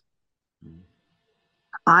importance. Mm.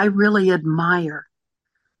 I really admire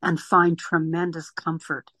and find tremendous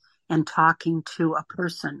comfort in talking to a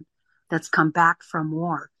person that's come back from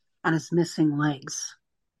war and is missing legs,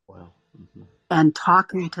 Well, hmm, and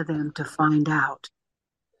talking to them to find out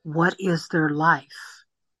what is their life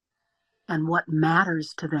and what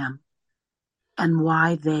matters to them and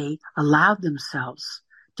why they allowed themselves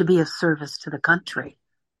to be of service to the country,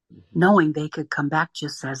 hmm, knowing they could come back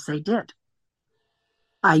just as they did.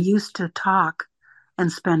 I used to talk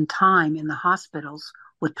and spend time in the hospitals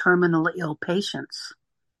with terminally ill patients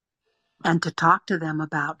and to talk to them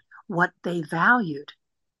about what they valued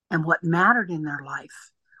and what mattered in their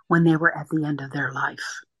life when they were at the end of their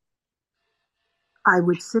life. I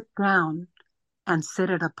would sit down and sit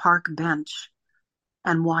at a park bench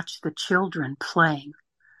and watch the children playing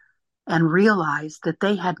and realize that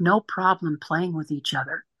they had no problem playing with each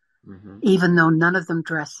other, even though none of them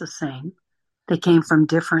dressed the same. They came from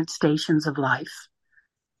different stations of life.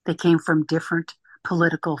 They came from different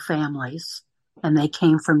political families, and they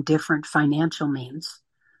came from different financial means.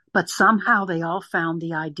 But somehow they all found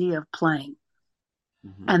the idea of playing,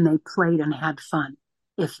 and they played and had fun.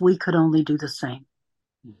 If we could only do the same,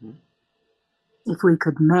 if we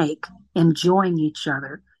could make enjoying each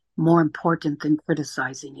other more important than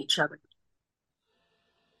criticizing each other.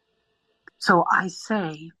 So I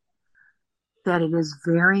say that it is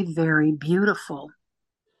very, very beautiful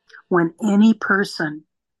when any person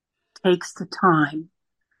takes the time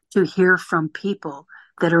to hear from people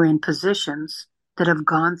that are in positions that have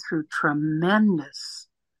gone through tremendous,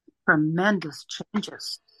 tremendous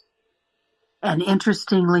changes. And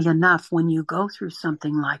interestingly enough, when you go through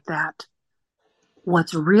something like that,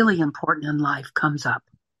 what's really important in life comes up.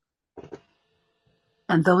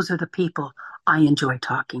 And those are the people I enjoy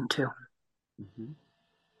talking to.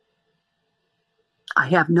 I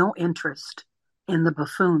have no interest in the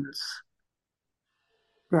buffoons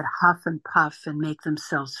that huff and puff and make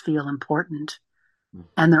themselves feel important.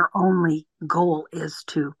 And their only goal is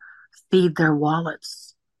to feed their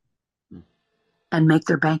wallets and make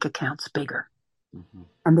their bank accounts bigger.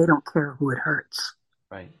 And they don't care who it hurts.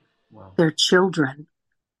 Right. Wow. They're children,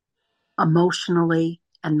 emotionally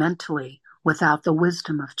and mentally, without the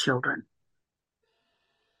wisdom of children.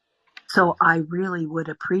 So I really would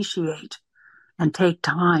appreciate and take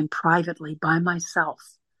time privately by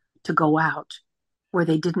myself to go out where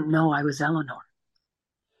they didn't know I was Eleanor.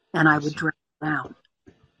 And I would dress down.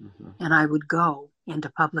 And I would go into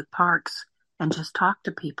public parks and just talk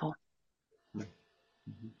to people.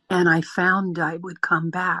 And I found I would come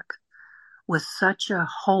back with such a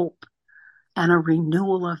hope and a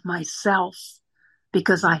renewal of myself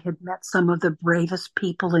because I had met some of the bravest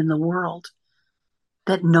people in the world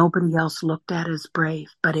that nobody else looked at as brave,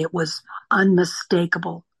 but it was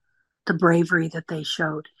unmistakable, the bravery that they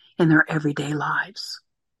showed in their everyday lives.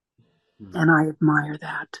 And I admire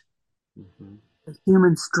that. The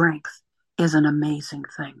human strength is an amazing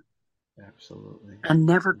thing. Absolutely. And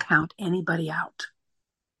never count anybody out.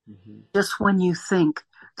 Just when you think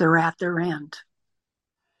they're at their end,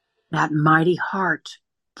 that mighty heart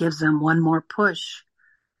gives them one more push,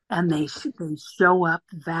 and they show up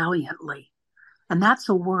valiantly. And that's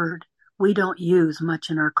a word we don't use much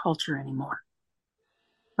in our culture anymore.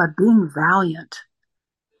 But being valiant,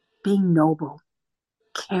 being noble,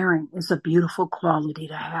 caring is a beautiful quality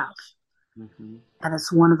to have. And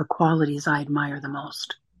it's one of the qualities I admire the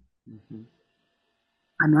most.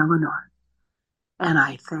 I'm Eleanor, and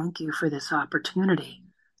I thank you for this opportunity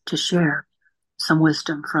to share some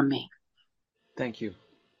wisdom from me. Thank you.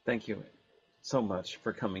 Thank you so much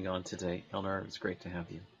for coming on today, Eleanor. It's great to have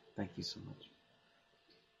you. Thank you so much.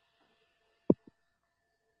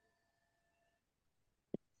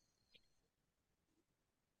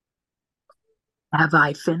 Have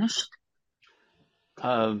I finished?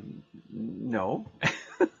 No.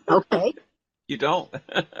 Okay. You don't.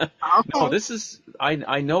 Okay. No, this is.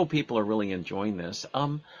 I know people are really enjoying this.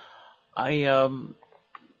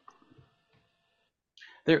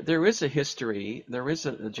 There is a history. There is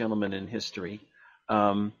a gentleman in history.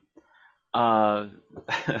 Good.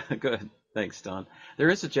 Thanks, Don. There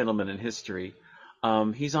is a gentleman in history.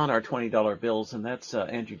 He's on our $20 bills, and that's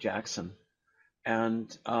Andrew Jackson.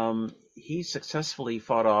 And he successfully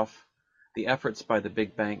fought off the efforts by the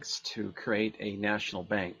big banks to create a national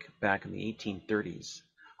bank back in the 1830s.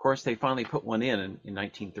 Of course, they finally put one in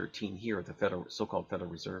 1913 here at the so-called Federal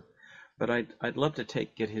Reserve. But I'd love to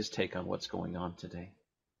get his take on what's going on today.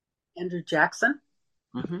 Andrew Jackson?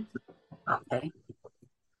 Okay.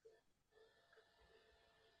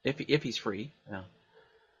 If he's free. Yeah.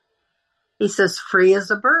 He says free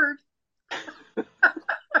as a bird.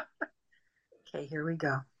 Okay, here we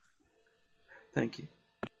go. Thank you.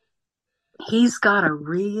 He's got a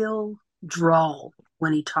real drawl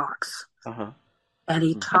when he talks. And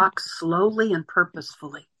he talks slowly and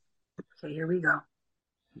purposefully. Okay, here we go.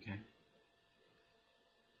 Okay.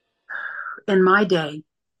 In my day,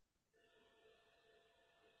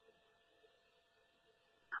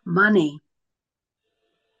 money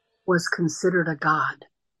was considered a god.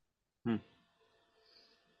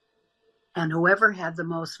 And whoever had the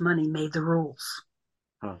most money made the rules.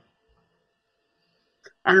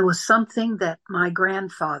 And it was something that my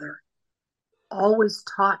grandfather always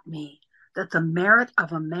taught me that the merit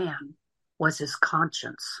of a man was his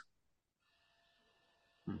conscience.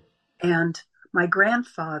 Hmm. And my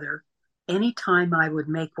grandfather, anytime I would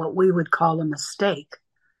make what we would call a mistake,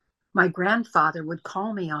 my grandfather would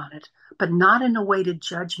call me on it, but not in a way to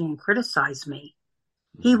judge me and criticize me.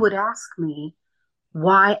 He would ask me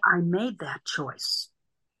why I made that choice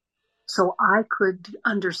so I could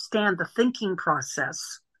understand the thinking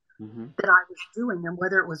process Mm-hmm. that I was doing and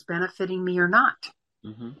whether it was benefiting me or not.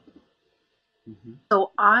 Mm-hmm. Mm-hmm.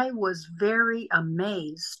 So I was very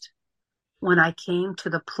amazed when I came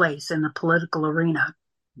to the place in the political arena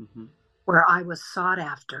Mm-hmm. where I was sought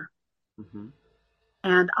after. Mm-hmm.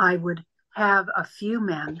 And I would have a few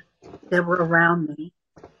men that were around me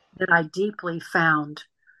that I deeply found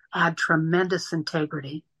had tremendous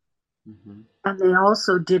integrity. Mm-hmm. And they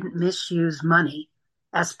also didn't misuse money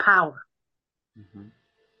as power. Mm-hmm.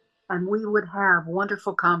 And we would have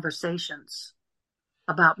wonderful conversations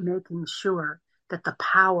about making sure that the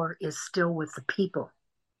power is still with the people.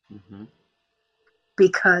 Mm-hmm.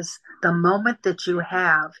 Because the moment that you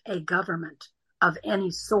have a government of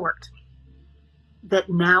any sort that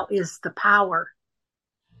now is the power,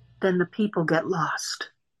 then the people get lost.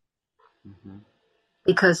 Mm-hmm.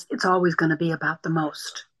 Because it's always going to be about the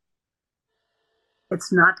most.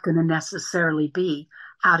 It's not going to necessarily be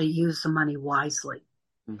how to use the money wisely.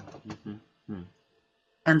 Mm-hmm. Mm-hmm.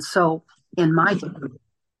 And so in my day,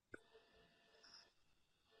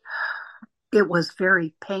 it was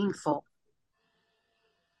very painful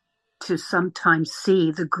to sometimes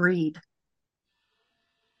see the greed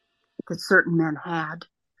that certain men had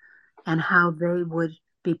and how they would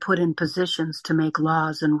be put in positions to make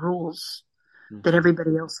laws and rules that Mm-hmm.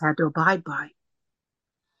 everybody else had to abide by.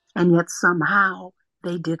 And yet somehow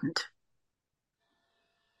they didn't.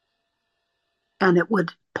 And it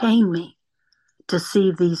would pain me to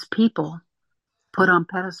see these people put on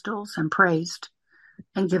pedestals and praised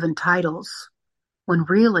and given titles when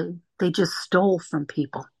really they just stole from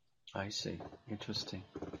people. I see. Interesting.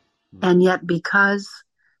 And yet, because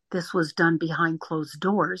this was done behind closed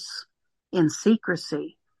doors in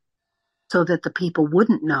secrecy so that the people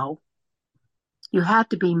wouldn't know, you had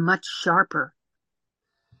to be much sharper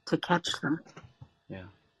to catch them. Yeah.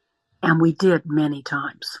 And we did many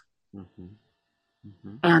times. Mm-hmm.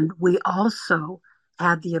 Mm-hmm. And we also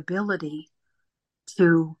had the ability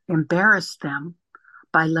to embarrass them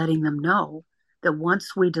by letting them know that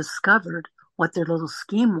once we discovered what their little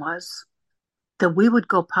scheme was, that we would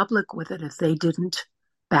go public with it if they didn't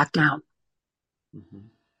back down. Mm-hmm.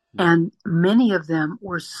 And many of them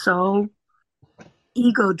were so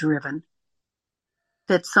ego driven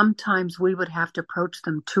that sometimes we would have to approach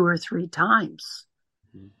them 2 or 3 times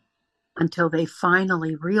Mm-hmm. until they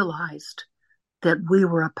finally realized that we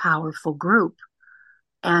were a powerful group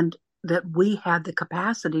and that we had the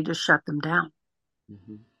capacity to shut them down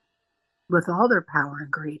Mm-hmm. with all their power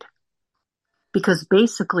and greed. Because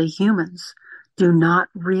basically humans do not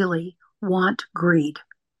really want greed.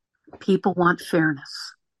 People want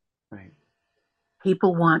fairness. Right.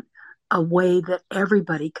 People want a way that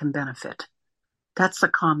everybody can benefit. That's the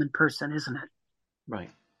common person, isn't it? Right.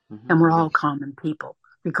 Mm-hmm. And we're all Yes. common people,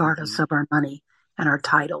 regardless Mm-hmm. of our money and our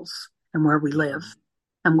titles and where we live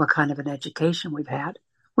and what kind of an education we've had.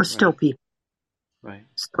 We're still Right. people. Right.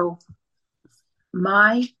 So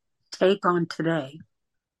my take on today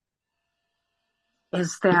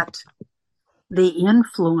is that the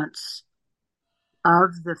influence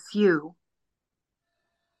of the few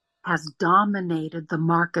has dominated the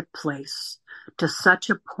marketplace to such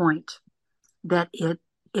a point that it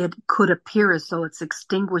could appear as though it's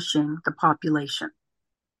extinguishing the population.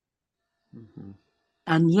 Mm-hmm.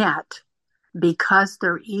 And yet, because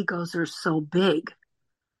their egos are so big,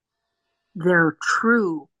 their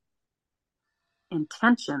true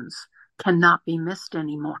intentions cannot be missed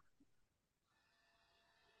anymore.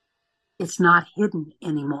 It's not hidden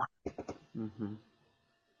anymore. Mm-hmm.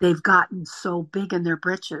 They've gotten so big in their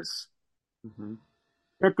britches Mm-hmm.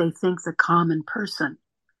 that they think the common person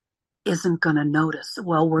isn't going to notice.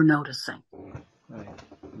 Well, we're noticing. Right.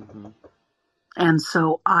 Mm-hmm. And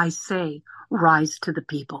so I say, rise to the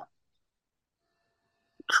people.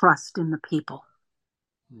 Trust in the people.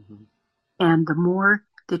 Mm-hmm. And the more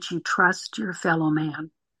that you trust your fellow man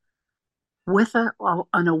with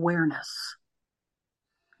an awareness,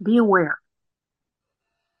 be aware.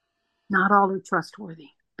 Not all are trustworthy.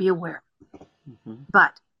 Be aware. Mm-hmm.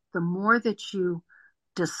 But the more that you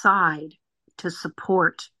decide to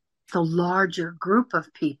support the larger group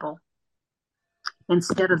of people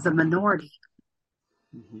instead of the minority,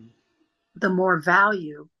 Mm-hmm. the more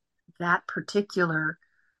value that particular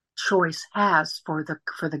choice has for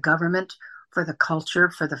the government for the culture,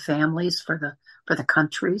 for the families, for the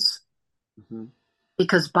countries. Mm-hmm.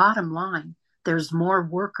 Because bottom line, there's more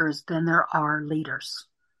workers than there are leaders.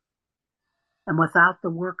 And without the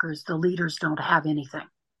workers, the leaders don't have anything.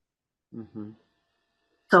 Mm-hmm.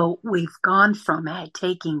 So we've gone from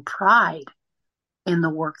taking pride in the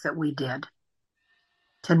work that we did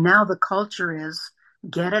to now the culture is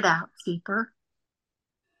get it out cheaper,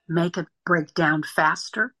 make it break down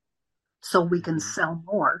faster so we can Mm-hmm. sell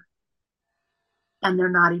more. And they're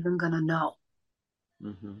not even going to know.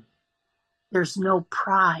 Mm-hmm. There's no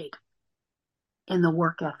pride in the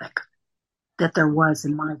work ethic that there was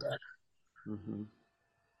in my day. Mm-hmm.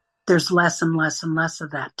 There's less and less and less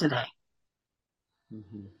of that today.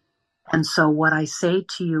 Mm-hmm. And so what I say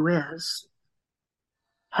to you is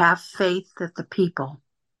have faith that the people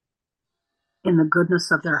in the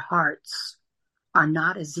goodness of their hearts are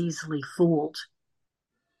not as easily fooled.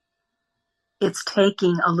 It's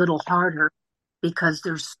taking a little harder because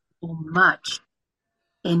there's so much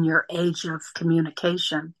in your age of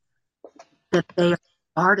communication that they are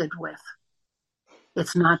bombarded with.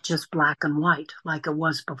 It's not just black and white like it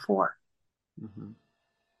was before. Mm-hmm.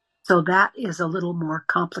 So that is a little more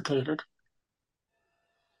complicated.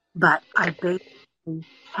 But I basically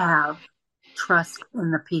have trust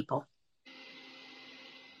in the people.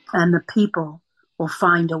 And the people will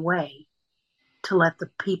find a way to let the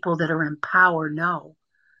people that are in power know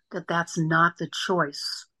that that's not the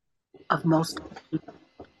choice of most people.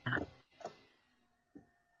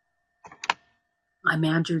 I'm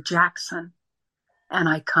Andrew Jackson, and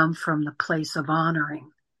I come from the place of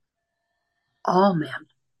honoring all men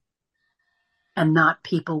and not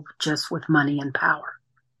people just with money and power.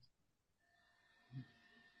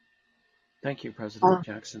 Thank you, President All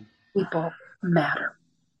Jackson. people matter.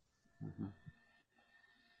 Mm-hmm.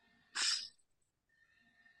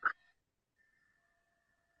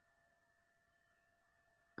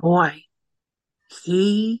 Boy,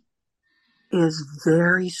 he is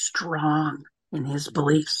very strong in his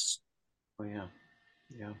beliefs. Oh, yeah.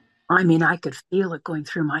 Yeah. I mean, I could feel it going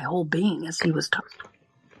through my whole being as he was talking.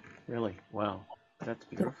 Really? Wow. That's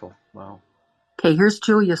beautiful. Wow. Okay, here's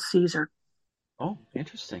Julius Caesar. Oh,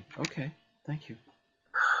 interesting. Okay. Thank you.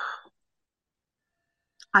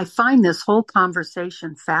 I find this whole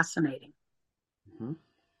conversation fascinating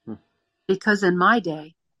Mm-hmm. because in my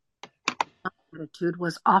day, attitude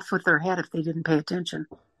was off with their head if they didn't pay attention.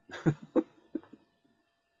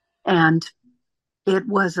 And it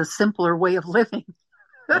was a simpler way of living.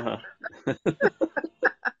 Uh-huh.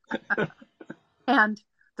 And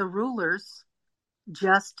the rulers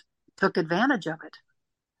just took advantage of it.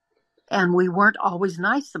 And we weren't always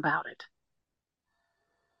nice about it.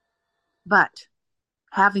 But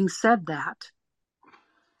having said that,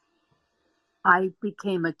 I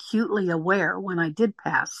became acutely aware when I did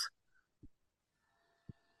pass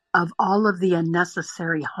of all of the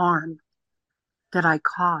unnecessary harm that I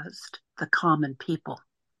caused the common people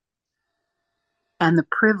and the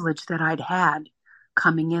privilege that I'd had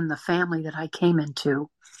coming in the family that I came into,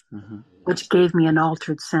 Mm-hmm. which gave me an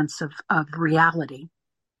altered sense of reality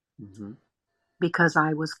Mm-hmm. because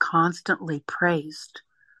I was constantly praised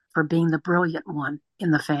for being the brilliant one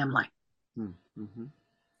in the family. Mm-hmm.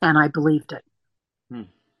 And I believed it. Mm.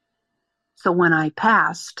 So when I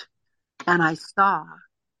passed and I saw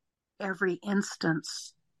every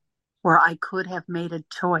instance where I could have made a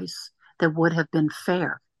choice that would have been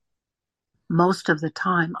fair, most of the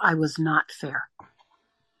time I was not fair.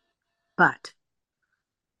 But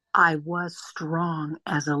I was strong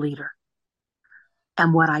as a leader.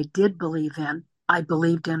 And what I did believe in, I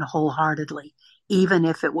believed in wholeheartedly, even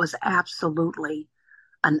if it was absolutely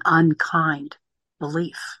an unkind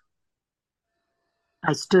belief.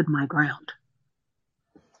 I stood my ground.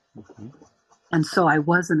 Mm-hmm. And so I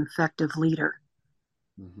was an effective leader,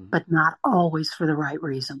 Mm-hmm. but not always for the right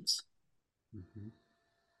reasons. Mm-hmm.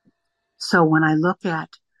 So when I look at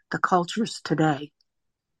the cultures today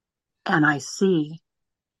and I see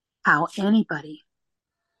how anybody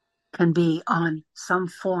can be on some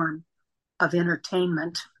form of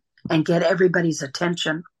entertainment and get everybody's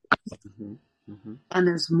attention, Mm-hmm. Mm-hmm. and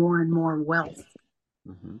there's more and more wealth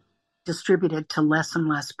Mm-hmm. distributed to less and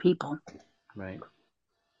less people, Right.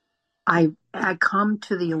 I come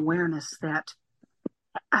to the awareness that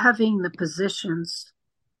having the positions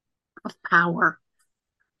of power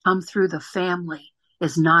come through the family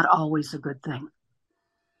is not always a good thing.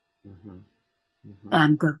 Mm-hmm. Mm-hmm.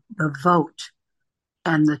 And the vote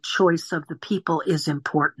and the choice of the people is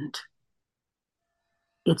important.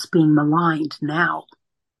 It's being maligned now,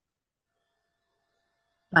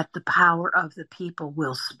 but the power of the people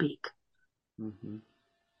will speak. Mm-hmm.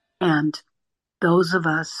 And those of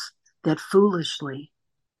us that foolishly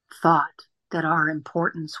thought that our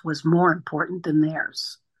importance was more important than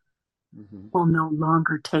theirs will no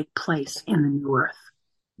longer take place in the new earth.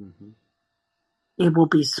 It will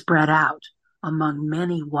be spread out among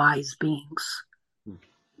many wise beings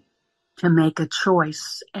to make a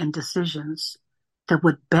choice and decisions that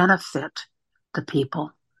would benefit the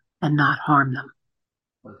people and not harm them.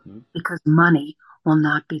 Because money will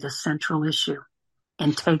not be the central issue.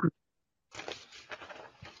 Integrity.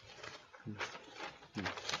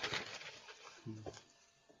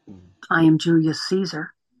 I am Julius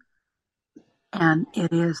Caesar, and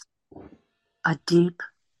it is a deep,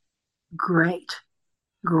 great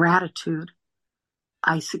gratitude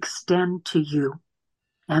I extend to you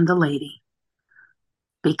and the lady,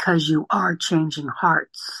 because you are changing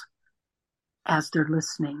hearts as they're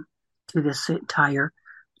listening to this entire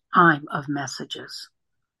time of messages.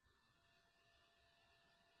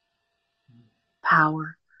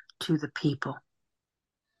 Power to the people.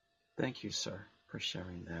 Thank you, sir, for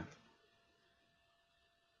sharing that.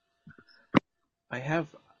 I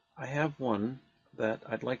have one that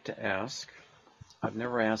I'd like to ask. I've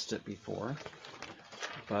never asked it before,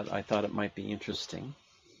 but I thought it might be interesting.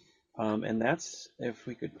 And that's if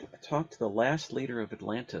we could talk to the last leader of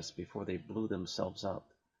Atlantis before they blew themselves up,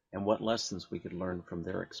 and what lessons we could learn from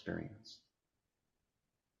their experience.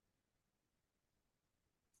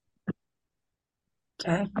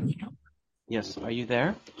 Okay. Yes, are you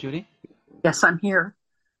there, Judy? Yes, I'm here.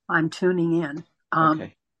 I'm tuning in.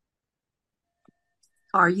 Okay.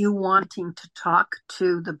 Are you wanting to talk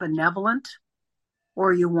to the benevolent, or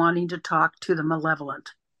are you wanting to talk to the malevolent?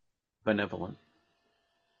 Benevolent.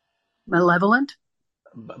 Malevolent?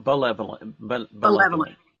 Malevolent.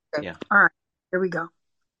 Malevolent. Okay. Yeah. All right. Here we go.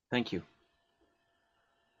 Thank you.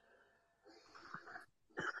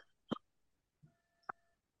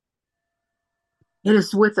 It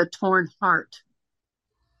is with a torn heart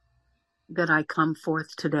that I come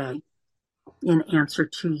forth today in answer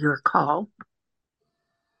to your call.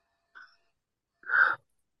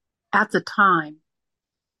 At the time,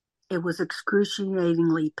 it was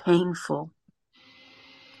excruciatingly painful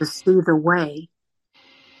to see the way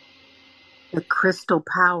that crystal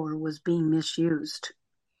power was being misused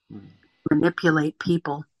to manipulate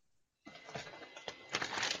people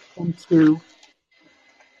into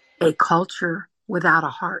a culture without a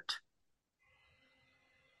heart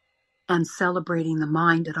and celebrating the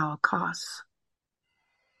mind at all costs.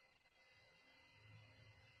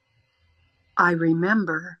 I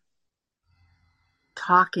remember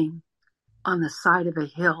talking on the side of a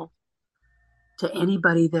hill to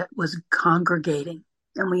anybody that was congregating,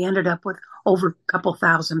 and we ended up with over a couple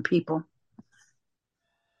thousand people.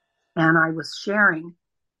 And I was sharing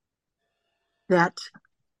that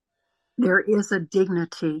there is a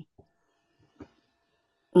dignity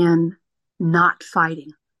in not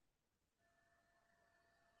fighting.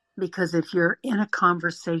 Because if you're in a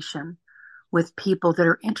conversation with people that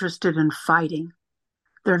are interested in fighting,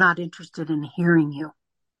 they're not interested in hearing you.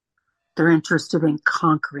 They're interested in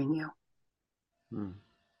conquering you.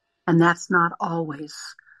 And that's not always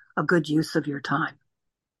a good use of your time.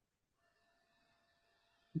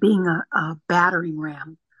 Being a battering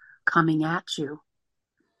ram coming at you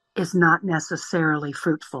is not necessarily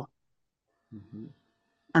fruitful.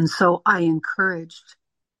 And so I encouraged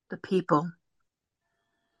the people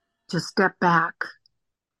to step back,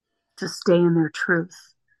 to stay in their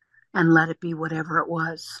truth, and let it be whatever it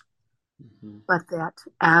was. But that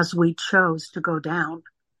as we chose to go down,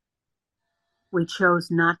 we chose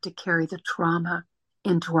not to carry the trauma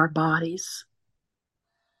into our bodies.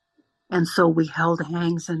 And so we held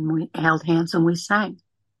hands and we sang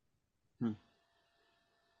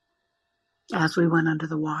as we went under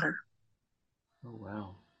the water. Oh,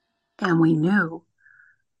 wow. And we knew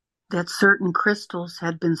that certain crystals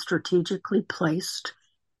had been strategically placed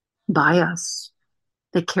by us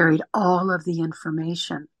that carried all of the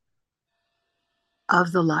information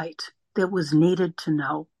of the light that was needed to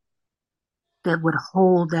know, that would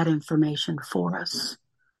hold that information for us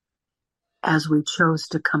as we chose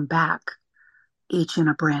to come back, each in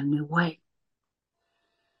a brand new way.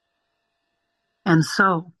 And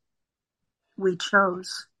so we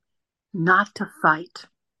chose not to fight.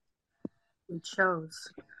 We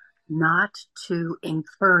chose not to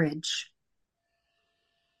encourage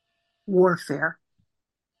warfare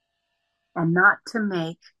and not to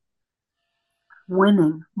make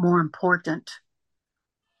winning more important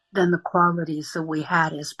than the qualities that we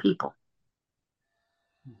had as people.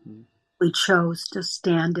 We chose to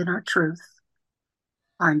stand in our truth.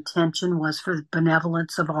 Our intention was for the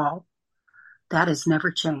benevolence of all. That has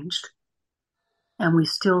never changed. And we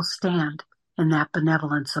still stand in that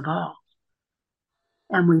benevolence of all.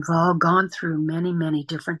 And we've all gone through many, many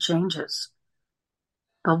different changes.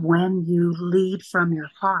 But when you lead from your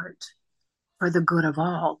heart for the good of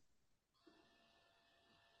all,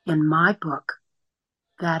 in my book,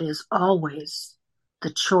 that is always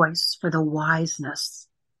the choice for the wiseness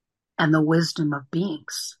and the wisdom of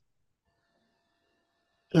beings,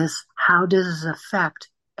 is how does it affect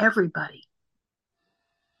everybody?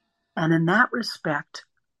 And in that respect,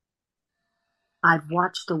 I've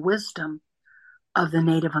watched the wisdom of the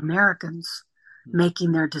Native Americans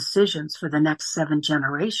making their decisions for the next 7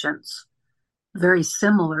 generations, very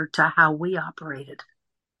similar to how we operated.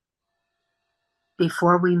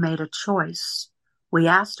 Before we made a choice, we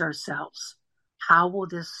asked ourselves, how will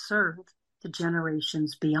this serve the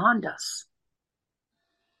generations beyond us?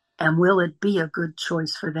 And will it be a good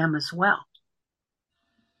choice for them as well?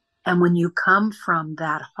 And when you come from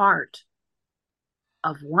that heart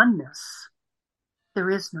of oneness, there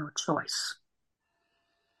is no choice.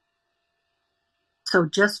 So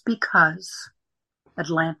just because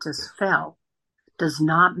Atlantis fell does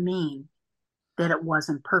not mean that it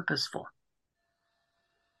wasn't purposeful.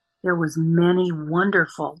 There was many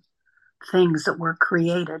wonderful things that were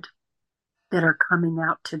created that are coming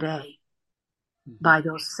out today by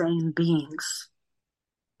those same beings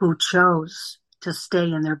who chose to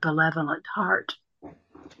stay in their benevolent heart,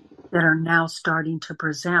 that are now starting to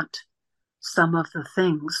present some of the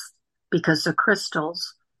things, because the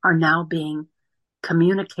crystals are now being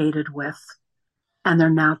communicated with, and they're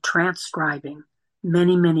now transcribing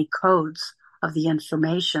many, many codes of the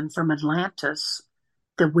information from Atlantis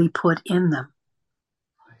that we put in them.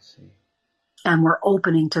 I see. And we're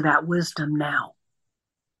opening to that wisdom now.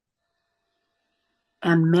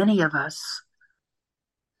 And many of us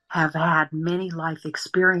have had many life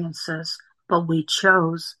experiences, but we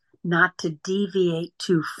chose not to deviate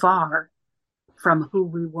too far from who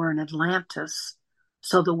we were in Atlantis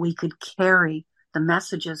so that we could carry the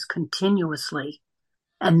messages continuously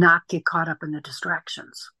and not get caught up in the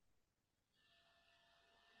distractions.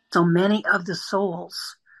 So many of the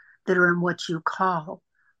souls that are in what you call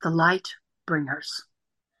the light bringers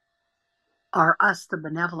are us, the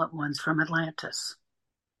benevolent ones from Atlantis,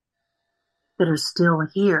 that are still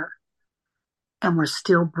here, and we're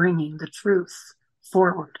still bringing the truth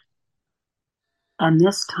forward. And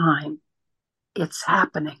this time, it's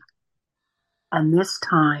happening. And this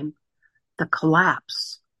time, the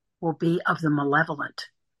collapse will be of the malevolent,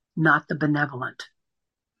 not the benevolent.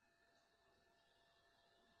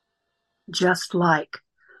 Just like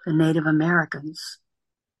the Native Americans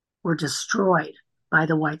were destroyed by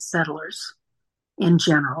the white settlers in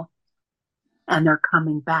general, and they're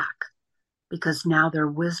coming back because now their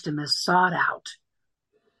wisdom is sought out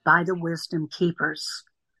by the wisdom keepers,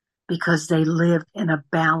 because they lived in a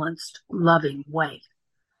balanced, loving way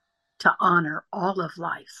to honor all of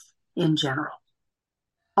life in general.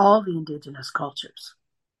 All the indigenous cultures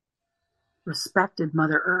respected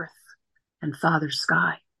Mother Earth and Father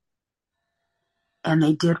Sky, and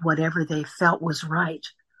they did whatever they felt was right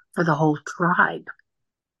for the whole tribe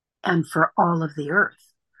and for all of the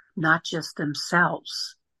earth, not just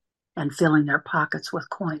themselves and filling their pockets with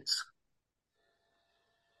coins.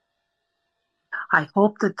 I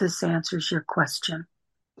hope that this answers your question.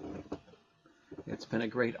 It's been a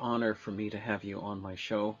great honor for me to have you on my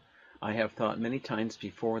show. I have thought many times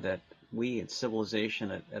before that we in civilization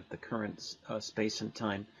at the current space and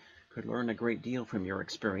time could learn a great deal from your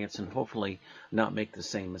experience and hopefully not make the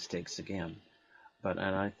same mistakes again. And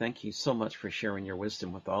I thank you so much for sharing your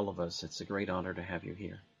wisdom with all of us. It's a great honor to have you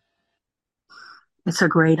here. It's a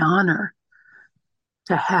great honor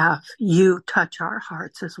to have you touch our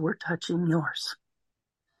hearts as we're touching yours.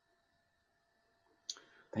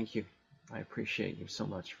 Thank you. I appreciate you so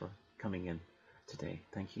much for coming in today.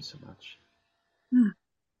 Thank you so much.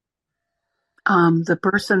 The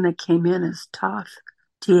person that came in is Toth,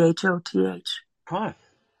 Thoth. Toth.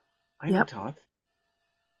 I know Toth.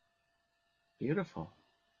 Beautiful.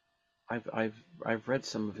 I've read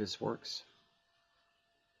some of his works.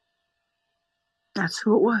 That's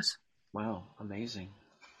who it was. Wow, amazing.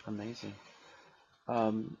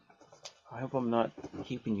 I hope I'm not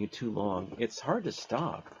keeping you too long. It's hard to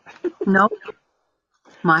stop. Nope.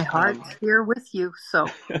 My heart's here with you, so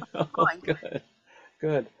oh,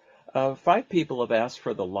 good. 5 people have asked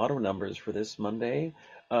for the lotto numbers for this Monday.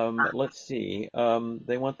 Let's see.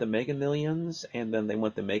 They want the Mega Millions, and then they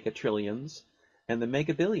want the Mega Trillions, and the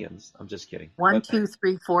Mega Billions. I'm just kidding. 1, 2,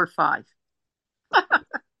 3, 4, 5.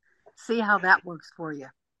 See how that works for you.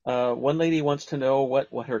 One lady wants to know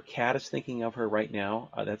what her cat is thinking of her right now.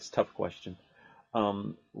 That's a tough question.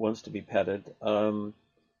 Wants to be petted.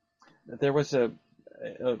 There was a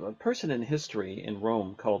person in history in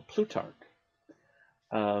Rome called Plutarch.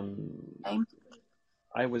 Um, Okay.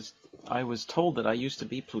 I was I was told that I used to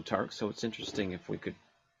be Plutarch, so it's interesting if we could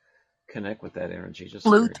connect with that energy. Just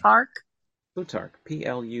very Plutarch. Plutarch,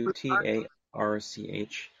 Plutarch.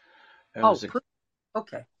 Plutarch. It Oh, was a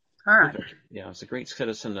okay. All right. Plutarch. Yeah, it was a great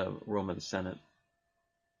citizen of Roman Senate.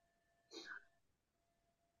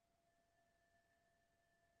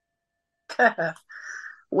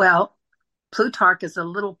 Well, Plutarch is a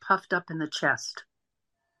little puffed up in the chest.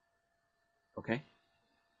 Okay,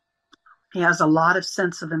 He has a lot of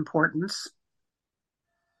sense of importance.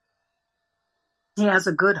 He has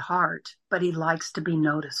a good heart, but he likes to be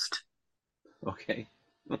noticed. okay,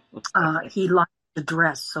 He likes to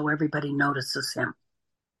dress so everybody notices him.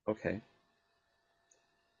 okay.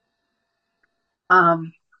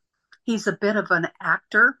 Um, he's a bit of an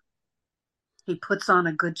actor. He puts on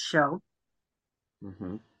a good show.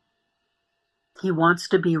 Hmm. He wants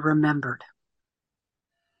to be remembered.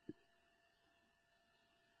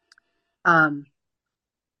 Um,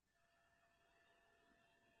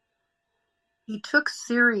 he took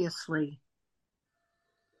seriously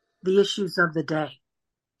the issues of the day,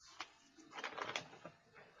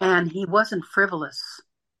 and he wasn't frivolous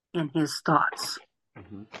in his thoughts.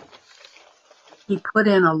 Hmm. He put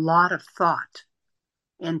in a lot of thought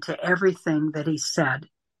into everything that he said,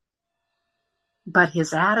 but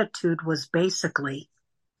his attitude was basically,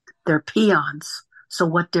 they're peons, so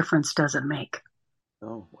what difference does it make?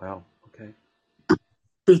 Oh, wow. Okay.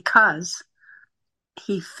 Because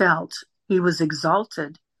he felt he was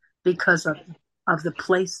exalted because of the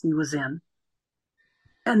place he was in,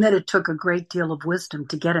 and that it took a great deal of wisdom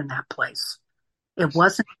to get in that place. I It see.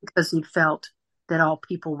 wasn't because he felt that all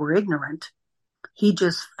people were ignorant. He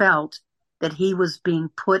just felt that he was being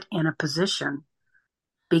put in a position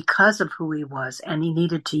because of who he was, and he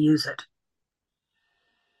needed to use it.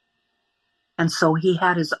 And so he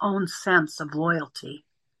had his own sense of loyalty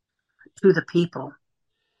to the people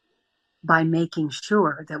by making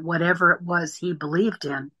sure that whatever it was he believed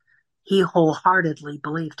in, he wholeheartedly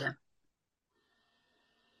believed in.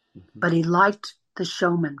 Hmm. But he liked the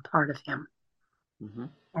showman part of him, Hmm.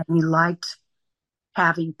 and he liked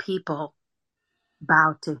having people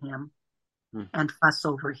bow to him and fuss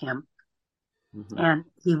over him. Hmm. And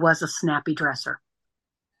he was a snappy dresser.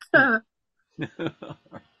 Hmm.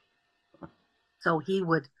 So he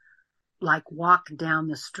would like walk down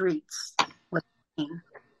the streets with a cane,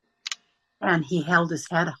 and he held his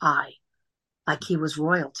head high like he was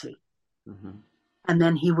royalty. Hmm. And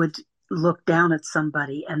then he would look down at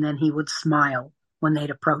somebody, and then he would smile when they'd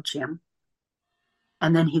approach him.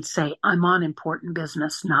 And then he'd say, I'm on important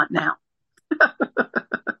business, not now.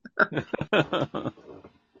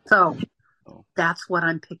 So Oh. that's what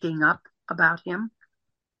I'm picking up about him.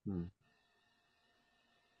 Hmm.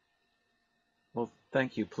 Well,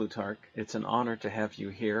 thank you, Plutarch. It's an honor to have you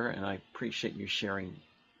here, and I appreciate you sharing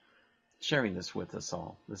this with us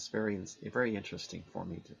all. This is very interesting for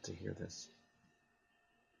me to hear this.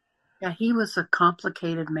 Yeah, he was a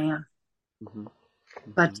complicated man, Hmm.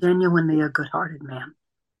 but Hmm. genuinely a good hearted man.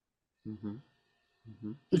 Hmm.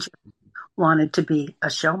 Hmm. He just wanted to be a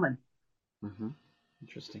showman. Hmm.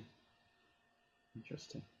 Interesting.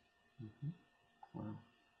 Interesting. Hmm. Wow.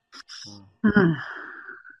 Wow. Hmm.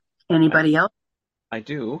 I Anybody else? I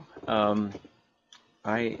do.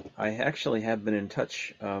 I actually have been in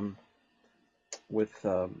touch with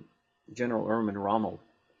General Erwin Rommel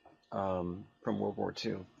from World War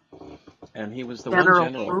II, and he was the one General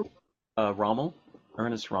general. Who? Rommel,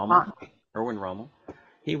 Ernest Rommel, Uh, Erwin Rommel.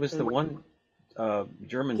 He was okay, the wait, one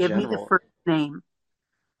German give me the general. first name.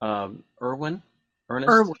 Erwin, Ernest,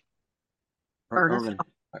 Erwin. Ernest. Erwin,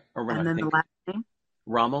 Erwin, And I then the think. last name?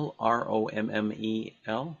 Rommel,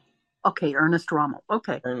 Rommel. Okay, Ernest Rommel.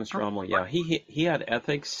 Okay. Ernest Okay. Rommel. Yeah, he had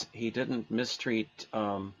ethics. He didn't mistreat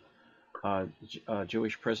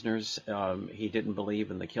Jewish prisoners. He didn't believe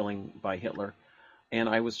in the killing by Hitler. And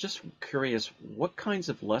I was just curious, what kinds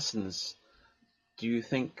of lessons do you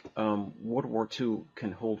think World War II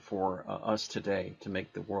can hold for us today to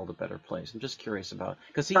make the world a better place? I'm just curious about,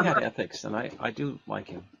 because he From had ethics, and I do like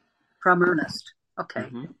him. from Ernest. Okay.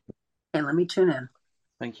 Hmm. Okay, let me tune in.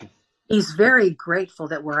 Thank you. He's very grateful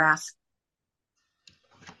that we're asking.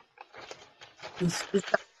 He's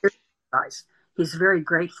got eyes. He's very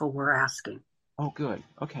grateful we're asking. Oh, good.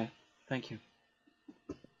 Okay. Thank you.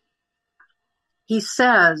 He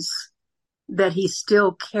says that he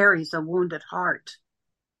still carries a wounded heart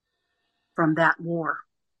from that war,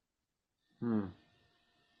 Hmm.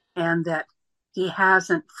 and that he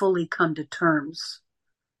hasn't fully come to terms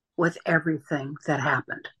with everything that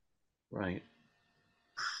happened. Right.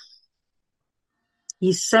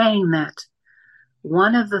 he's saying that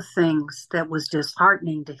one of the things that was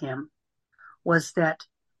disheartening to him was that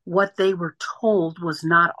what they were told was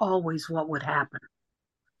not always what would happen.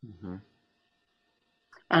 Mm-hmm.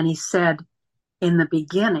 And he said in the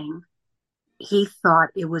beginning, he thought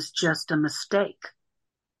it was just a mistake.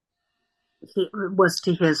 It was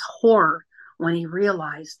to his horror when he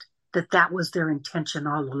realized that that was their intention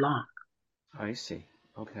all along. I see.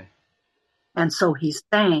 Okay. And so he's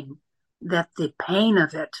saying that the pain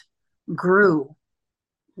of it grew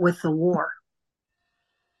with the war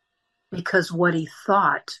because what he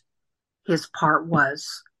thought his part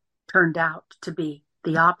was turned out to be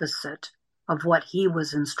the opposite of what he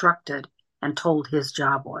was instructed and told his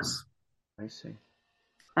job was. I see.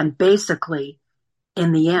 And basically,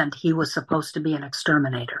 in the end, he was supposed to be an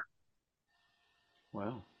exterminator.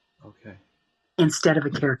 Wow. Okay. Instead of a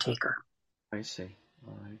caretaker. I see.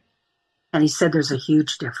 All right. And he said there's a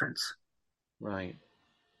huge difference. Right.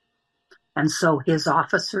 And so his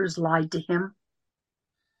officers lied to him.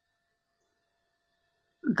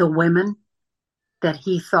 The women that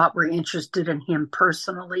he thought were interested in him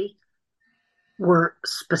personally were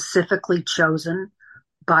specifically chosen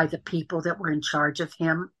by the people that were in charge of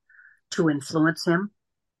him to influence him.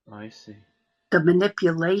 I see. The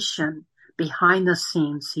manipulation behind the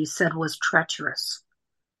scenes, he said, was treacherous.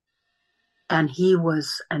 And he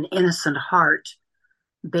was an innocent heart,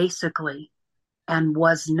 basically, and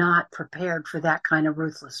was not prepared for that kind of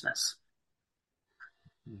ruthlessness.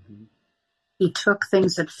 Mm-hmm. He took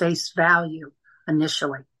things at face value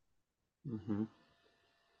initially. Mm-hmm.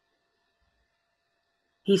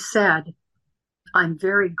 He said, I'm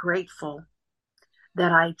very grateful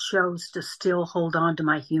that I chose to still hold on to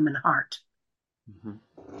my human heart. Mm-hmm.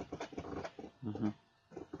 Mm-hmm.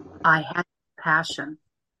 I had passion.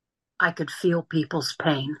 I could feel people's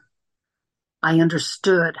pain. I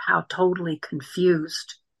understood how totally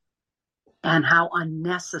confused and how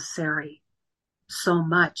unnecessary so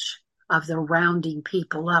much of the rounding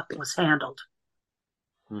people up was handled,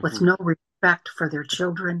 with Mm-hmm. no respect for their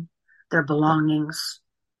children, their belongings,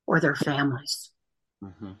 or their families.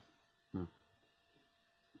 Mm-hmm.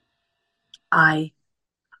 I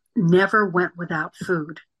never went without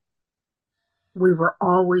food. We were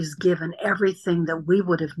always given everything that we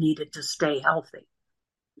would have needed to stay healthy.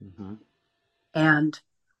 Mm-hmm. And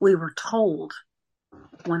we were told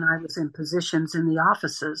when I was in positions in the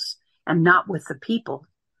offices and not with the people,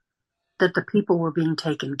 that the people were being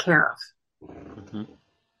taken care of. Mm-hmm.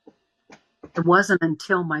 It wasn't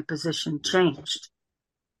until my position changed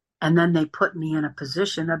and then they put me in a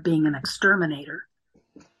position of being an exterminator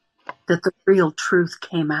that the real truth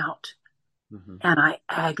came out. Mm-hmm. And I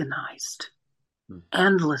agonized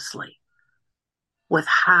endlessly with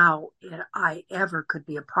how I ever could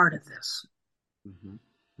be a part of this.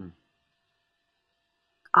 Mm-hmm.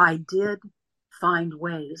 I did find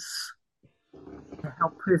ways to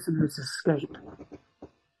help prisoners escape,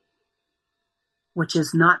 which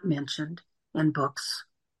is not mentioned in books,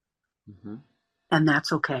 Mm-hmm. and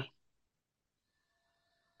that's okay.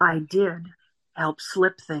 I did help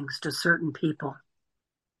slip things to certain people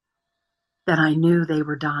that I knew they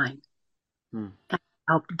were dying and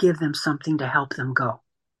helped give them something to help them go.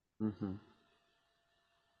 Mm-hmm.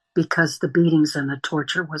 Because the beatings and the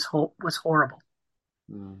torture was horrible.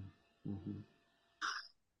 Mm-hmm.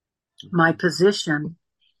 My position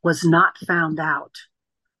was not found out,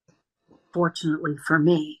 fortunately for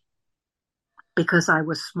me, because I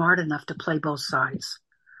was smart enough to play both sides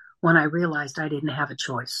when I realized I didn't have a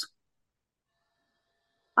choice.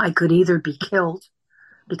 I could either be killed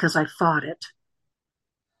because I fought it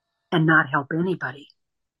and not help anybody,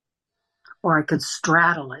 or I could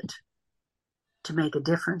straddle it to make a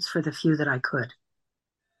difference for the few that I could.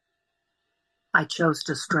 I chose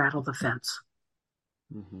to straddle the fence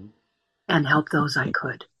Mm-hmm. and help those I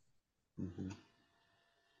could. Mm-hmm.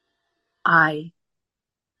 I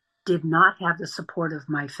did not have the support of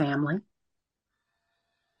my family.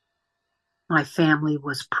 My family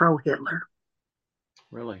was pro-Hitler.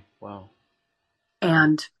 Really? Wow.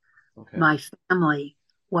 And Okay. my family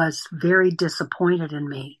was very disappointed in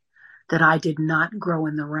me that I did not grow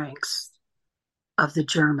in the ranks of the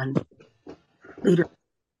German leader.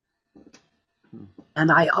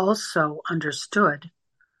 And I also understood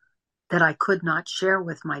that I could not share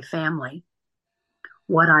with my family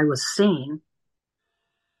what I was seeing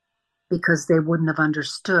because they wouldn't have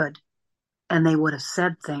understood and they would have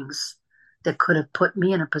said things that could have put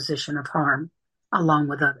me in a position of harm along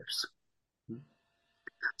with others.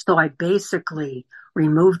 So I basically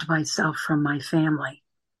removed myself from my family.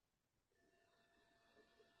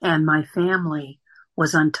 And my family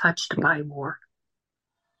was untouched by war.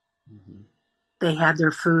 Mm-hmm. They had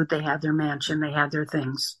their food, they had their mansion, they had their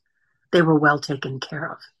things. They were well taken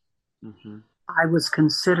care of. Mm-hmm. I was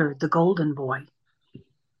considered the golden boy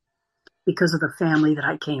because of the family that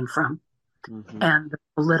I came from Mm-hmm. and the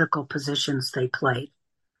political positions they played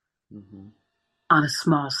Mm-hmm. on a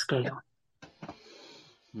small scale.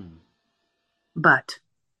 Mm. But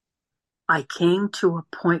I came to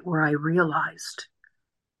a point where I realized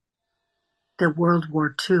that World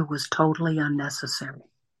War II was totally unnecessary.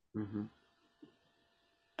 Mm-hmm.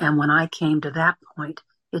 And when I came to that point,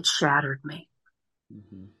 it shattered me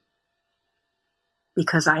Mm-hmm.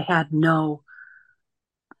 because I had no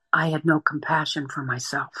compassion for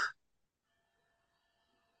myself.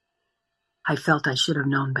 I felt I should have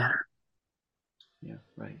known better. Yeah,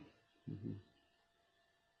 right. Mm-hmm.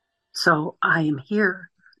 So I am here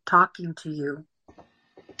talking to you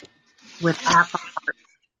with half a heart.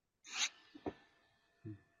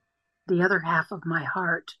 The other half of my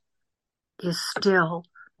heart is still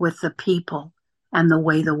with the people and the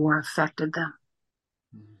way the war affected them.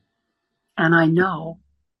 Mm-hmm. And I know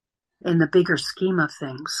in the bigger scheme of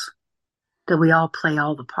things that we all play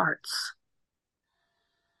all the parts.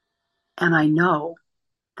 And I know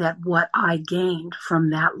that what I gained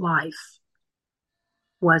from that life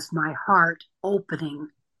was my heart opening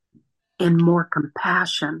in more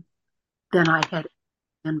compassion than I had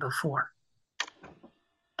been before.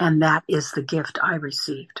 And that is the gift I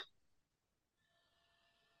received.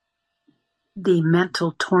 The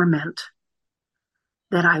mental torment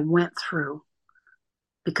that I went through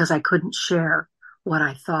because I couldn't share what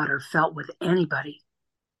I thought or felt with anybody,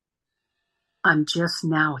 I'm just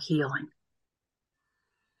now healing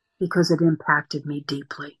because it impacted me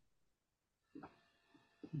deeply.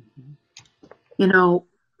 Mm-hmm. You know,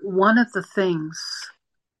 one of the things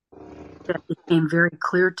that became very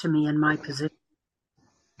clear to me in my position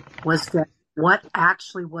was that what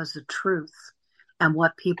actually was the truth and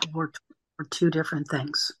what people were told were two different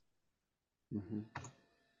things. Mm-hmm.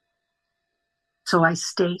 So I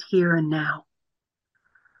state here and now,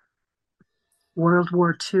 World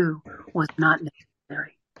War II was not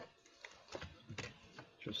necessary.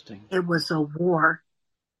 Interesting. It was a war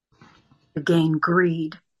to gain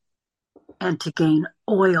greed and to gain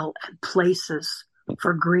oil and places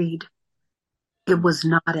for greed. It was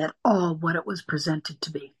not at all what it was presented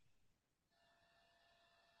to be.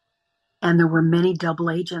 And there were many double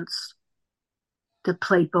agents that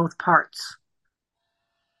played both parts.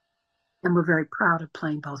 And were very proud of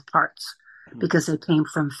playing both parts because they came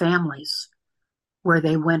from families where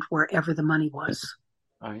they went wherever the money was.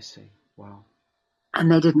 I see. Wow.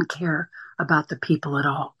 And they didn't care about the people at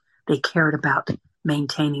all. They cared about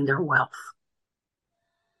maintaining their wealth.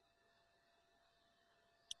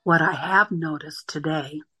 What I have noticed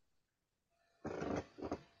today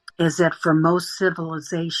is that for most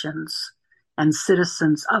civilizations and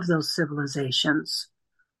citizens of those civilizations,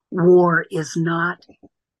 war is not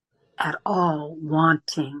at all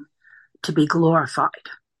wanting to be glorified.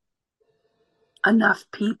 Enough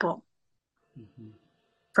people Mm-hmm.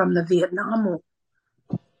 from the Vietnam War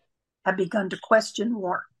have begun to question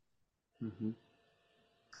war Mm-hmm.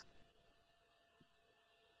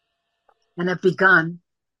 and have begun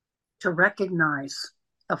to recognize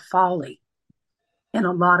the folly in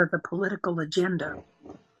a lot of the political agenda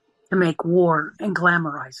to make war and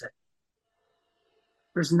glamorize it.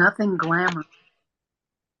 There's nothing glamorous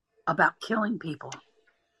about killing people.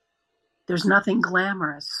 There's nothing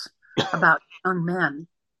glamorous about young men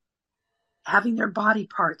having their body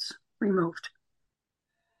parts removed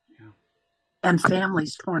Yeah. and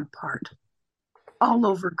families torn apart, all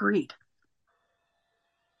over greed.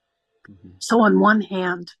 Mm-hmm. So on one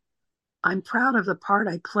hand, I'm proud of the part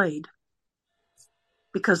I played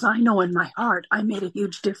because I know in my heart I made a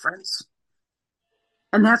huge difference.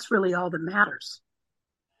 And that's really all that matters.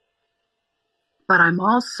 But I'm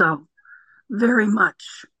also very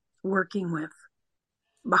much working with,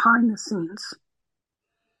 behind the scenes,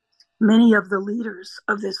 many of the leaders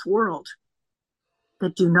of this world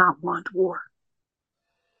that do not want war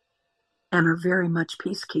and are very much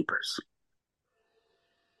peacekeepers,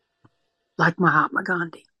 like Mahatma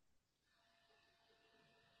Gandhi.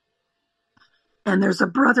 And there's a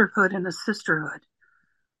brotherhood and a sisterhood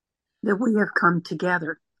that we have come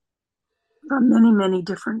together from many, many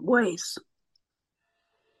different ways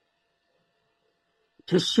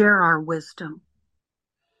to share our wisdom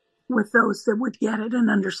with those that would get it and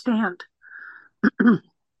understand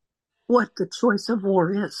what the choice of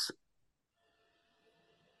war is.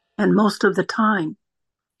 And most of the time,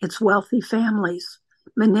 it's wealthy families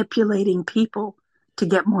manipulating people to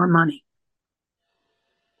get more money.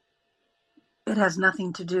 It has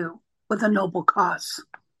nothing to do with a noble cause.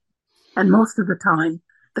 And most of the time,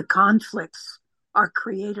 the conflicts are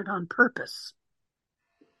created on purpose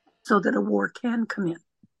so that a war can come in.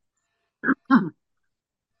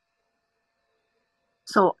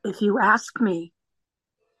 So if you ask me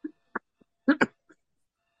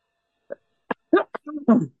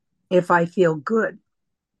if I feel good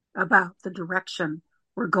about the direction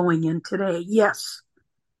we're going in today, yes,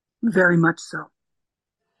 very much so.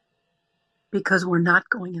 Because we're not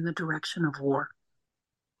going in the direction of war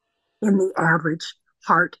in the average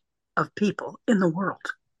heart of people in the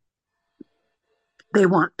world. They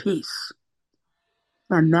want peace.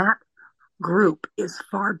 And that group is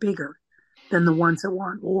far bigger than the ones that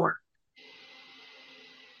want war.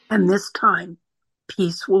 And this time,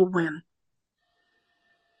 peace will win.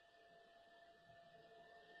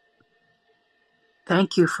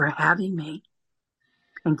 Thank you for having me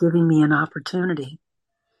and giving me an opportunity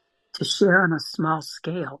to share on a small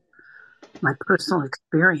scale my personal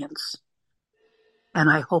experience. And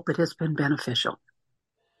I hope it has been beneficial.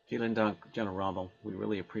 Vielen Dank, General. We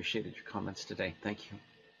really appreciated your comments today. Thank you.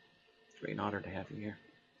 It's a great honor to have you here.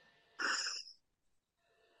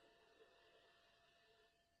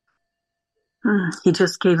 He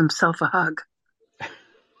just gave himself a hug.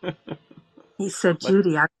 He said,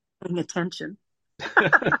 Judy, I'm paying attention.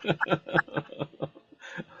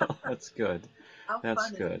 Oh, that's good.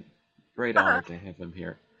 That's good. Great honor to have him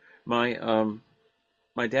here. My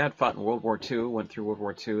dad fought in World War II, went through World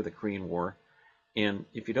War II, the Korean War. And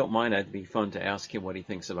if you don't mind, it'd be fun to ask him what he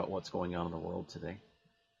thinks about what's going on in the world today.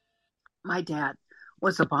 My dad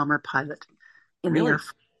was a bomber pilot in Really? the Air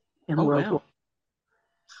Force in Oh, World wow. War.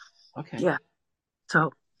 Okay. Yeah.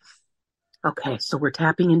 So we're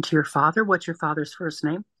tapping into your father. What's your father's first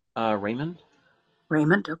name? Raymond?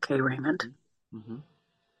 Raymond. Okay, Raymond. Mm-hmm.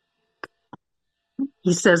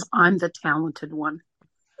 He says, I'm the talented one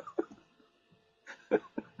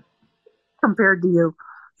compared to you.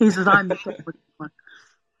 He says, I'm the talented one.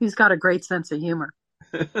 He's got a great sense of humor.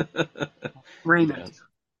 Raymond.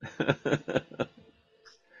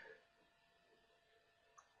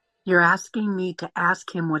 You're asking me to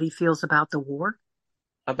ask him what he feels about the war?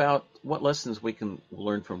 About what lessons we can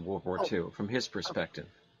learn from World War II, from his perspective.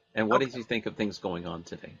 And what does he think of things going on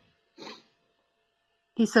today?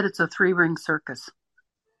 He said it's a 3-ring circus.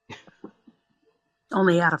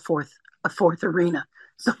 Only at a fourth arena.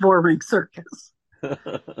 It's a 4-ring circus.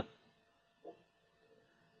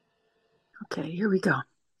 Okay, here we go.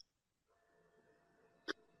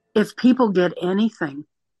 If people get anything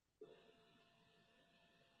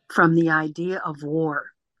from the idea of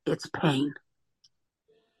war, it's pain.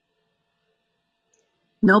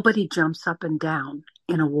 Nobody jumps up and down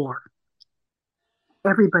in a war.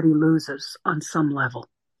 Everybody loses on some level.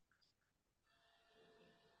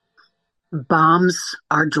 Bombs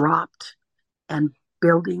are dropped and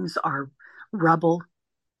buildings are rubble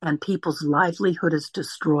and people's livelihood is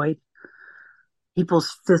destroyed.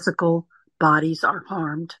 People's physical bodies are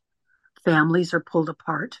harmed. Families are pulled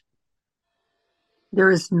apart.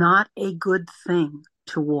 There is not a good thing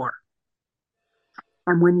to war.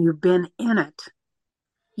 And when you've been in it,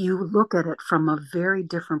 you look at it from a very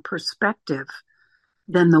different perspective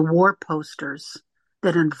than the war posters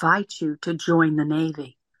that invite you to join the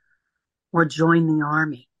Navy or join the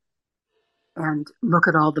Army and look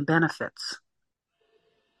at all the benefits.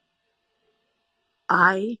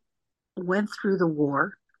 I went through the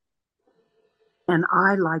war, and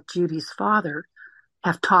I, like Judy's father,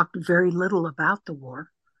 have talked very little about the war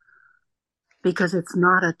because it's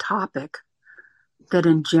not a topic that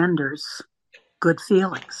engenders good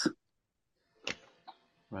feelings.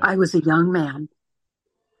 Right. I was a young man.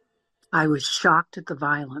 I was shocked at the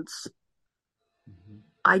violence. Mm-hmm.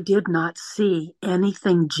 I did not see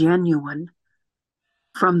anything genuine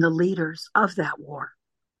from the leaders of that war.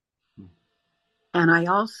 Mm-hmm. And I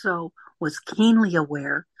also was keenly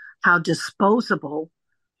aware how disposable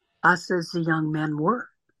us as the young men were.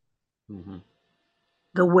 Mm-hmm.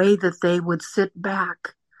 The way that they would sit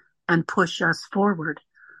back and push us forward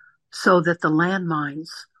so that the landmines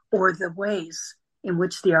or the ways in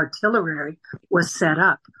which the artillery was set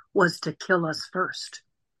up was to kill us first.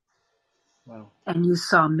 Wow. And you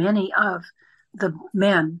saw many of the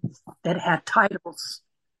men that had titles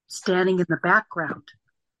standing in the background,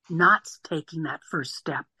 not taking that first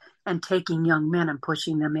step and taking young men and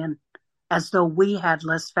pushing them in as though we had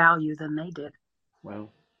less value than they did. Wow.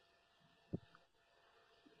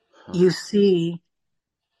 Huh. You see,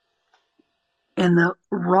 in the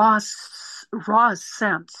raw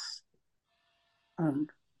sense, and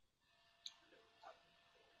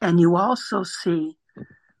you also see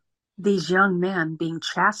these young men being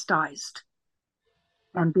chastised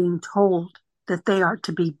and being told that they are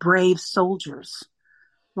to be brave soldiers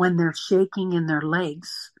when they're shaking in their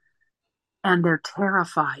legs and they're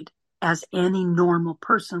terrified, as any normal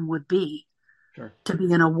person would be, Sure. to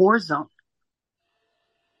be in a war zone.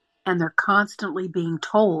 And they're constantly being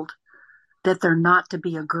told that they're not to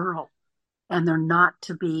be a girl, and they're not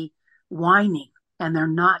to be whining, and they're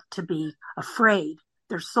not to be afraid.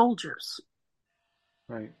 They're soldiers.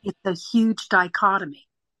 Right. It's a huge dichotomy.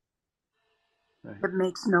 Right. It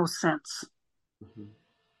makes no sense. Mm-hmm.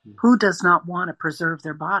 Mm-hmm. Who does not want to preserve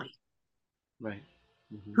their body? Right.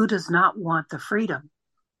 Mm-hmm. Who does not want the freedom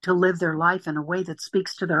to live their life in a way that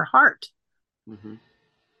speaks to their heart? Mm-hmm.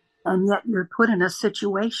 And yet you're put in a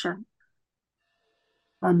situation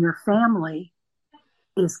and your family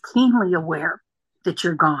is keenly aware that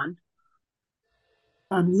you're gone.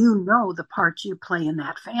 And you know the part you play in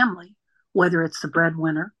that family, whether it's the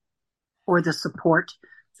breadwinner or the support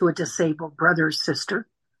to a disabled brother or sister,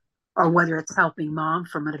 or whether it's helping mom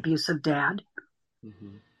from an abusive dad,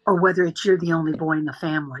 Mm-hmm. or whether it's you're the only boy in the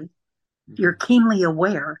family. Mm-hmm. You're keenly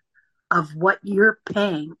aware of what you're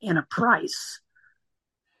paying in a price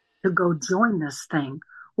to go join this thing,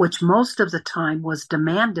 which most of the time was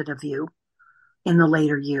demanded of you in the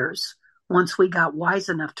later years. Once we got wise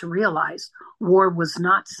enough to realize war was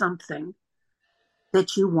not something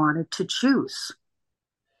that you wanted to choose.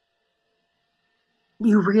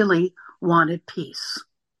 You really wanted peace.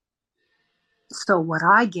 So what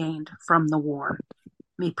I gained from the war,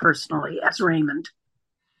 me personally, as Raymond,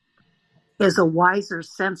 is a wiser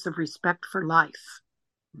sense of respect for life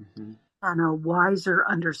Mm-hmm. and a wiser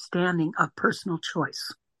understanding of personal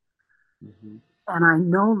choice. Mm-hmm. And I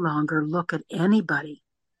no longer look at anybody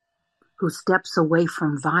who steps away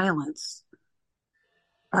from violence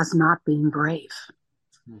as not being brave,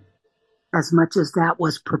 Mm-hmm. as much as that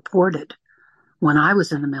was purported when I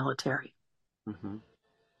was in the military. Mm-hmm.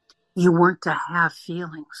 You weren't to have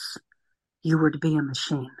feelings. You were to be a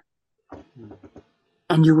machine. Mm-hmm.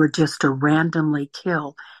 And you were just to randomly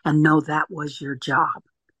kill and know that was your job.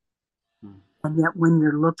 Mm-hmm. And yet when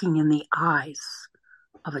you're looking in the eyes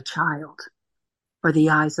of a child or the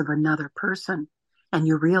eyes of another person, and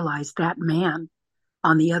you realize that man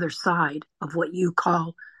on the other side of what you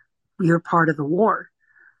call your part of the war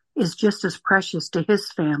is just as precious to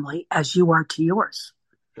his family as you are to yours.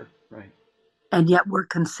 Sure. Right. And yet we're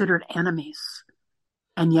considered enemies.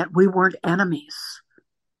 And yet we weren't enemies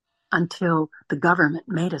until the government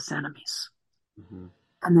made us enemies. Mm-hmm.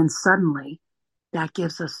 And then suddenly that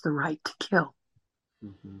gives us the right to kill.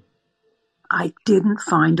 Mm-hmm. I didn't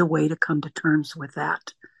find a way to come to terms with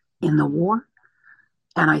that in the war,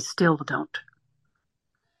 and I still don't.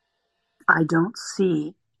 I don't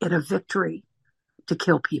see it a victory to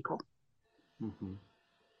kill people. Mm-hmm.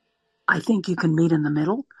 I think you can meet in the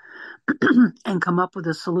middle and come up with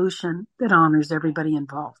a solution that honors everybody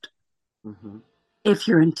involved. Mm-hmm. If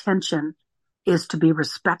your intention is to be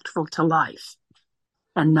respectful to life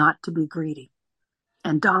and not to be greedy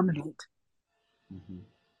and dominate. Mm-hmm.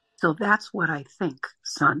 So that's what I think,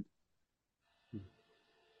 son.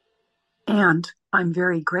 And I'm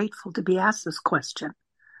very grateful to be asked this question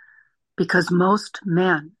because most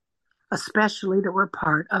men, especially that were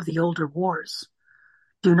part of the older wars,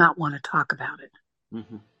 do not want to talk about it.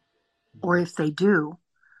 Mm-hmm. Or if they do,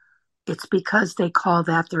 it's because they call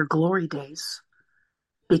that their glory days,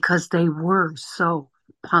 because they were so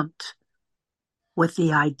pumped with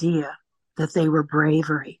the idea that they were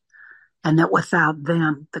bravery and that without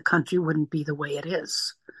them, the country wouldn't be the way it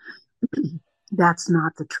is. That's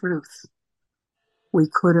not the truth. We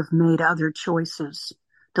could have made other choices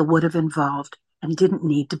that would have involved and didn't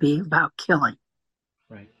need to be about killing.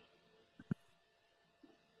 Right.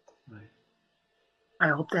 Right. I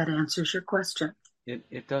hope that answers your question.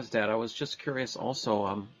 It does, Dad. I was just curious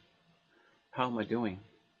also, how am I doing?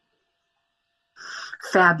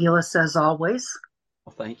 Fabulous as always.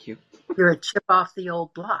 Well, thank you. You're a chip off the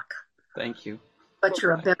old block, Thank you. but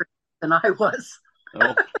you're a better than I was.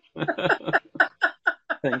 Oh.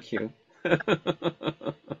 Thank you.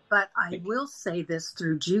 But I will say this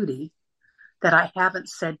through Judy that I haven't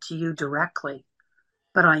said to you directly,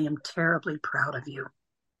 but I am terribly proud of you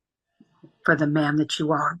for the man that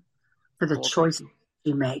you are, for the Well, choices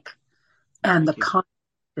you make, and the confidence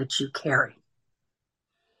that you carry.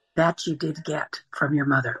 That you did get from your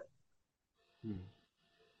mother.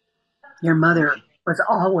 Your mother was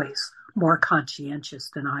always more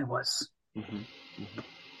conscientious than I was. Mm-hmm. Mm-hmm.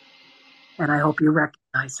 And I hope you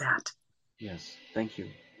recognize that. Yes. Thank you.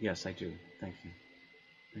 Yes, I do. Thank you.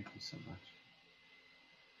 Thank you so much.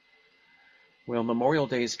 Well, Memorial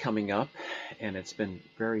Day is coming up, and it's been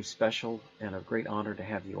very special and a great honor to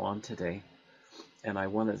have you on today. And I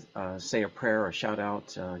want to say a prayer, a shout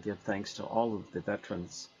out, give thanks to all of the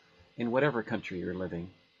veterans in whatever country you're living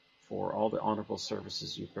for all the honorable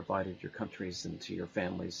services you've provided your countries and to your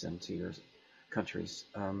families and to your countries.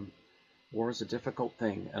 War is a difficult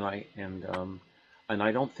thing, and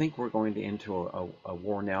I don't think we're going to into a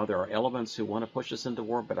war now. There are elements who want to push us into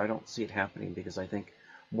war, but I don't see it happening because I think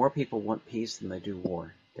more people want peace than they do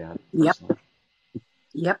war, Dad, Yep. personally.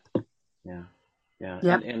 Yep. Yeah. Yeah.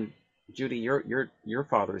 Yep. And Judy, your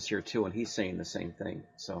father is here too, and he's saying the same thing.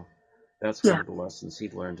 So that's one Yeah. of the lessons he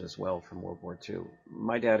learned as well from World War II.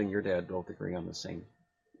 My dad and your dad both agree on the same,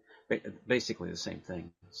 basically the same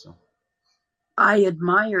thing. So I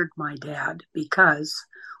admired my dad because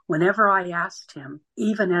whenever I asked him,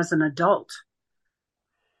 even as an adult,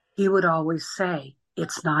 he would always say,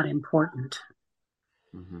 "It's not important."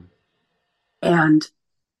 hmm And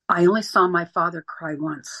I only saw my father cry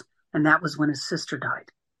once, and that was when his sister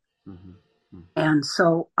died. hmm And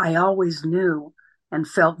so I always knew and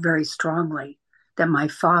felt very strongly that my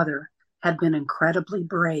father had been incredibly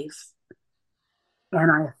brave.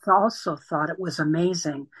 And I also thought it was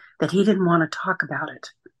amazing that he didn't want to talk about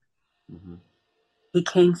it. hmm He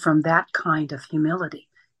came from that kind of humility,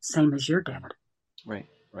 same as your dad. Right.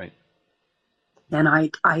 Right. And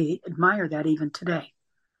I admire that even today.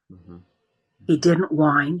 hmm He didn't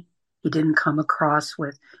whine. He didn't come across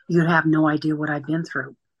with, "You have no idea what I've been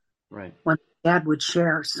through." Right. When dad would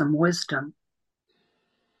share some wisdom,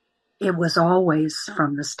 it was always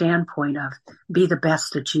from the standpoint of be the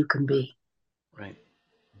best that you can be. Right.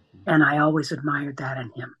 And I always admired that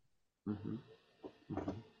in him. hmm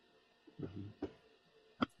hmm hmm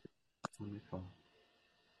Wonderful.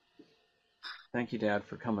 Thank you, Dad,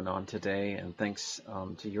 for coming on today, and thanks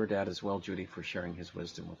to your dad as well, Judy, for sharing his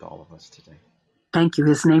wisdom with all of us today. Thank you.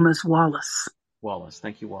 His name is Wallace. Wallace,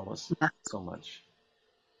 thank you, Wallace, Yeah. so much.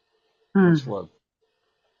 Much Mm. love.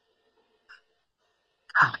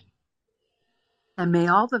 And may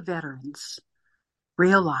all the veterans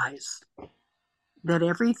realize that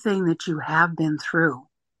everything that you have been through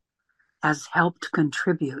has helped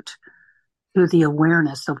contribute to the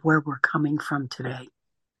awareness of where we're coming from today.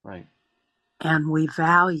 Right. And we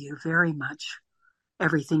value very much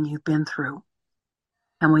everything you've been through.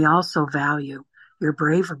 And we also value your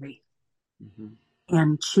bravery hmm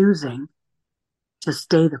in choosing to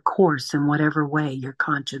stay the course in whatever way your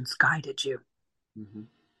conscience guided you. hmm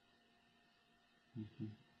hmm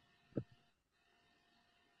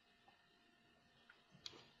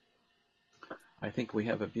I think we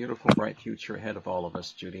have a beautiful, bright future ahead of all of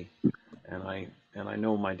us, Judy. And I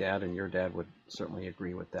know my dad and your dad would certainly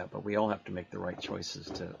agree with that. But we all have to make the right choices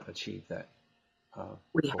to achieve that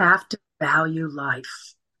We goal. have to value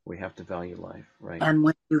life. We have to value life, right? And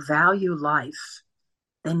when you value life,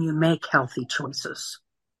 then you make healthy choices.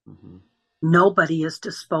 hmm Nobody is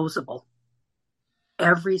disposable.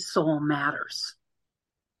 Every soul matters.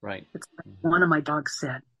 Right. It's like hmm one of my dogs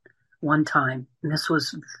said one time, and this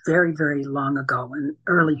was very, very long ago in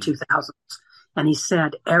early hmm 2000s. And he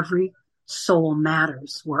said, every soul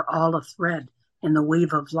matters. We're all a thread in the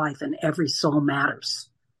weave of life, and every soul matters.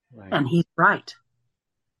 Right. And he's right.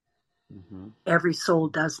 hmm Every soul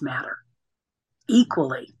does matter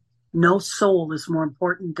equally. No soul is more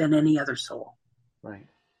important than any other soul. Right.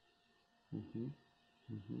 hmm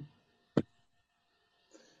hmm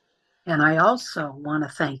And I also want to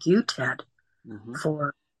thank you, Ted, hmm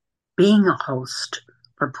for being a host,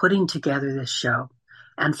 for putting together this show,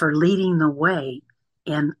 and for leading the way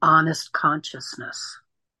in honest consciousness.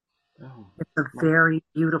 Oh, It's a well, very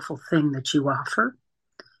beautiful thing that you offer.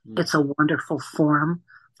 mm, It's a wonderful forum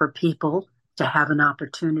for people to have an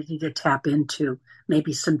opportunity to tap into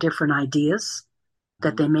maybe some different ideas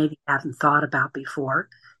that mhm, they maybe haven't thought about before.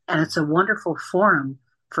 And it's a mhm, wonderful forum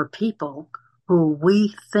for people who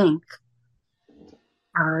we think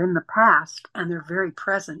are in the past and they're very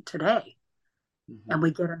present today. mhm. And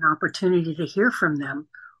we get an opportunity to hear from them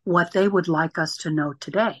what they would like us to know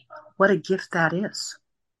today. What a gift that is.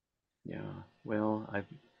 Yeah. Well, I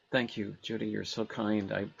thank you, Judy. You're so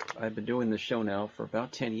kind. I've been doing this show now for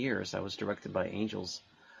about 10 years. I was directed by angels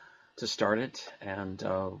to start it, and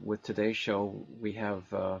with today's show, we have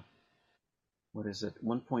what is it,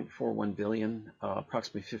 1.41 billion,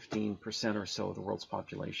 approximately 15% or so of the world's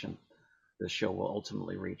population. This show will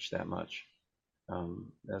ultimately reach that much,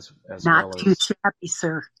 as Not well too as shabby,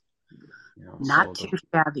 sir. so Not too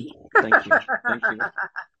shabby. thank you, thank you.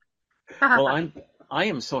 Well, I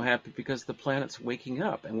am so happy because the planet's waking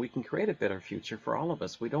up and we can create a better future for all of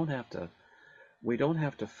us. We don't have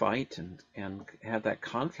to fight and have that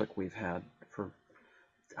conflict we've had for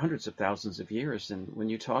hundreds of thousands of years. And when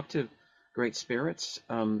you talk to great spirits,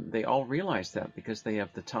 they all realize that because they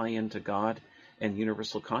have the tie-in to God and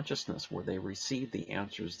universal consciousness, where they receive the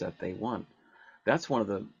answers that they want. That's one of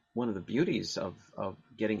the beauties of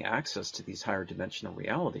getting access to these higher dimensional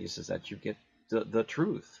realities, is that you get the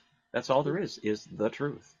truth. That's all there is the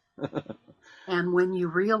truth. And when you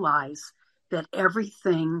realize that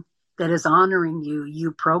everything that is honoring you,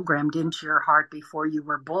 you programmed into your heart before you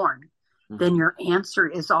were born, then Hmm. your answer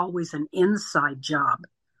is always an inside job,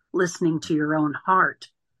 listening to your own heart.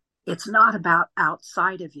 It's not about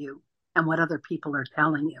outside of you and what other people are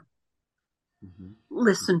telling you. Hmm.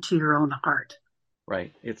 Listen to your own heart.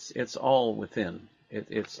 Right. It's all within.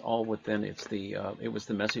 It's all within. It was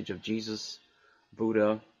the message of Jesus,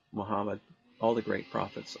 Buddha, Muhammad, all the great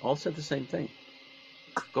prophets all said the same thing.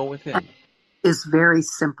 Go And within. it's very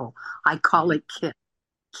simple. I call Hmm. it KISS.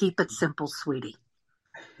 Keep it simple, sweetie.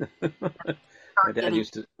 My Start dad getting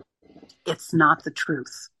used to. it's not the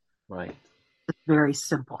truth. Right. It's very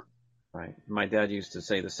simple. Right. My dad used to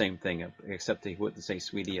say the same thing, except he wouldn't say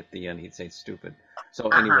sweetie at the end. He'd say stupid. So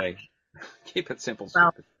Uh-huh. anyway, keep it simple,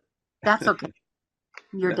 Well, stupid. that's okay.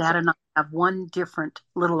 Your That's dad and I have one different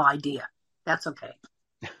little idea. That's okay.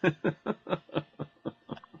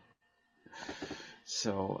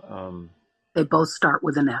 so. They both start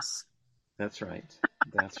with an S. That's right.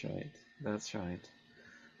 That's right. That's right.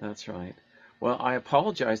 That's right. Well, I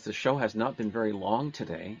apologize. The show has not been very long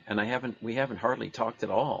today, and we haven't hardly talked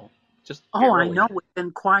at all. Just Oh, I barely. know. We've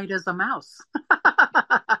been quiet as a mouse.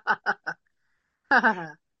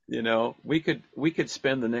 We could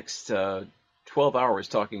spend the next 12 hours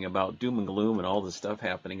talking about doom and gloom and all the stuff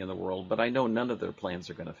happening in the world, but I know none of their plans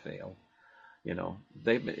are going to fail.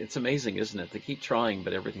 It's amazing, isn't it? They keep trying,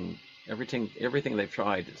 but everything they've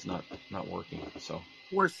tried is not working. So,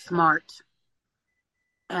 We're um, smart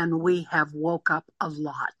and we have woke up a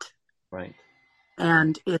lot. right, right,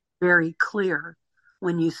 And it's very clear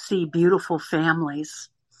when you see beautiful families.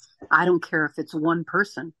 I don't care if it's one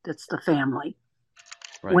person that's the family.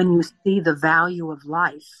 right, When you see the value of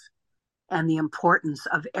life and the importance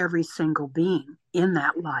of every single being in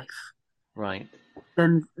that life, right.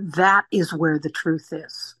 then that is where the truth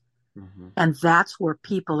is. Hmm. And that's where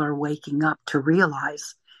people are waking up to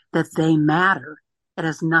realize that they matter. It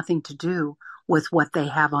has nothing to do with what they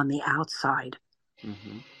have on the outside.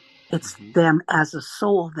 Hmm. It's Hmm. them as a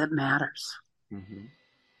soul that matters. Hmm.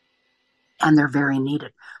 And they're very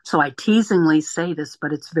needed. So I teasingly say this,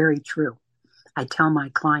 but it's very true. I tell my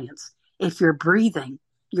clients, if you're breathing,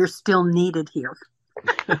 you're still needed here.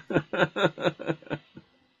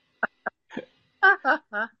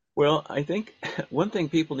 Well, I think one thing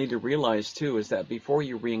people need to realize too is that before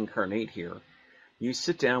you reincarnate here, you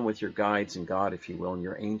sit down with your guides and God, if you will, and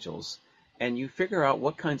your angels, and you figure out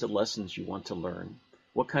what kinds of lessons you want to learn,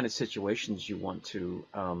 what kind of situations you want to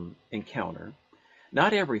encounter.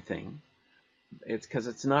 Not everything. It's because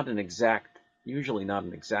it's not an exact, usually not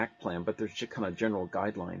an exact plan, but there's just kind of general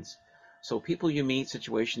guidelines. So people you meet,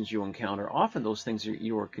 situations you encounter, often those things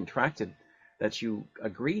you are contracted that you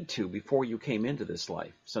agreed to before you came into this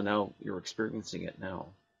life. So now you're experiencing it now.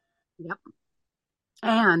 Yep.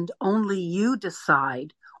 And only you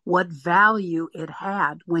decide what value it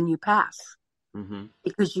had when you pass. Hmm.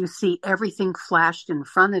 Because you see everything flashed in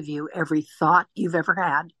front of you, every thought you've ever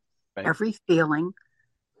had, Right. every feeling,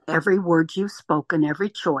 every word you've spoken, every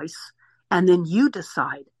choice. And then you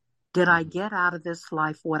decide, did I Hmm. get out of this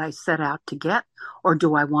life what I set out to get, or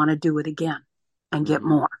do I want to do it again and get Hmm.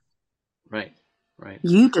 more? Right. Right.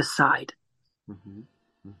 You decide. Hmm.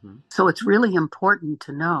 Hmm. So it's really important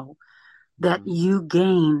to know that Hmm. you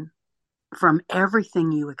gain from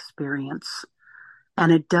everything you experience,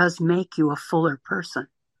 and it does make you a fuller person.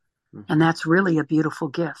 And Hmm. that's really a beautiful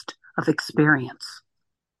gift of experience.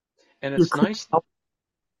 And You it's can nice.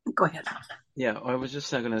 go ahead. Yeah, I was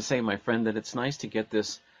just going to say, my friend, that it's nice to get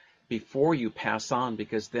this before you pass on,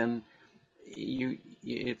 because then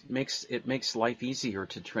it makes life easier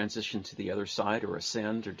to transition to the other side or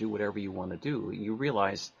ascend or do whatever you want to do. You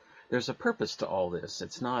realize there's a purpose to all this.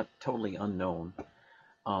 It's not totally unknown.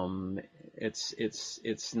 Um,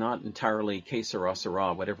 it's not entirely que sera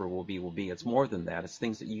sera, whatever will be will be. It's more than that. It's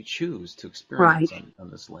things that you choose to Right. experience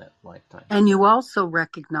on this lifetime. And you also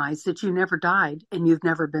recognize that you never died and you've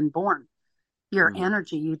never been born. Your Mm,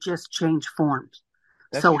 energy, you just change forms.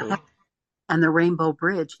 that's So, true. and the Rainbow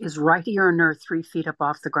Bridge is right here on Earth, 3 feet up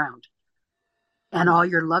off the ground. And Hmm. all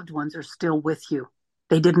your loved ones are still with you.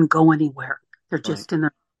 They didn't go anywhere. They're Right. just in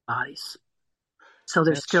their bodies. So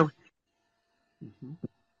they're That's still, hmm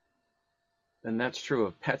and that's true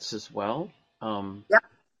of pets as well. Um, yep,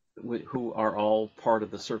 who are all part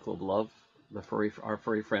of the circle of love. Our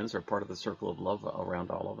furry friends are part of the circle of love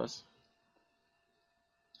around all of us.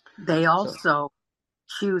 They So also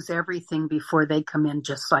choose everything before they come in,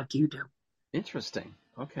 just like you do. interesting.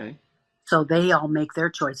 Okay. So they all make their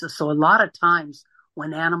choices. So a lot of times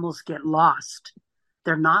when animals get lost,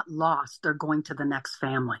 they're not lost, they're going to the next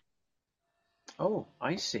family Oh,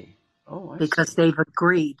 I see. Oh, I because see. they've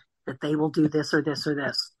agreed that they will do this or this or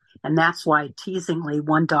this. And that's why, teasingly,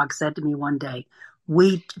 one dog said to me one day,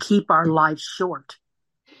 we keep our lives short,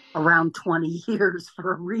 around 20 years,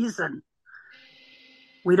 for a reason.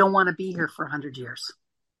 We don't want to be here for 100 years.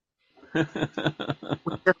 We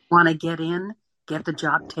just want to get in, get the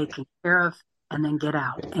job taken care of, and then get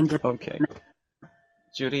out and get. Okay.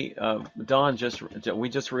 Judy, Don, we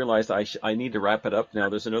just realized I need to wrap it up now.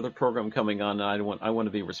 There's another program coming on, and I want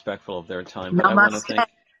to be respectful of their time. But I want to Namaste,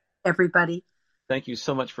 everybody. thank you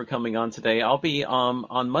so much for coming on today. I'll be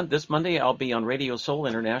on this Monday. I'll be on Radio Soul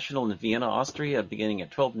International in Vienna, Austria, beginning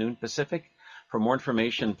at 12 noon Pacific. For more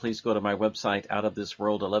information, please go to my website,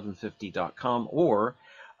 outofthisworld1150.com, or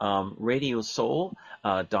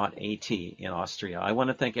radiosoul.at in Austria. I want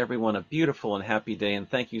to thank everyone a beautiful and happy day, and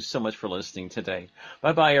thank you so much for listening today.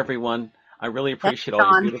 Bye-bye, everyone. I really Thanks, appreciate all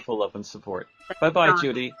your John. beautiful love and support. Thanks, Bye-bye, John.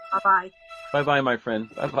 Judy. Bye-bye. Bye-bye, my friend.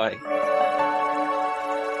 Bye-bye.